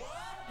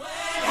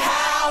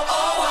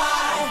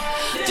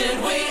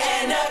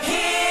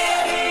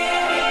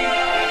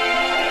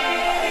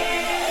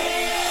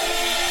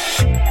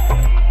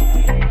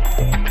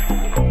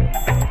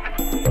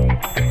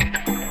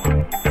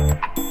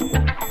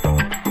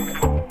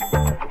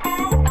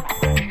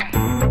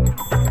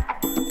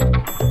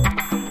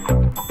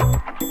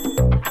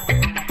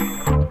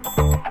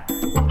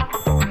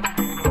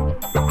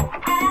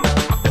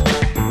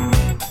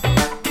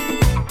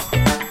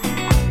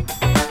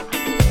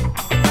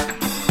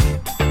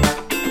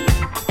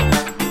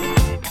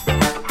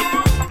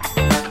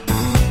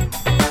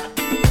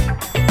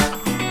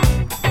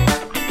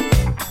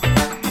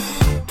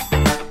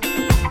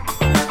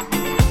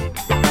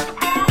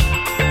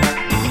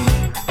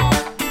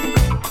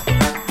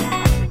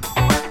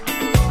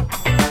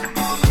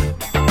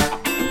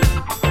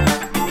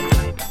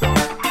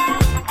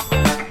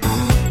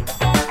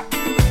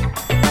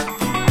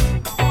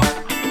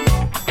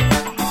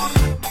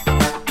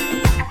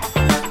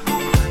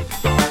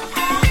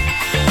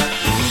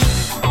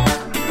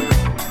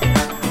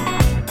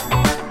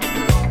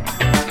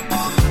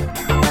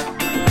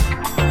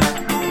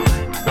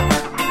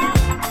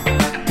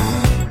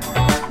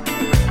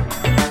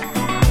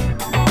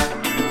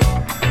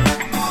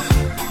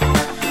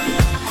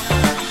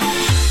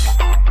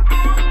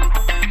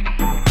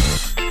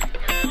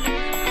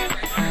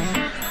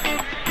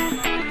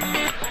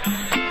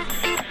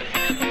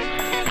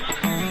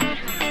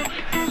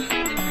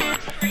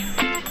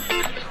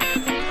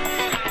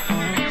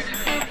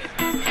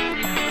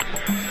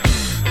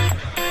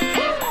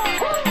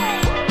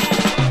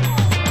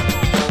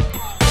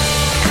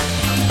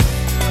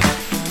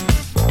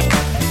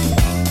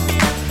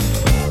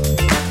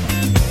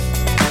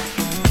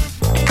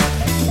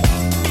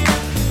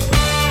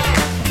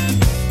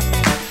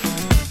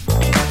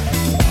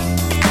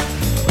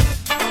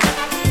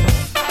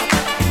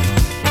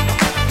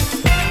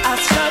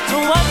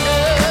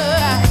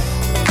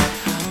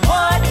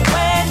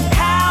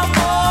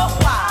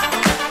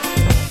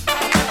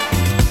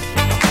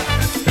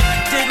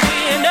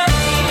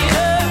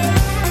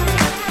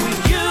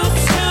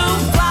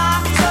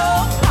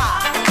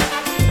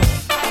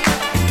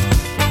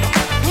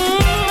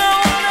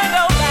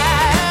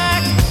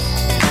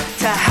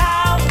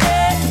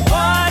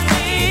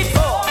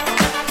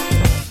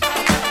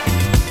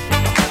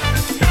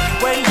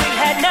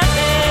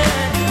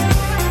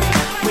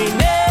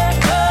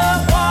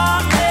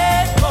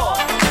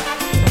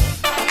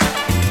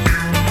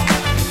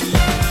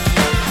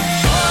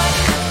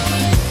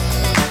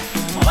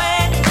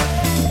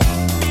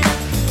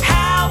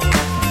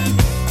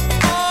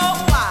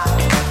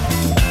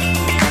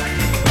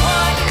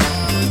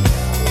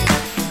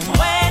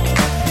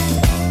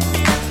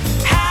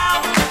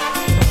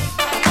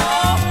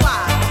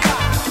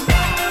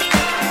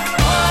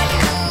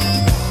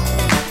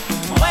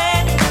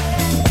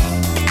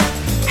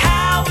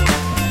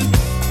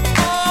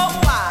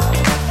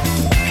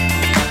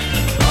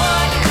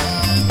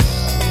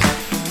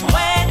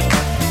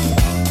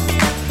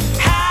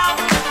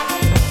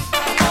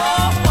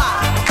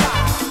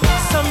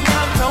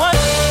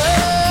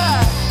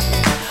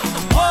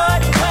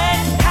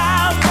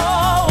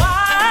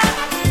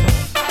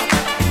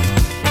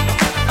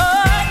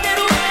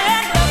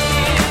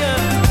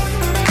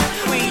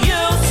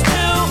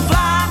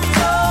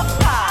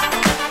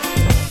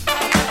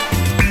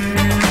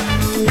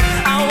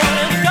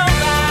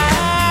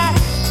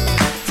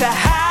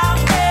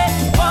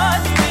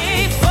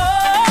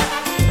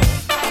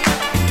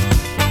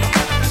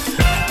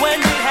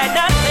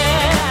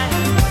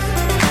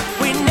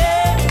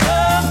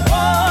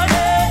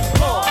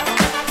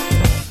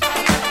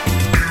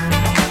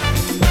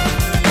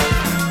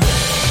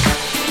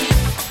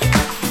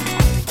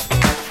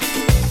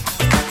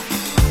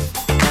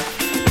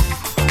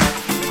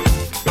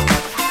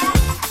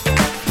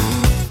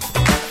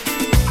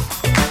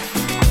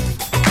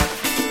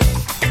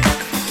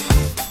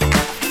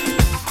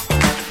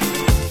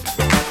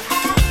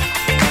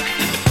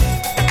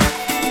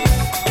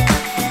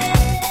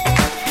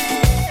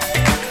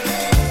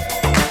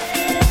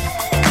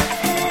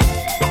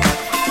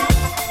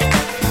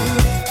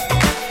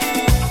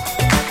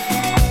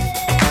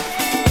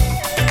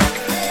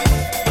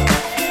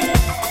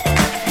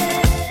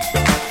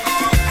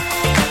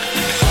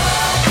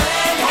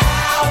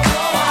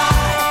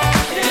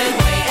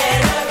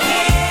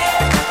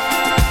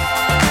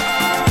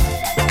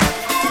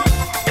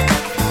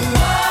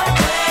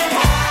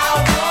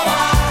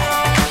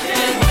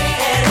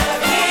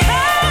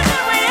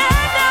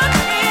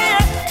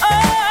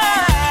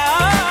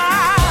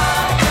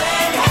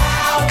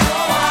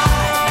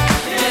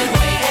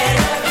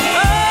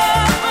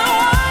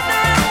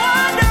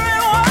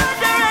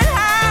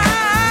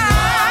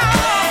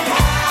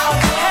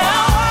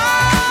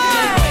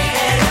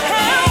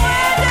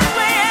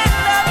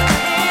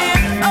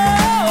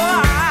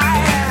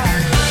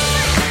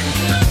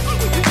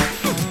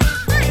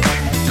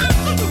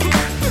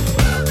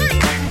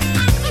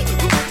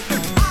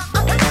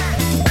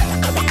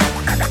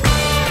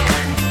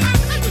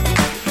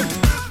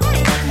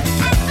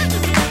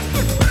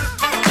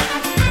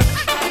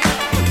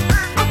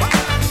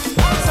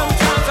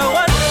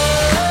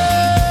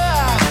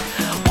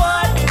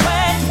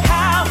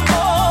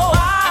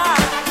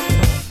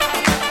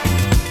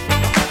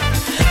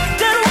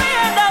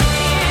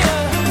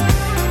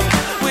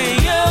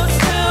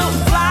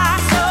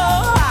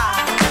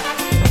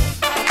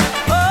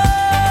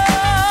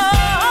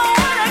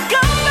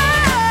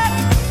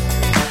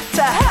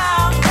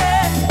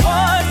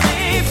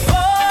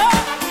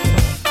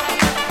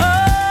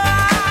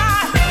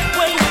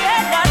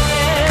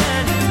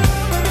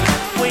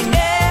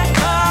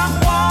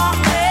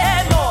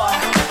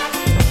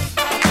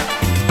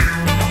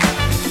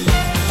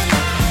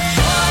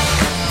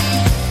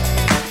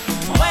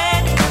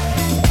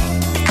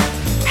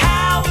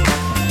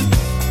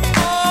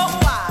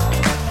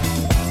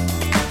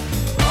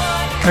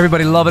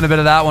 Everybody loving a bit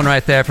of that one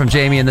right there from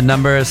Jamie and the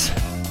Numbers.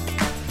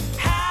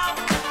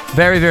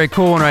 Very, very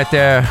cool one right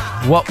there.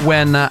 What,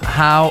 when,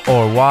 how,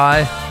 or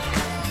why.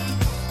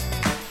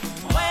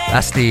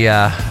 That's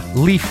the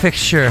Lee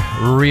Fixture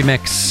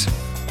remix.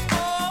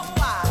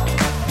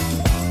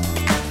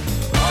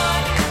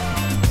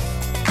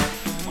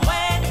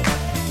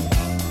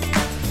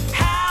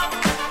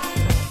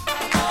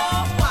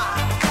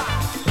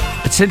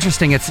 It's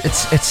interesting. It's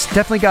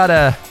definitely got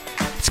a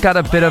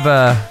bit of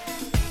a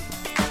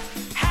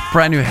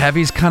brand new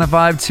heavies kind of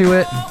vibe to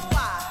it,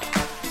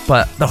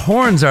 but the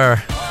horns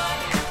are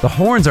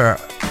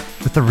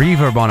with the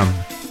reverb on them.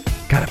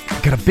 Got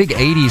a big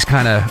 80s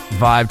kind of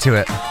vibe to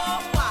it.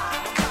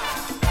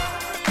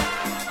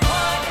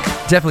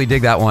 Definitely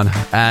dig that one,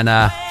 and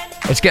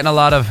it's getting a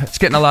lot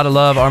of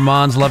love.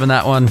 Armand's loving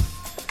that one.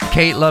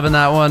 Kate loving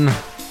that one.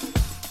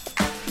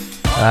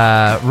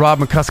 Rob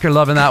McCusker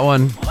loving that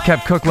one.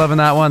 Kev Cook loving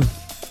that one.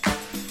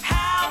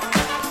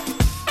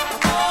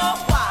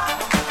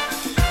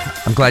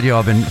 I'm glad you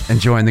all been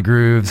enjoying the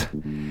grooves.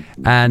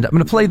 And I'm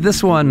going to play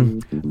this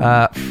one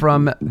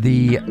from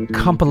the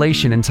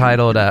compilation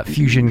entitled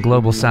Fusion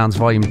Global Sounds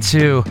Volume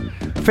 2.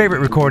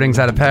 Favorite recordings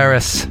out of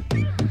Paris.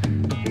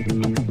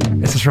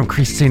 This is from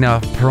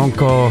Cristina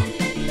Pronco.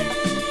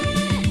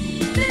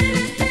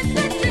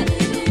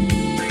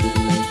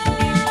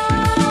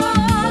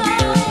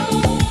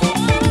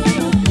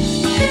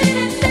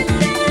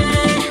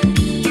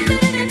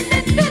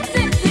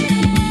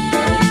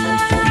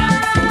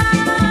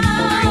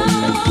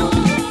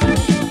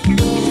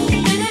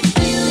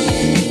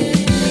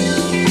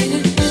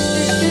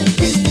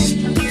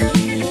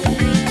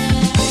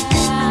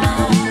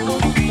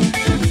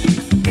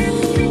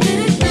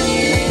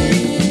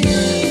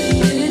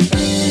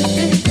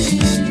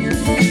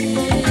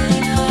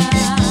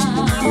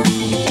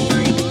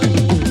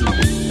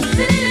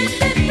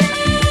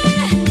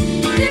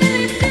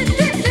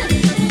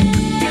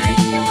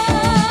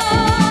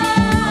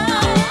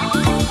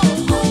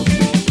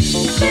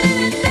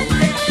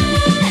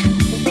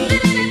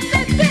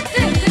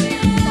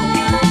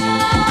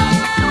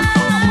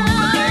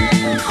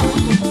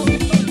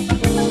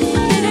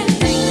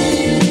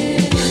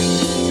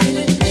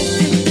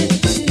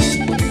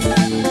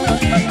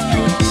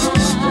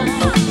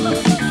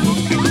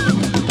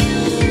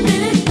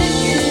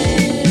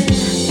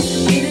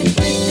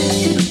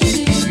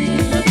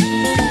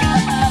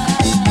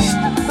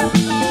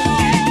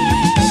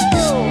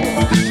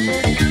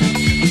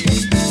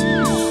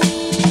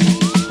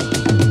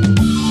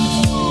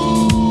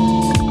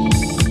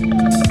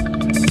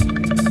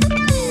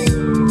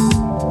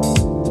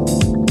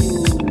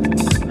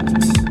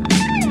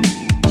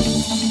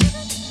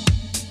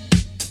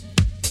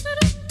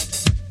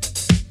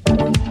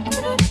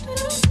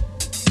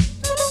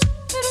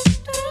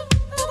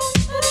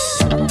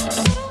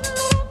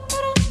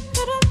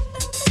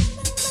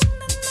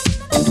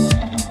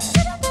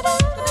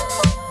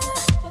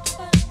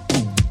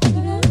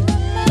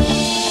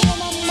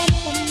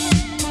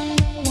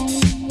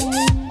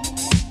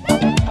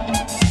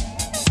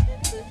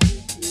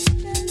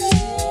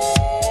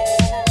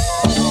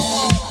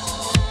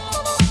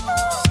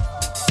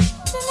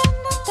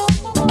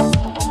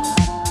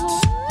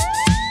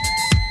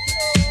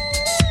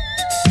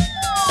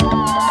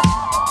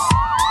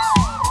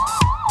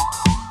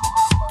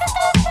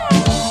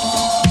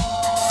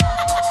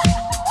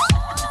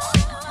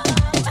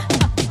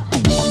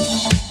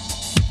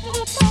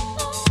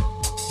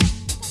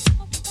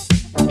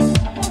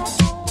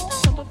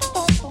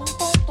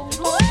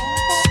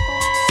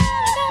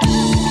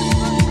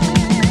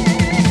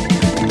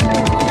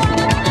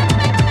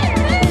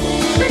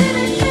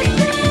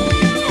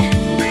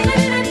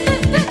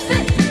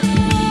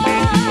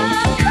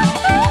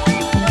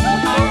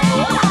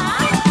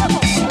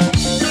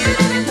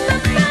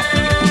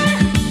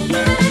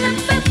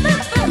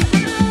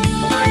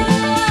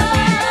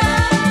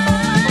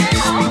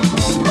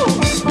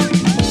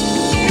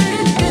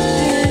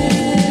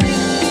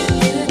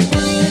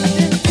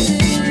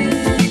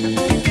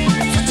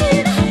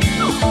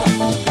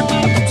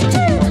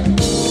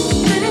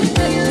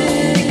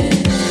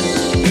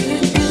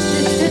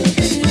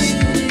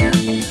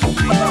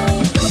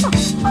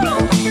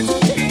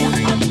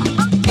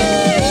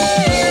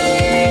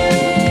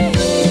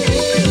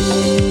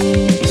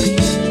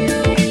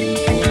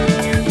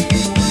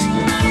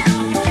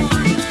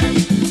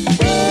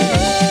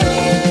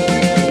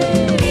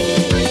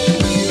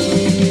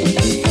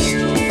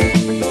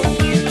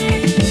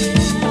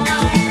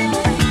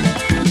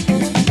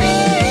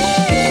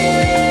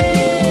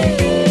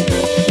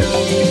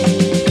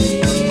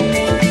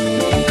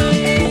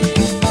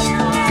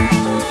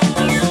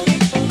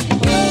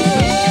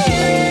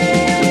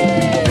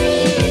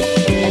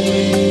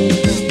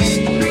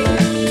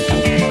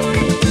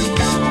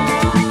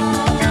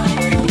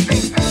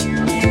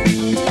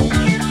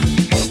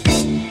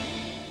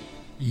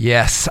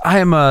 Yes, I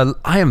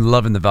am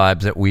loving the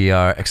vibes that we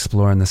are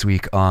exploring this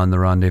week on the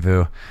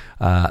Rendezvous.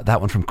 That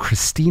one from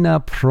Cristina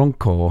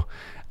Pronco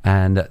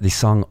and the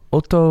song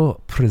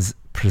Oto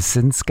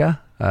Przinska.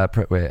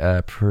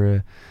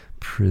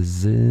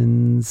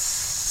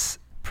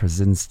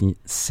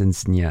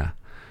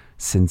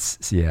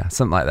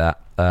 Something like that.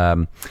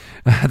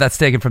 That's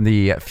taken from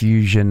the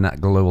Fusion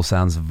Global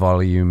Sounds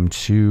Volume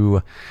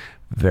 2.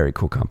 Very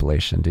cool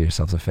compilation. Do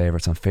yourselves a favor.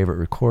 It's on Favorite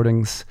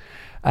Recordings.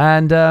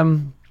 And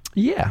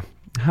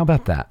how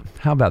about that?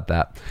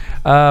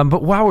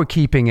 But while we're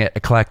keeping it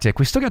eclectic,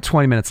 we still got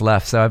 20 minutes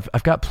left, so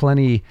I've got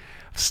plenty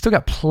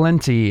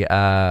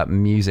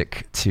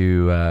music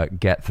to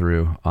get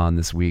through on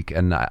this week,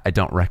 and I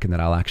don't reckon that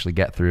I'll actually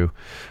get through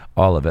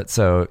all of it.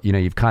 So,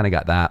 you've kind of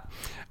got that.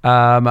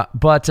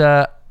 But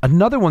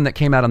another one that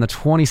came out on the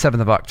 27th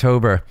of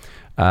October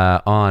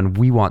on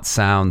We Want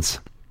Sounds,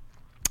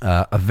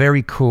 a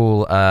very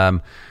cool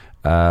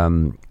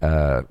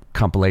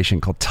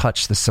compilation called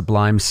Touch the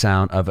Sublime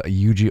Sound of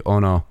Yuji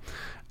Ono.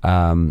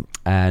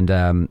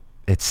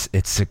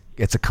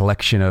 It's a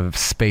collection of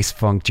space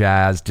funk,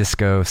 jazz,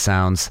 disco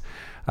sounds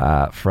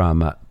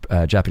from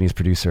Japanese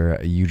producer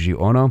Yuji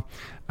Ono.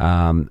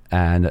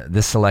 And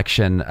this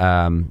selection,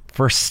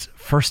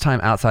 first time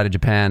outside of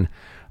Japan,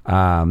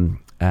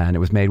 and it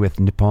was made with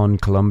Nippon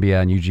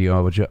Columbia and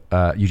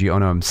Yuji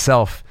Ono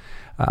himself,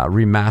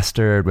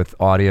 remastered with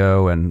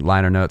audio and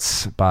liner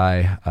notes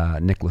by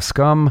Nicholas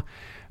Scum,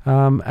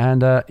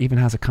 and even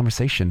has a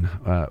conversation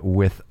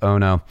with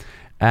Ono.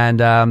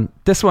 And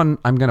this one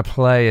I'm going to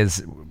play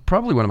is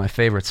probably one of my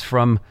favorites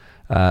from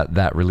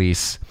that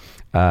release,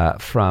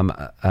 from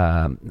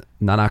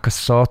Nanaka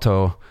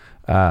Soto,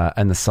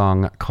 and the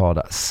song called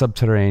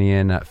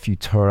Subterranean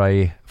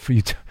Futari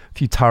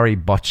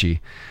Bocce.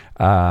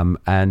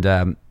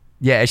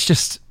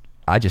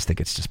 I just think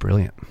it's just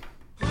brilliant.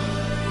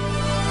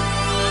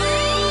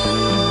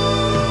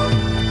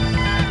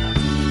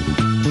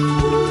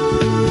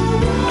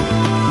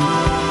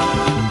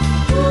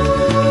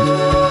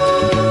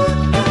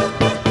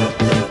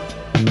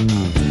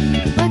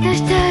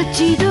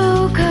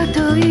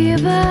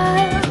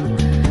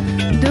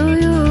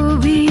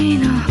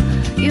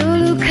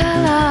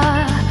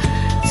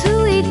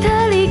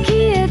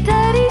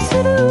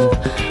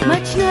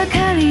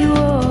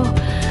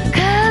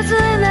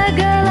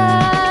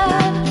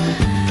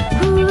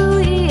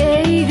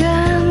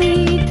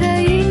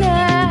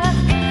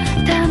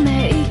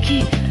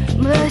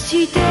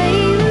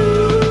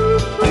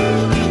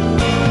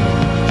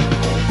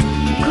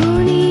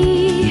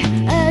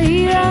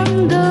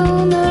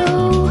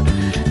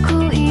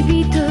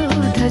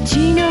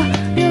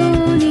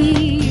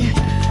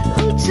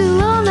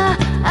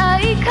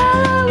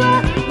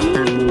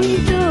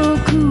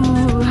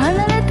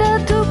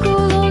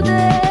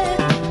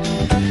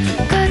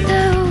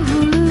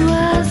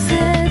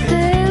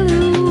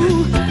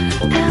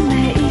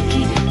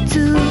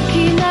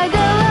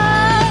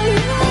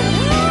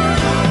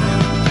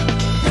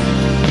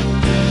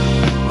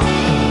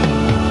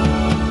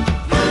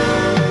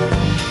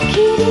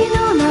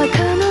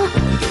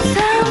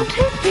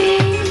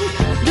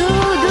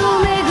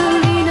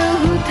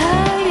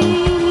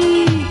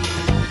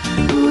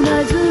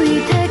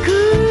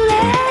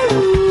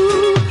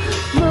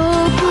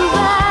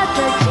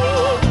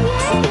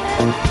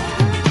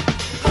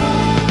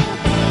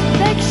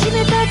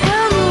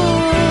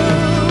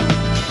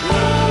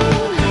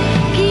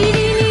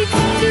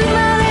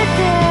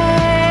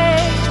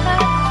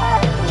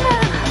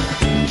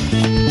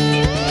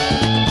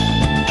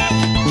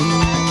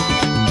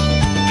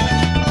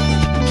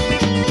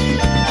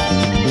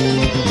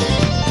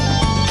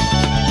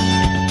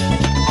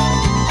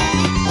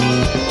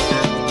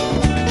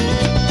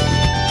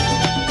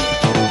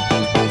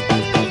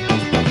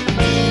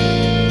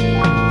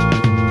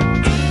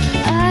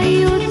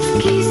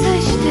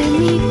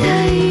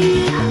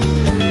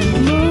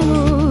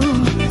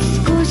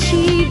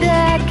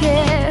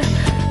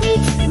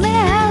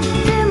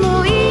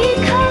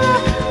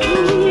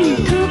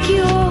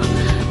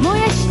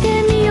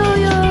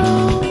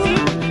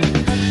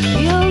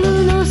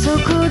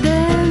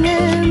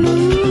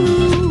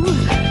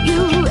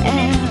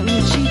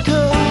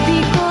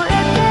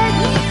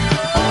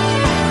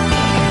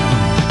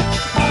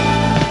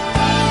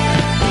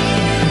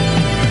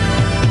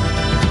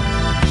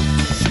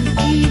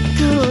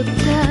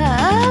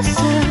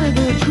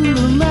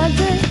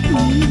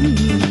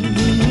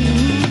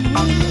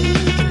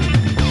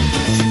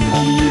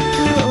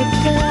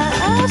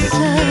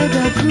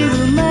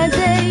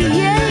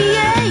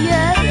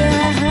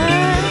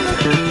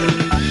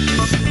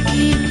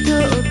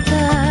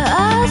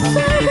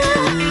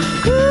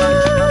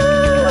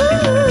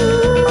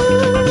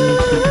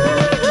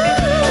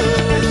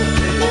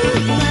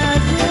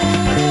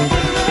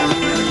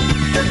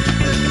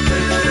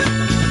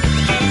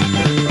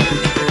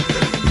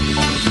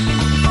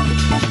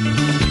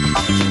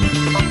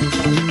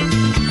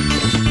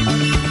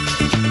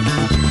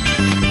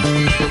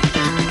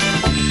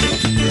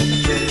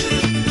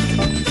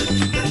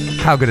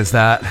 'How good is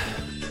that?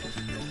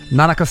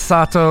 Nanaka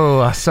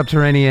Sato,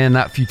 Subterranean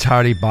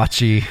Futari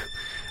Bocce,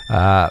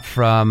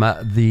 from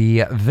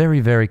the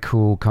very, very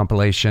cool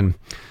compilation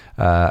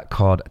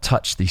called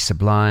Touch the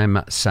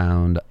Sublime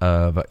Sound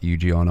of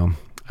Yuji Ono.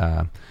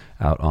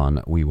 out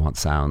on We Want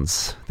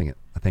Sounds.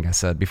 I think I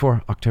said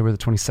before, October the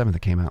 27th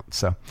it came out.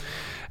 So,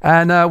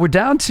 and we're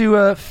down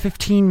to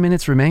 15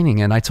 minutes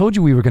remaining, and I told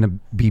you we were going to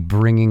be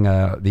bringing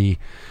the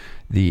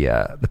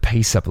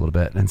pace up a little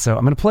bit, and so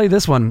I'm going to play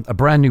this one, a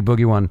brand new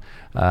boogie one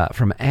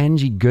from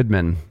Angie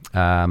Goodman.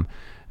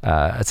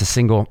 It's a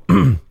single,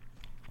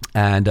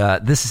 and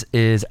this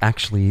is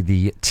actually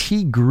the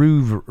T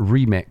Groove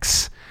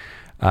remix,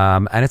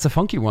 and it's a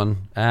funky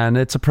one, and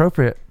it's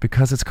appropriate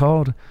because it's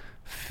called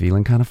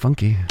Feeling Kinda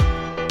Funky.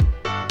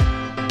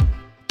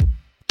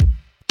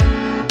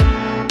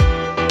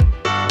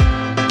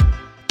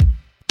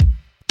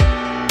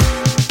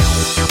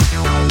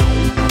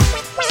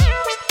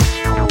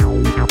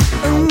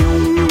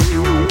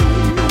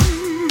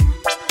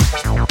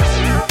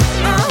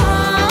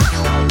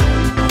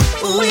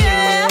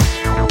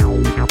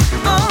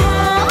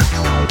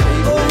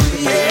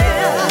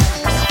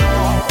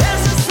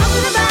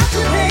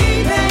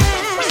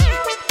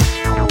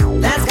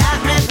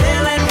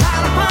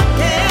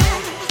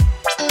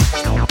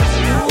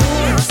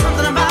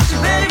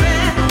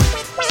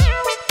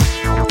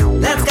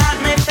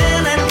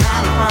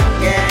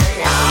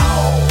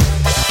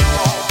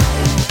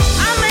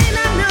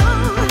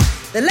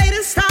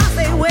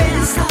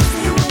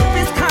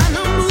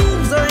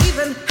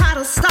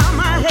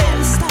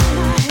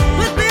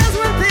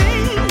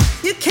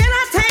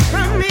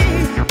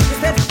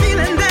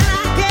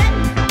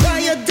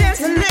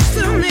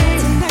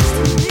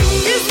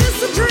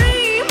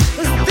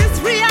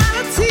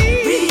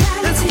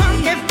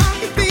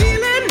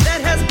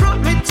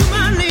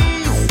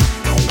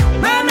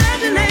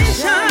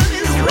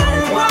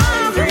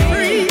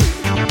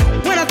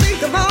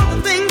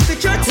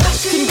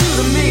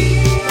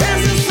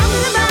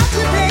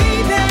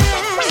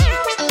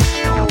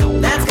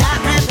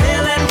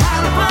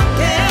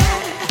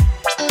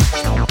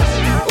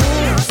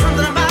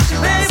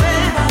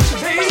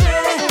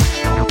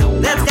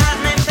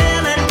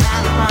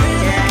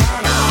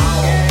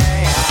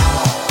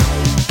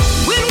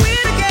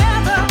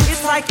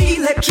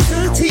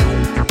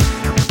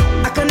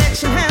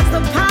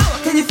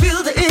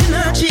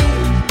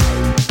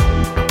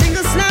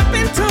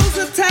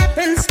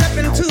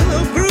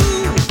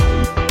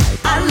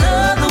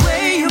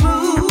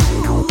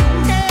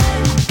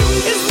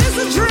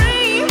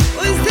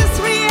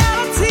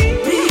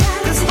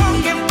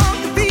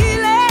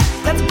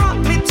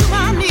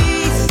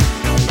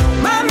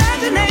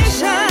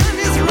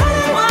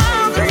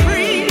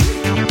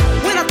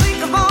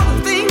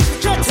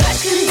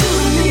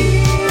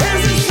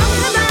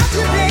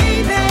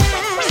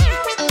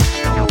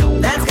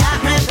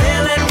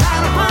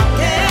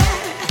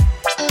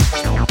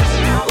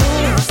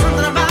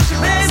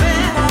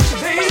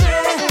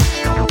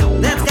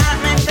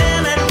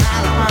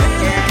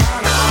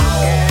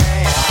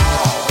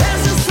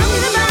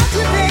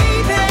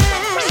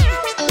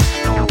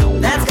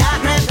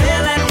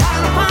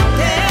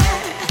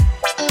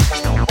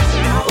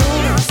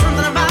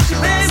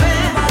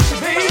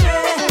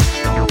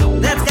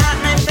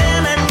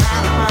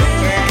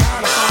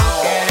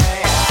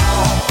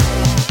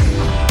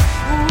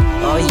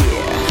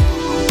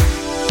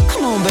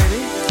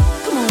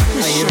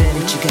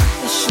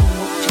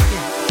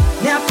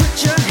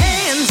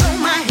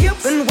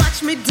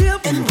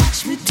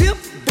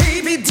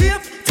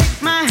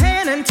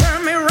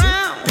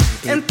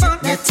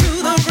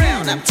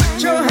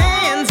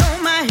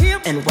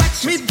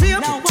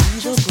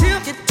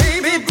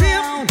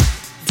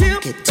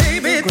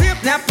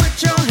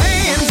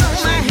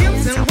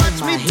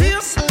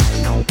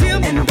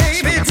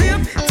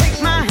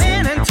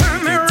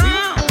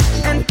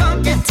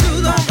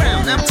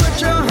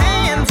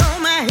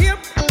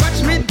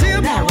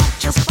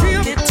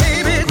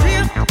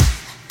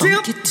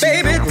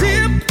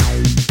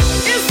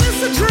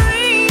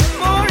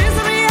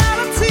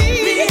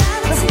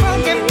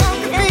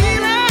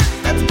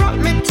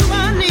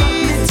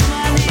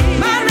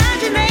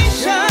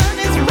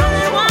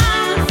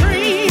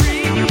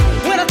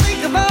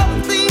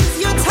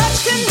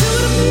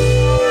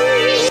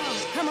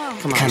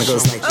 Kinda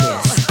goes like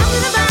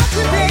this.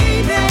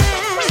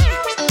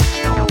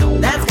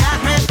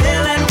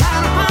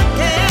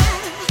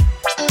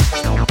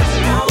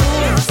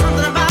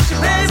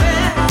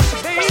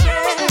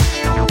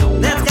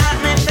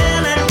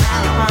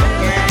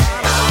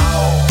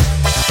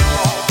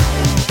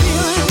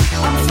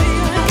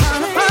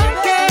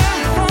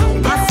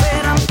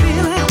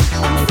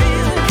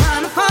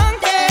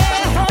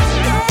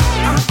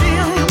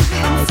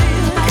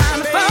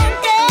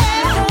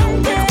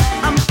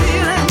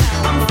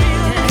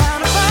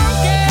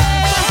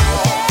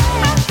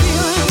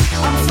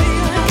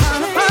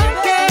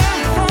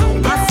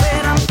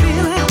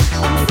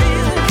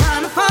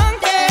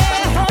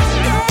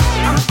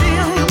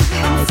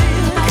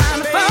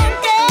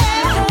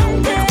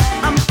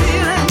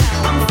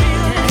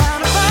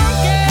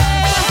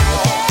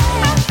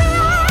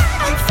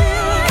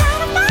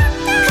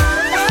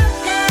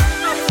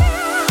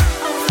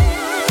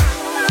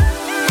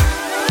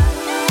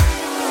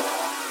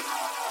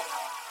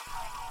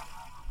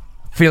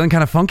 Feeling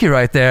kind of funky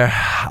right there.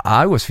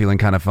 I was feeling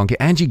kind of funky.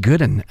 Angie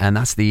Gooden, and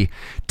that's the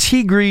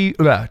T-Groove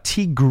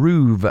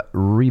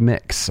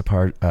remix.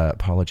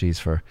 Apologies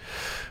for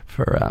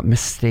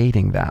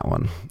misstating that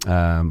one.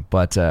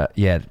 But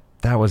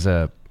that was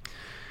a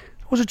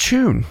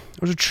tune.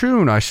 It was a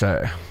tune, I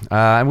say.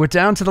 And we're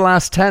down to the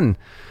last 10.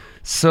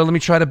 So let me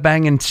try to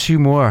bang in 2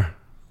 more.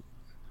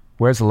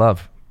 Where's the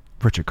Love?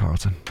 Richard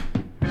Carlton.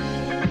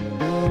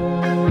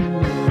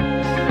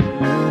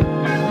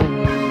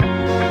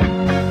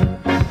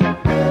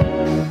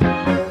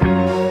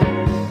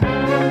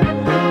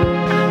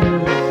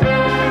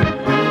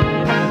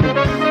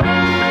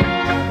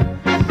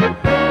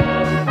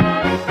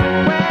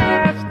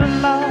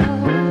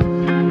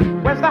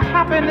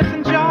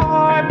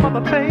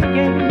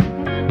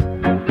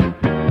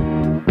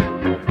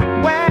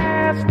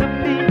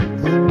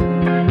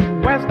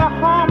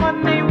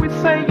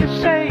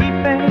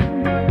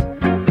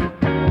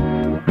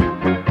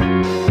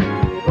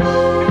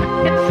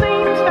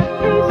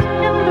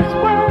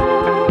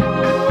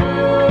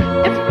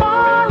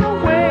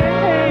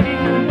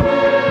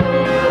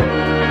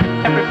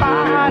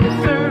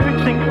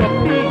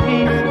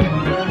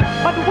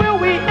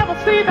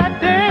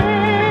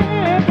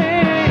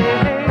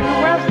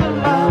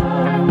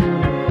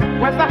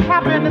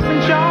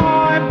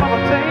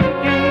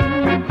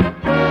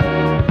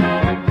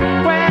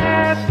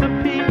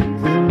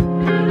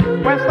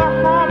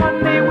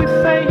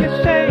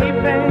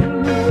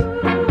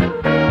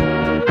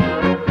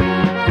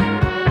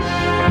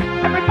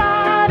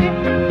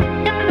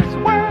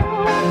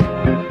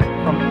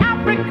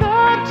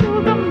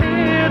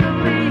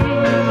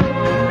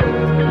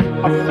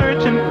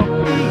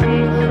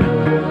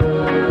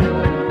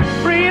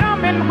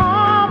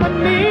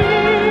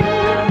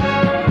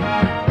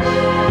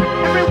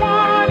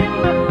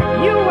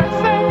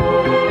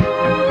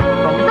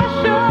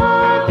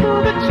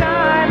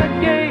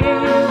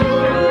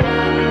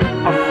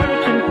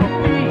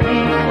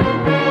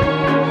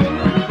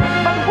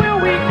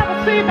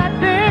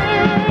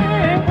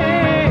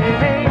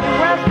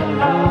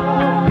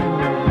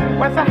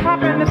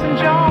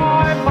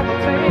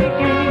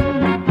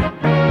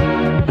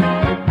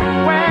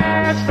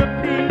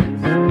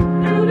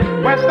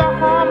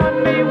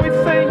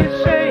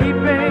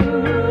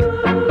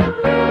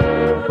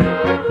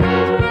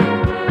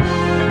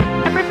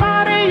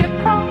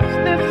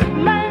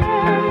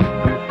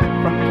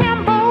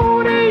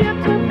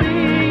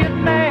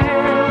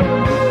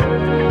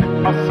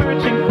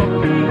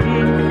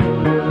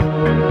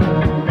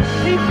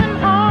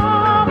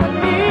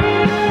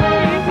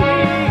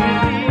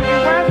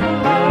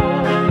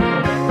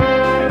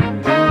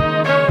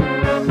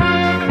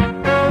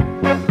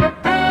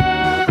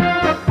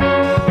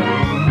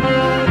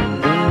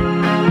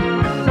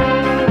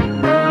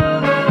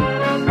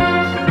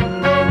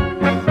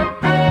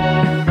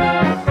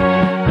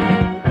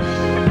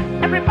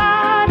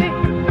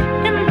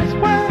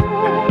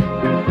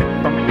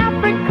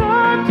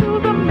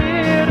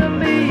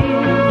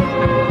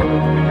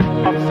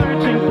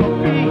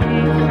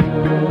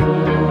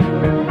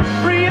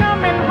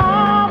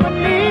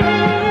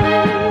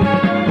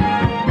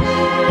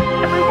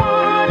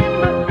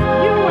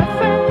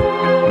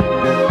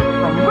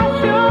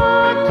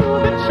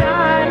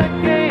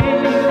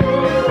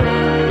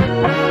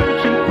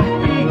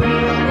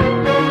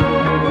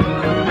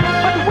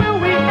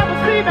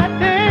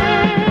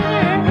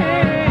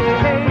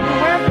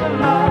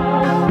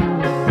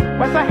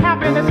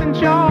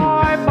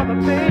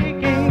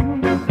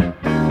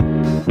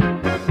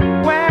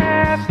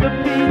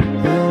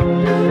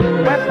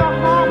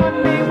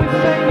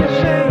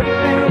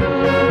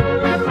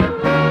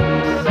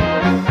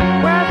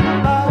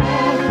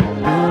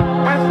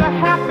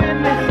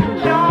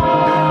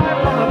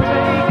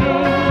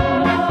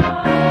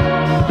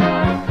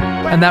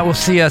 And that will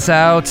see us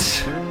out.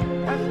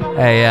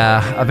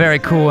 A very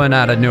cool one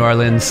out of New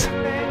Orleans.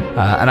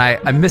 And I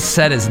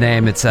missaid his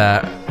name. It's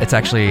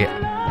actually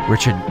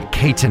Richard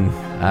Caton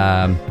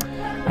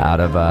out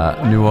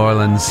of New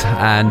Orleans.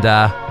 And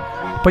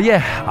but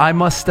yeah, I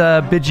must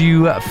bid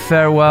you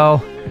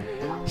farewell.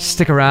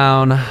 Stick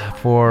around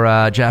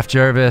for Jeff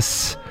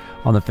Jervis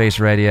on the Face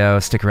Radio.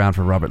 Stick around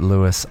for Robert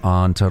Lewis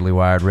on Totally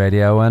Wired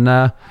Radio.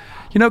 And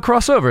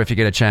cross over if you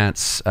get a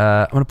chance.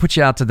 I'm going to put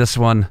you out to this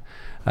one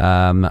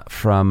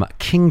from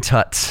King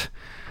Tut.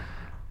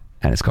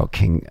 And it's called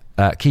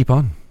Keep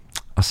On.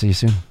 I'll see you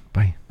soon.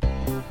 Bye.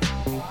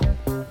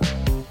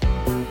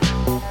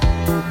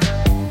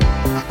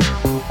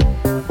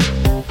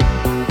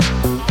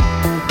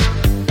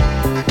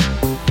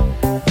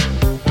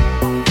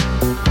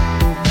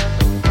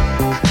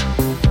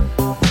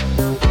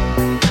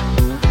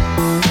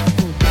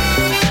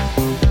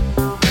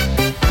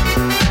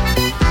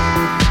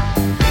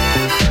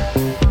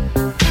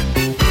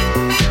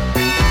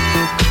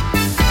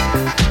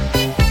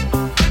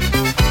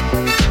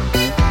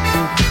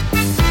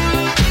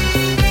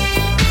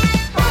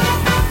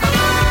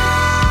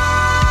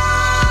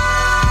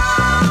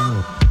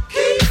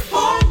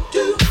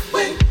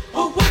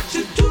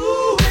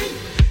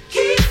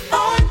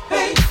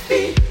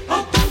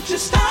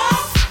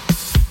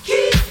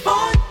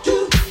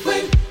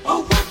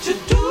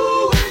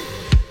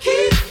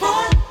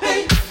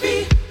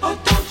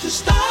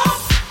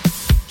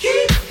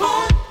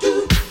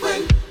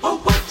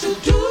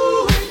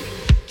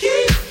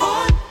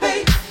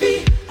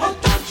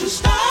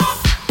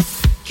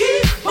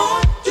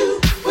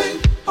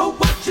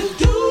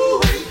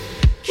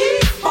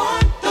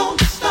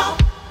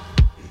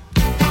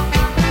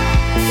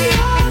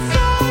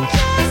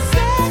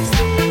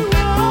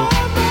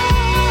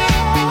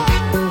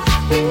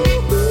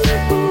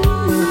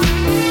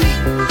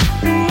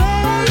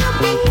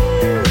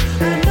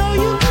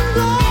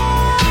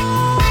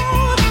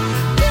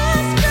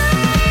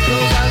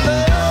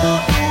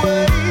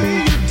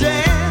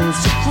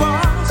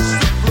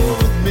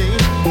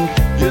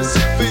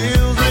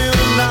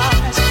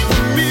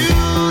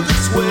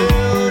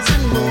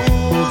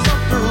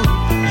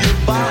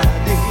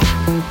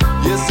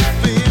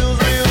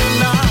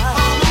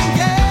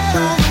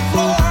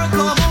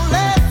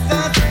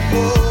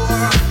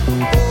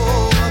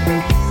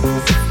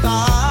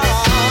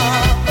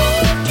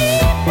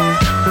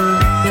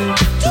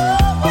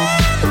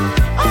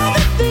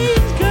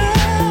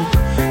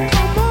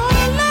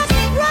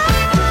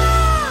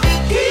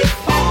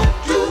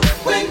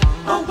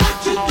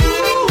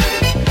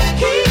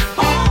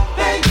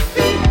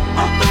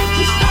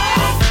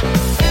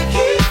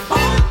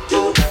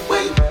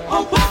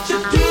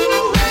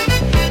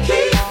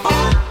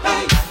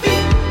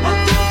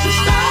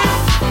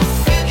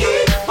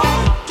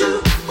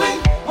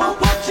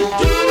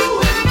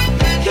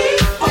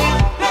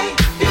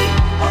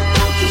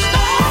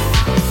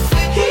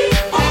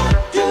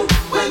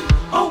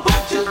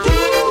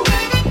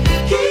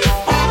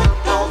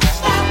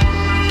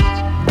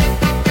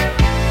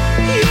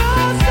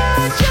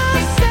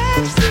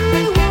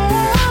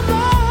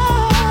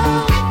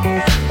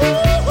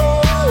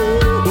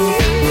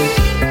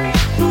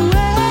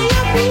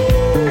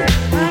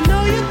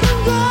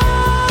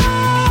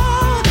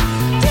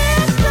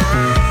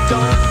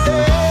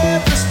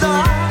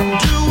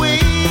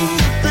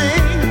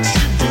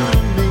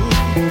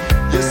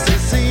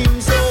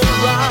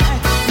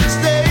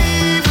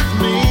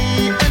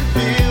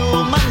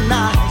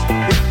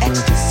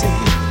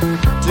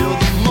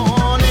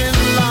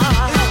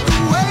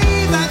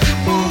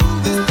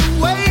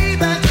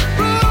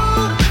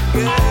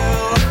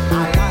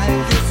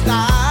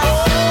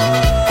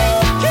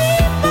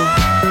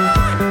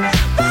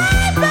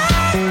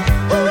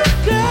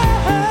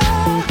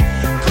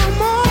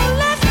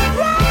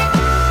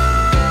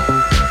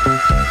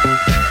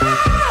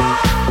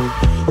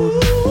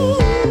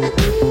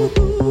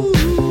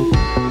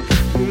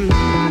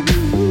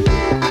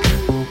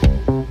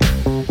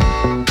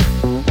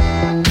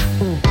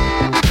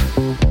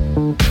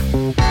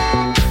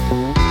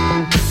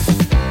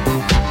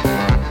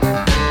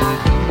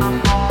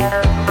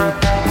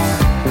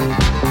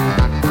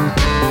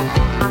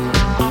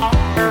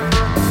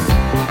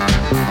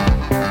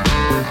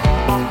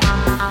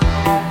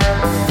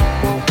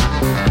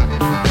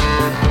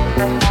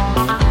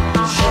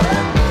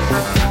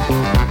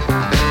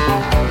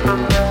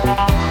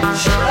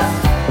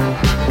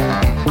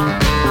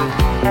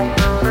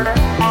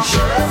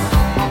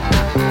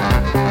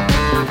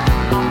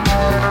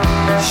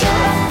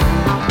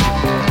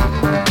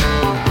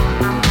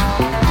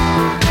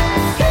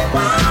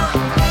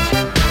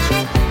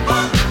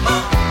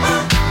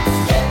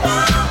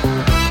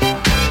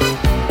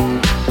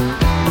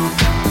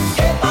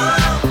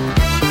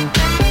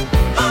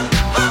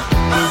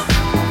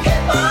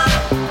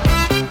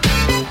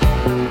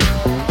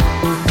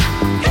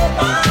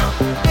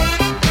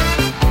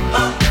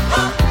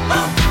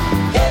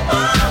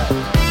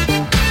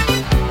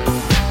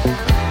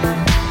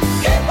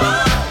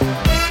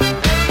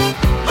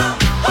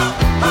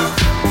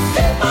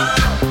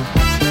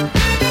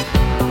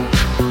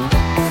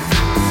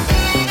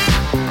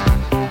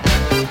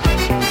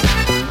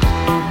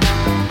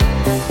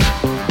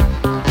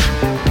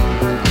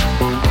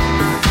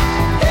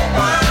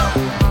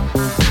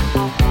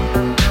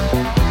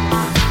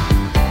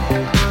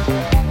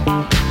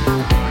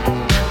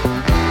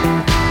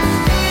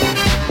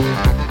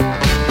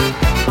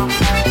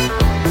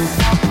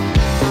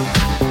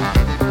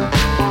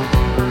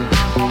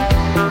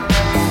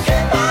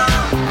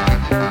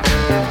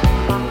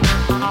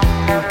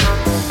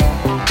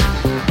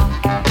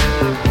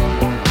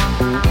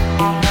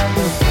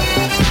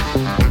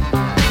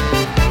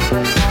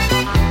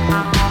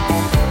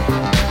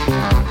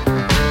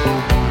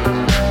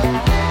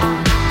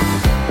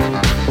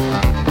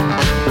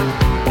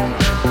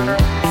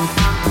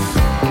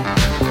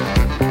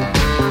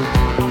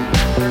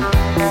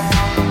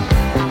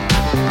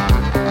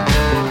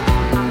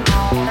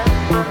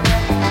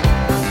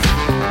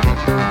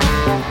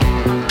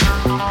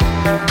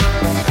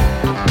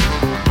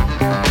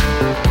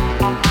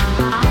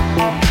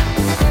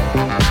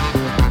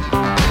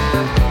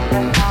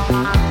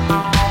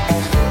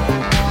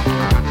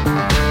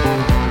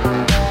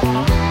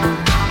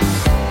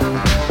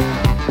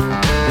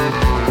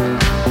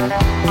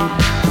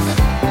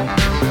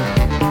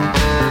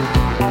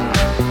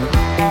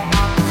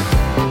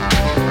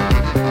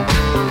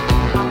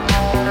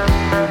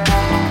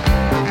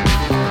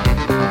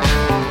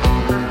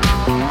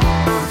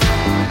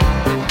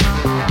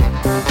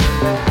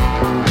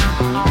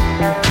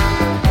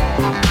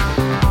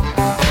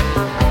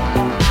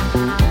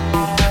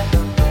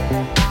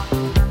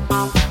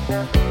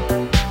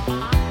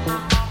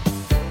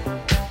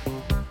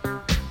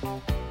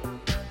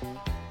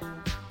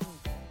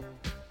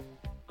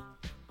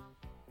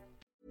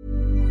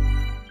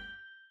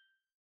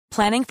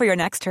 Planning for your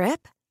next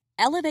trip?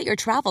 Elevate your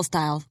travel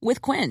style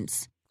with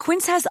Quince.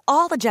 Quince has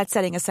all the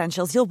jet-setting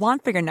essentials you'll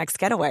want for your next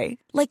getaway,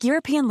 like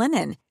European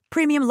linen,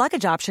 premium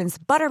luggage options,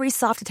 buttery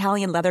soft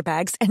Italian leather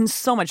bags, and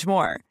so much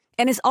more.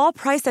 And is all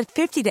priced at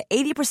 50 to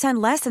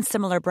 80% less than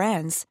similar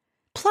brands.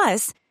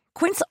 Plus,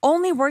 Quince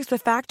only works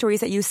with factories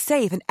that use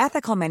safe and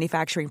ethical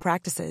manufacturing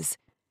practices.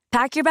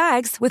 Pack your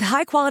bags with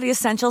high-quality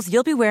essentials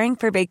you'll be wearing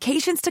for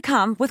vacations to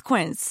come with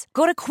Quince.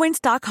 Go to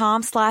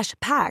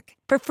quince.com/pack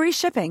for free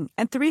shipping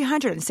and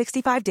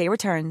 365-day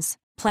returns.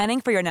 Planning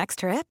for your next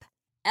trip?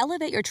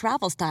 Elevate your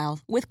travel style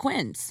with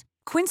Quince.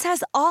 Quince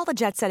has all the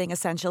jet-setting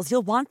essentials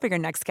you'll want for your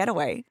next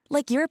getaway,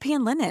 like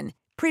European linen,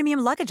 premium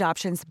luggage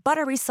options,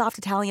 buttery soft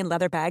Italian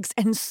leather bags,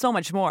 and so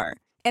much more.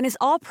 And is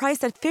all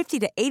priced at 50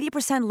 to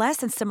 80% less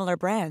than similar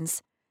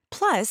brands.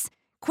 Plus,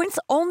 Quince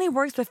only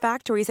works with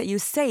factories that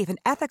use safe and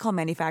ethical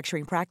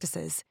manufacturing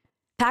practices.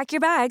 Pack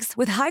your bags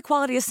with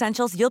high-quality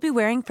essentials you'll be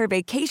wearing for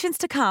vacations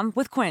to come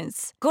with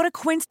Quince. Go to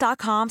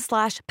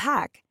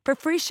quince.com/pack for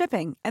free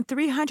shipping and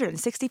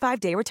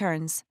 365-day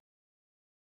returns.